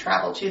out as you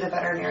travel to the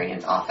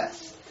veterinarian's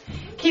office.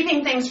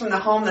 Keeping things from the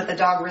home that the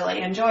dog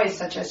really enjoys,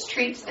 such as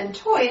treats and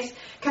toys,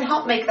 can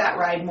help make that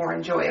ride more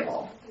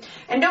enjoyable.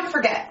 And don't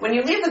forget, when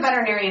you leave the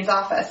veterinarian's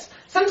office,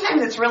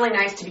 sometimes it's really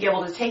nice to be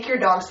able to take your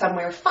dog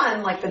somewhere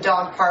fun, like the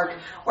dog park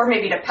or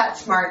maybe to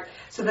PetSmart,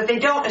 so that they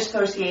don't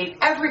associate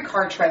every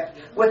car trip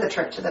with a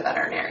trip to the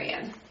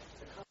veterinarian.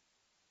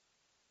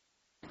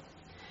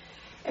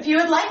 If you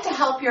would like to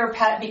help your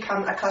pet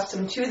become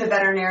accustomed to the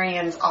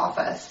veterinarian's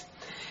office,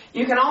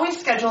 you can always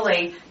schedule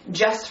a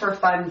just for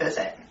fun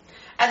visit.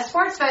 At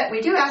SportsVet,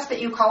 we do ask that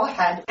you call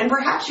ahead, and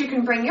perhaps you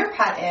can bring your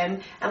pet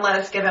in and let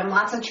us give him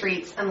lots of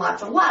treats and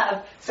lots of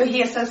love so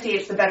he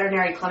associates the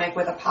veterinary clinic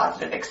with a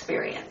positive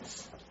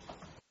experience.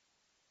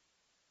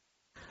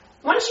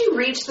 Once you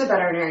reach the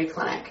veterinary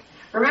clinic,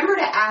 remember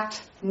to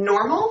act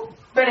normal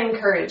but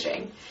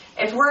encouraging.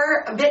 If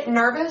we're a bit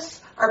nervous,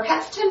 our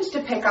pets tend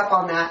to pick up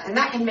on that, and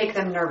that can make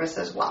them nervous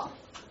as well.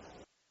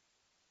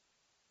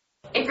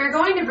 If you're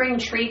going to bring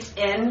treats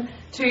in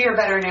to your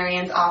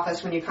veterinarian's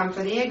office when you come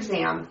for the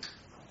exam,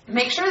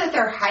 make sure that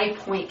they're high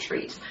point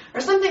treats or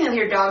something that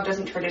your dog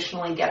doesn't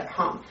traditionally get at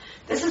home.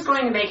 This is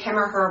going to make him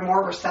or her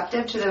more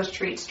receptive to those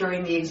treats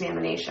during the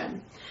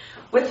examination.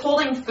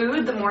 Withholding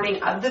food the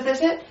morning of the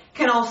visit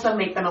can also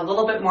make them a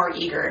little bit more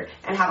eager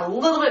and have a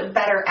little bit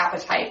better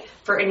appetite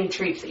for any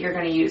treats that you're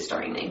going to use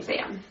during the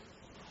exam.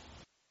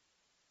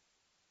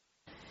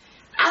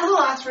 As a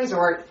last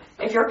resort,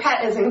 if your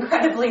pet is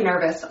incredibly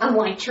nervous,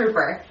 unlike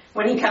Trooper,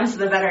 when he comes to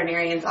the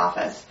veterinarian's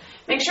office,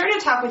 make sure to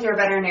talk with your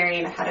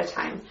veterinarian ahead of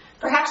time.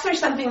 Perhaps there's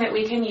something that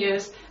we can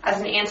use as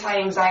an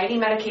anti-anxiety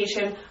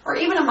medication or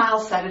even a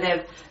mild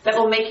sedative that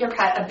will make your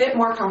pet a bit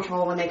more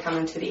comfortable when they come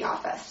into the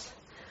office.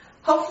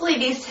 Hopefully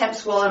these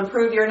tips will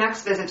improve your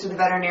next visit to the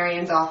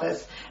veterinarian's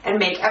office and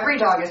make every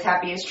dog as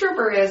happy as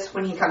Trooper is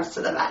when he comes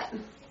to the vet.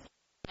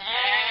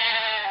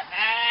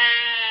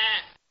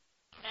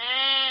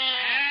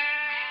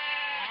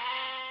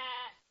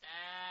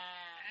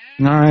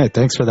 All right,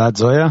 thanks for that,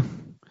 Zoya.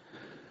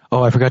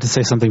 Oh, I forgot to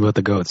say something about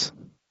the goats.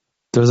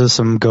 Those are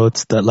some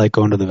goats that like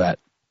going to the vet.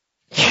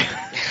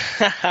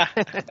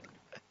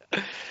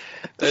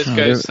 Those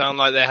goats sound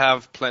like they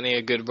have plenty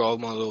of good role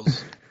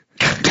models.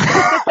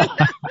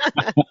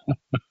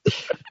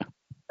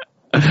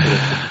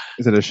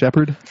 Is it a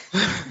shepherd?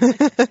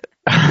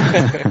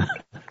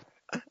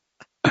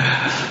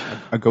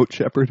 A goat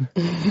shepherd?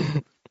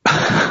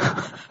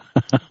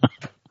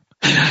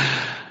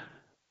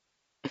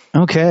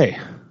 Okay.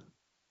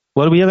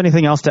 Well, do we have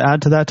anything else to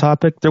add to that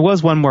topic? There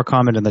was one more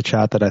comment in the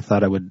chat that I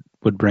thought I would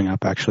bring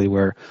up, actually,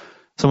 where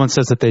someone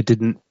says that they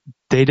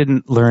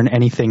didn't learn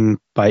anything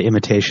by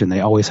imitation. They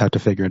always have to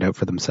figure it out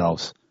for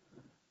themselves.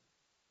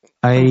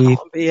 I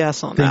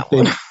BS on that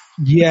one.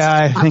 Yeah,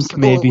 I think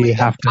maybe you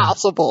have to.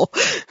 Impossible.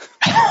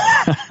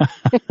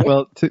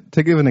 Well,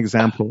 to give an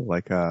example,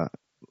 like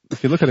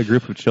if you look at a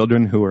group of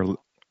children who are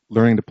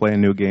learning to play a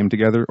new game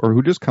together, or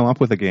who just come up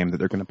with a game that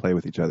they're going to play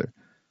with each other.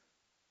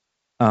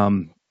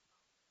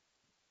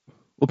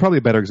 Well, probably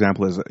a better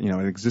example is,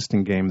 an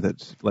existing game that,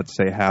 let's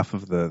say, half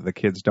of the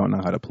kids don't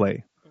know how to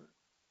play.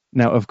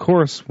 Now, of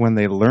course, when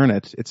they learn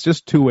it, it's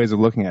just two ways of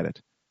looking at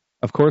it.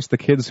 Of course, the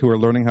kids who are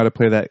learning how to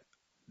play that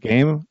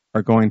game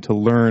are going to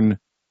learn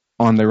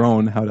on their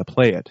own how to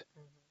play it.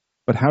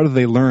 But how do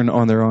they learn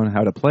on their own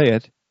how to play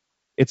it?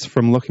 it's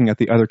from looking at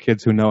the other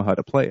kids who know how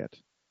to play it.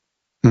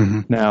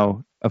 Mm-hmm.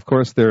 Now, of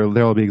course, there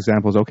will be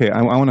examples. Okay,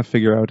 I want to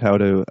figure out how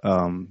to,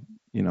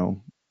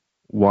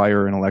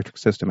 wire an electric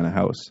system in a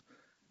house.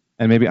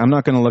 And maybe I'm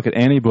not going to look at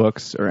any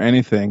books or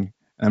anything.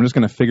 I'm just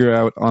going to figure it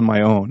out on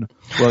my own.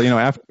 Well,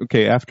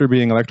 after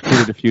being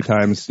electrocuted a few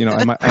times,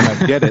 I might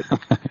get it.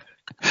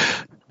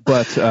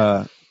 But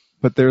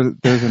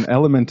there's an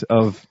element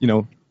of,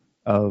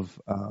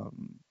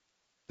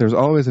 there's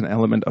always an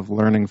element of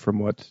learning from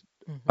what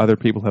other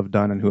people have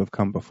done and who have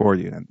come before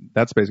you. And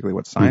that's basically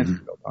what science is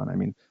built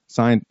on.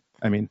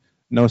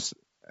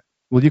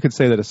 You could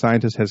say that a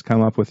scientist has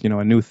come up with,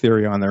 a new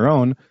theory on their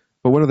own,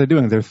 but what are they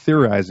doing? They're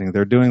theorizing.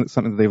 They're doing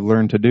something that they've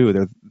learned to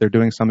do. They're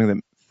doing something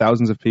that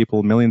thousands of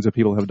people, millions of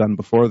people have done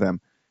before them.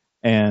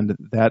 And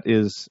that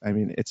is,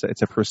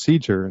 it's a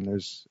procedure, and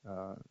there's,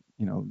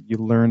 you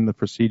learn the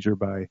procedure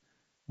by,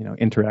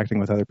 interacting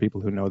with other people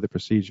who know the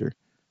procedure.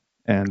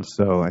 And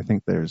so I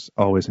think there's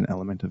always an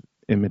element of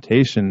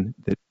imitation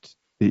that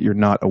you're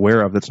not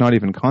aware of, that's not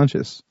even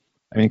conscious.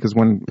 Because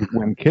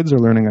when kids are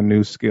learning a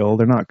new skill,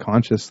 they're not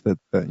conscious that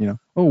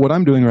what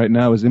I'm doing right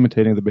now is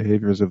imitating the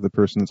behaviors of the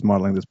person that's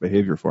modeling this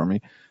behavior for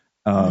me.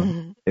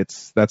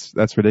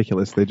 That's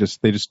ridiculous. They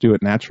just do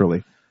it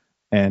naturally,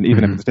 and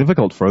even if it's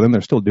difficult for them,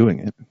 they're still doing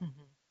it.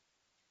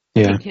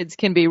 Yeah, kids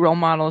can be role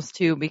models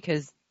too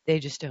because they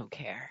just don't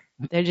care.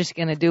 They're just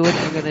going to do what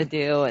they're going to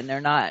do, and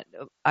they're not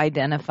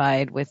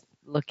identified with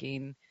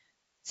looking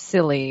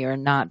silly or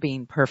not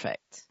being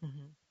perfect.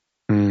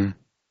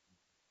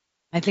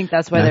 I think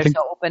that's why they're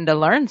so open to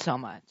learn so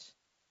much.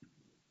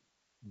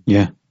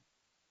 Yeah.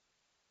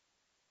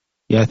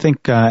 Yeah, I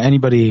think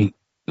anybody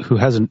who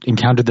hasn't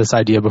encountered this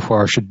idea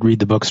before should read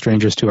the book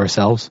Strangers to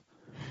Ourselves,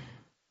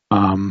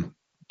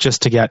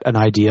 just to get an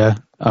idea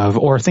of,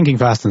 or Thinking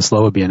Fast and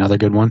Slow would be another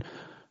good one,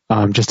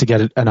 just to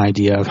get an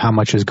idea of how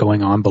much is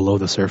going on below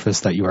the surface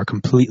that you are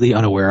completely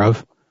unaware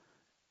of.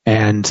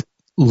 And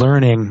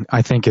learning,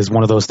 I think, is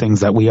one of those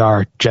things that we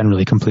are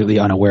generally completely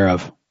unaware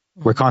of.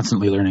 We're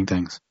constantly learning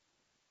things.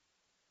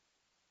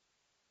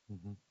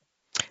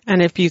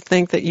 And if you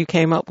think that you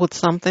came up with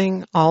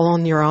something all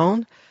on your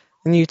own,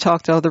 and you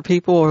talk to other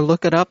people or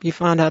look it up, you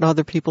find out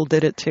other people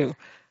did it too.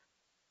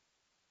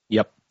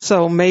 Yep.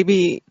 So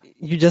maybe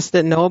you just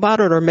didn't know about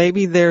it, or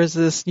maybe there's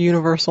this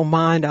universal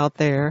mind out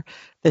there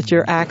that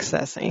you're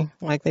accessing.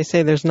 Like they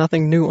say, there's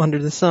nothing new under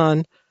the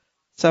sun.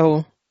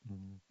 So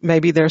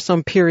maybe there's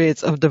some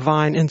periods of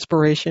divine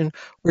inspiration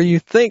where you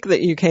think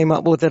that you came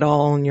up with it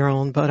all on your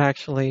own, but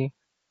actually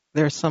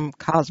there's some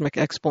cosmic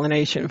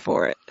explanation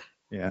for it.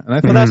 Yeah, and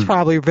I think that's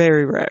probably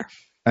very rare.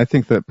 I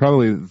think that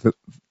probably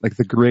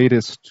the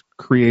greatest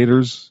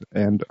creators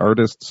and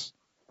artists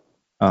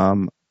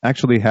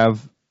actually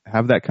have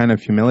that kind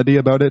of humility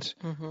about it.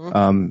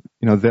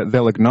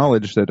 They'll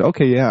acknowledge that,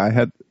 okay, yeah, I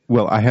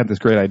had this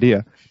great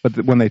idea,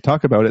 but when they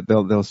talk about it,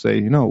 they'll say,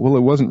 it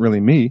wasn't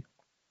really me.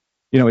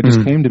 It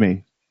just came to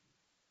me,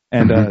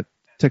 and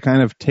to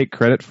kind of take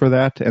credit for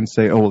that and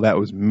say, oh, well, that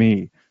was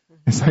me.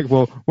 It's like,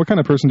 well, what kind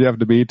of person do you have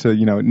to be to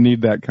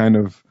need that kind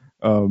of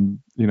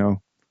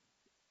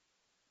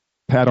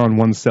pat on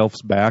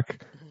oneself's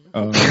back?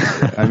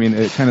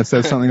 It kind of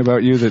says something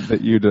about you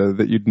that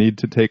you'd need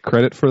to take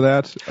credit for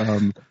that.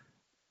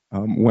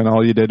 When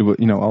all you did,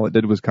 all it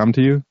did was come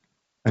to you.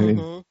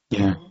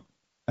 Yeah.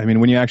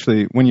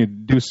 When you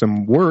do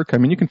some work,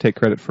 you can take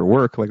credit for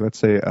work. Like, let's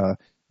say, a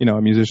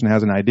musician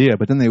has an idea,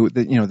 but then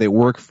they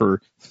work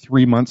for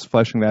 3 months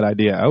fleshing that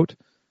idea out.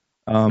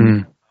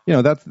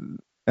 That's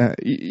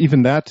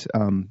even that.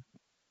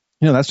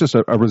 That's just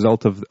a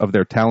result of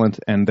their talent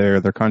and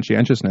their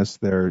conscientiousness,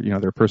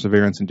 their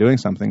perseverance in doing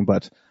something.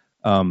 But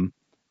to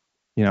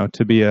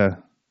be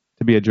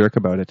a jerk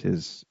about it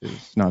is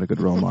not a good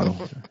role model.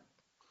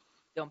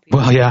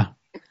 Well, yeah.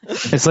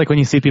 It's like when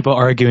you see people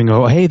arguing,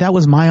 oh, hey, that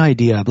was my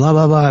idea, blah,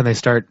 blah, blah, and they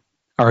start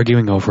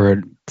arguing over it.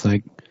 It's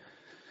like,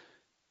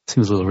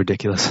 seems a little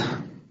ridiculous.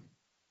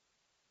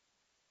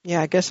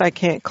 Yeah, I guess I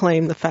can't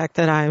claim the fact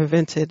that I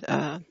invented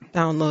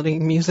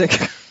downloading music.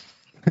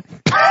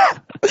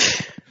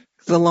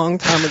 A long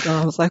time ago,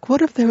 I was like,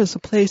 what if there was a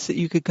place that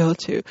you could go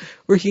to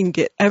where you can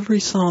get every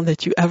song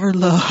that you ever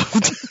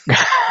loved?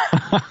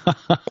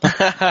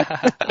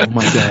 Oh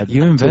my God.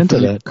 You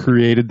invented it.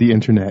 Created the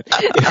internet.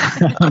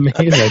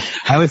 Amazing.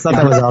 I always thought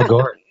that was Al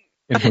Gore.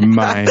 In her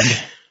mind.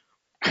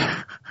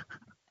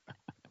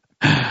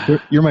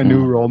 You're my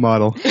new role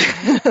model.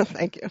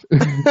 Thank you.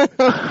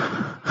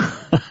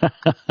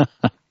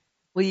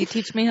 Will you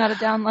teach me how to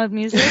download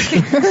music?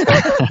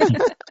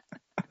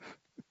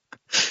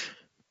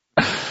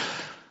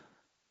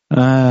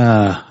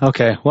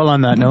 Okay. Well,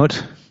 on that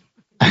note,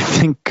 I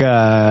think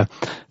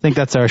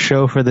that's our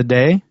show for the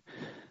day.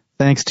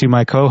 Thanks to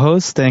my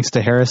co-hosts. Thanks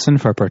to Harrison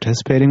for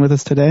participating with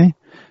us today.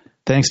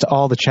 Thanks to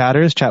all the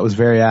chatters. Chat was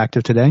very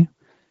active today.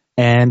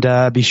 And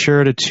be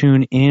sure to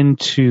tune in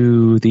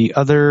to the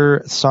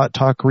other SOT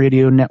Talk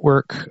Radio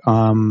Network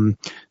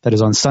that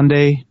is on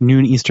Sunday,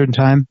 noon Eastern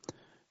time.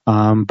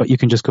 But you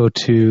can just go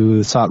to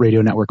the SOT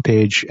Radio Network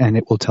page, and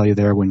it will tell you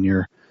there when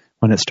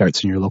it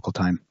starts in your local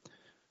time.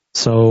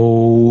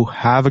 So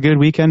have a good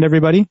weekend,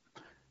 everybody,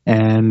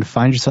 and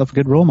find yourself a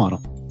good role model.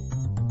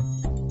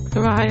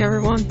 Goodbye,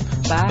 everyone.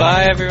 Bye.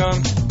 Bye,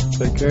 everyone.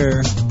 Take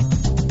care.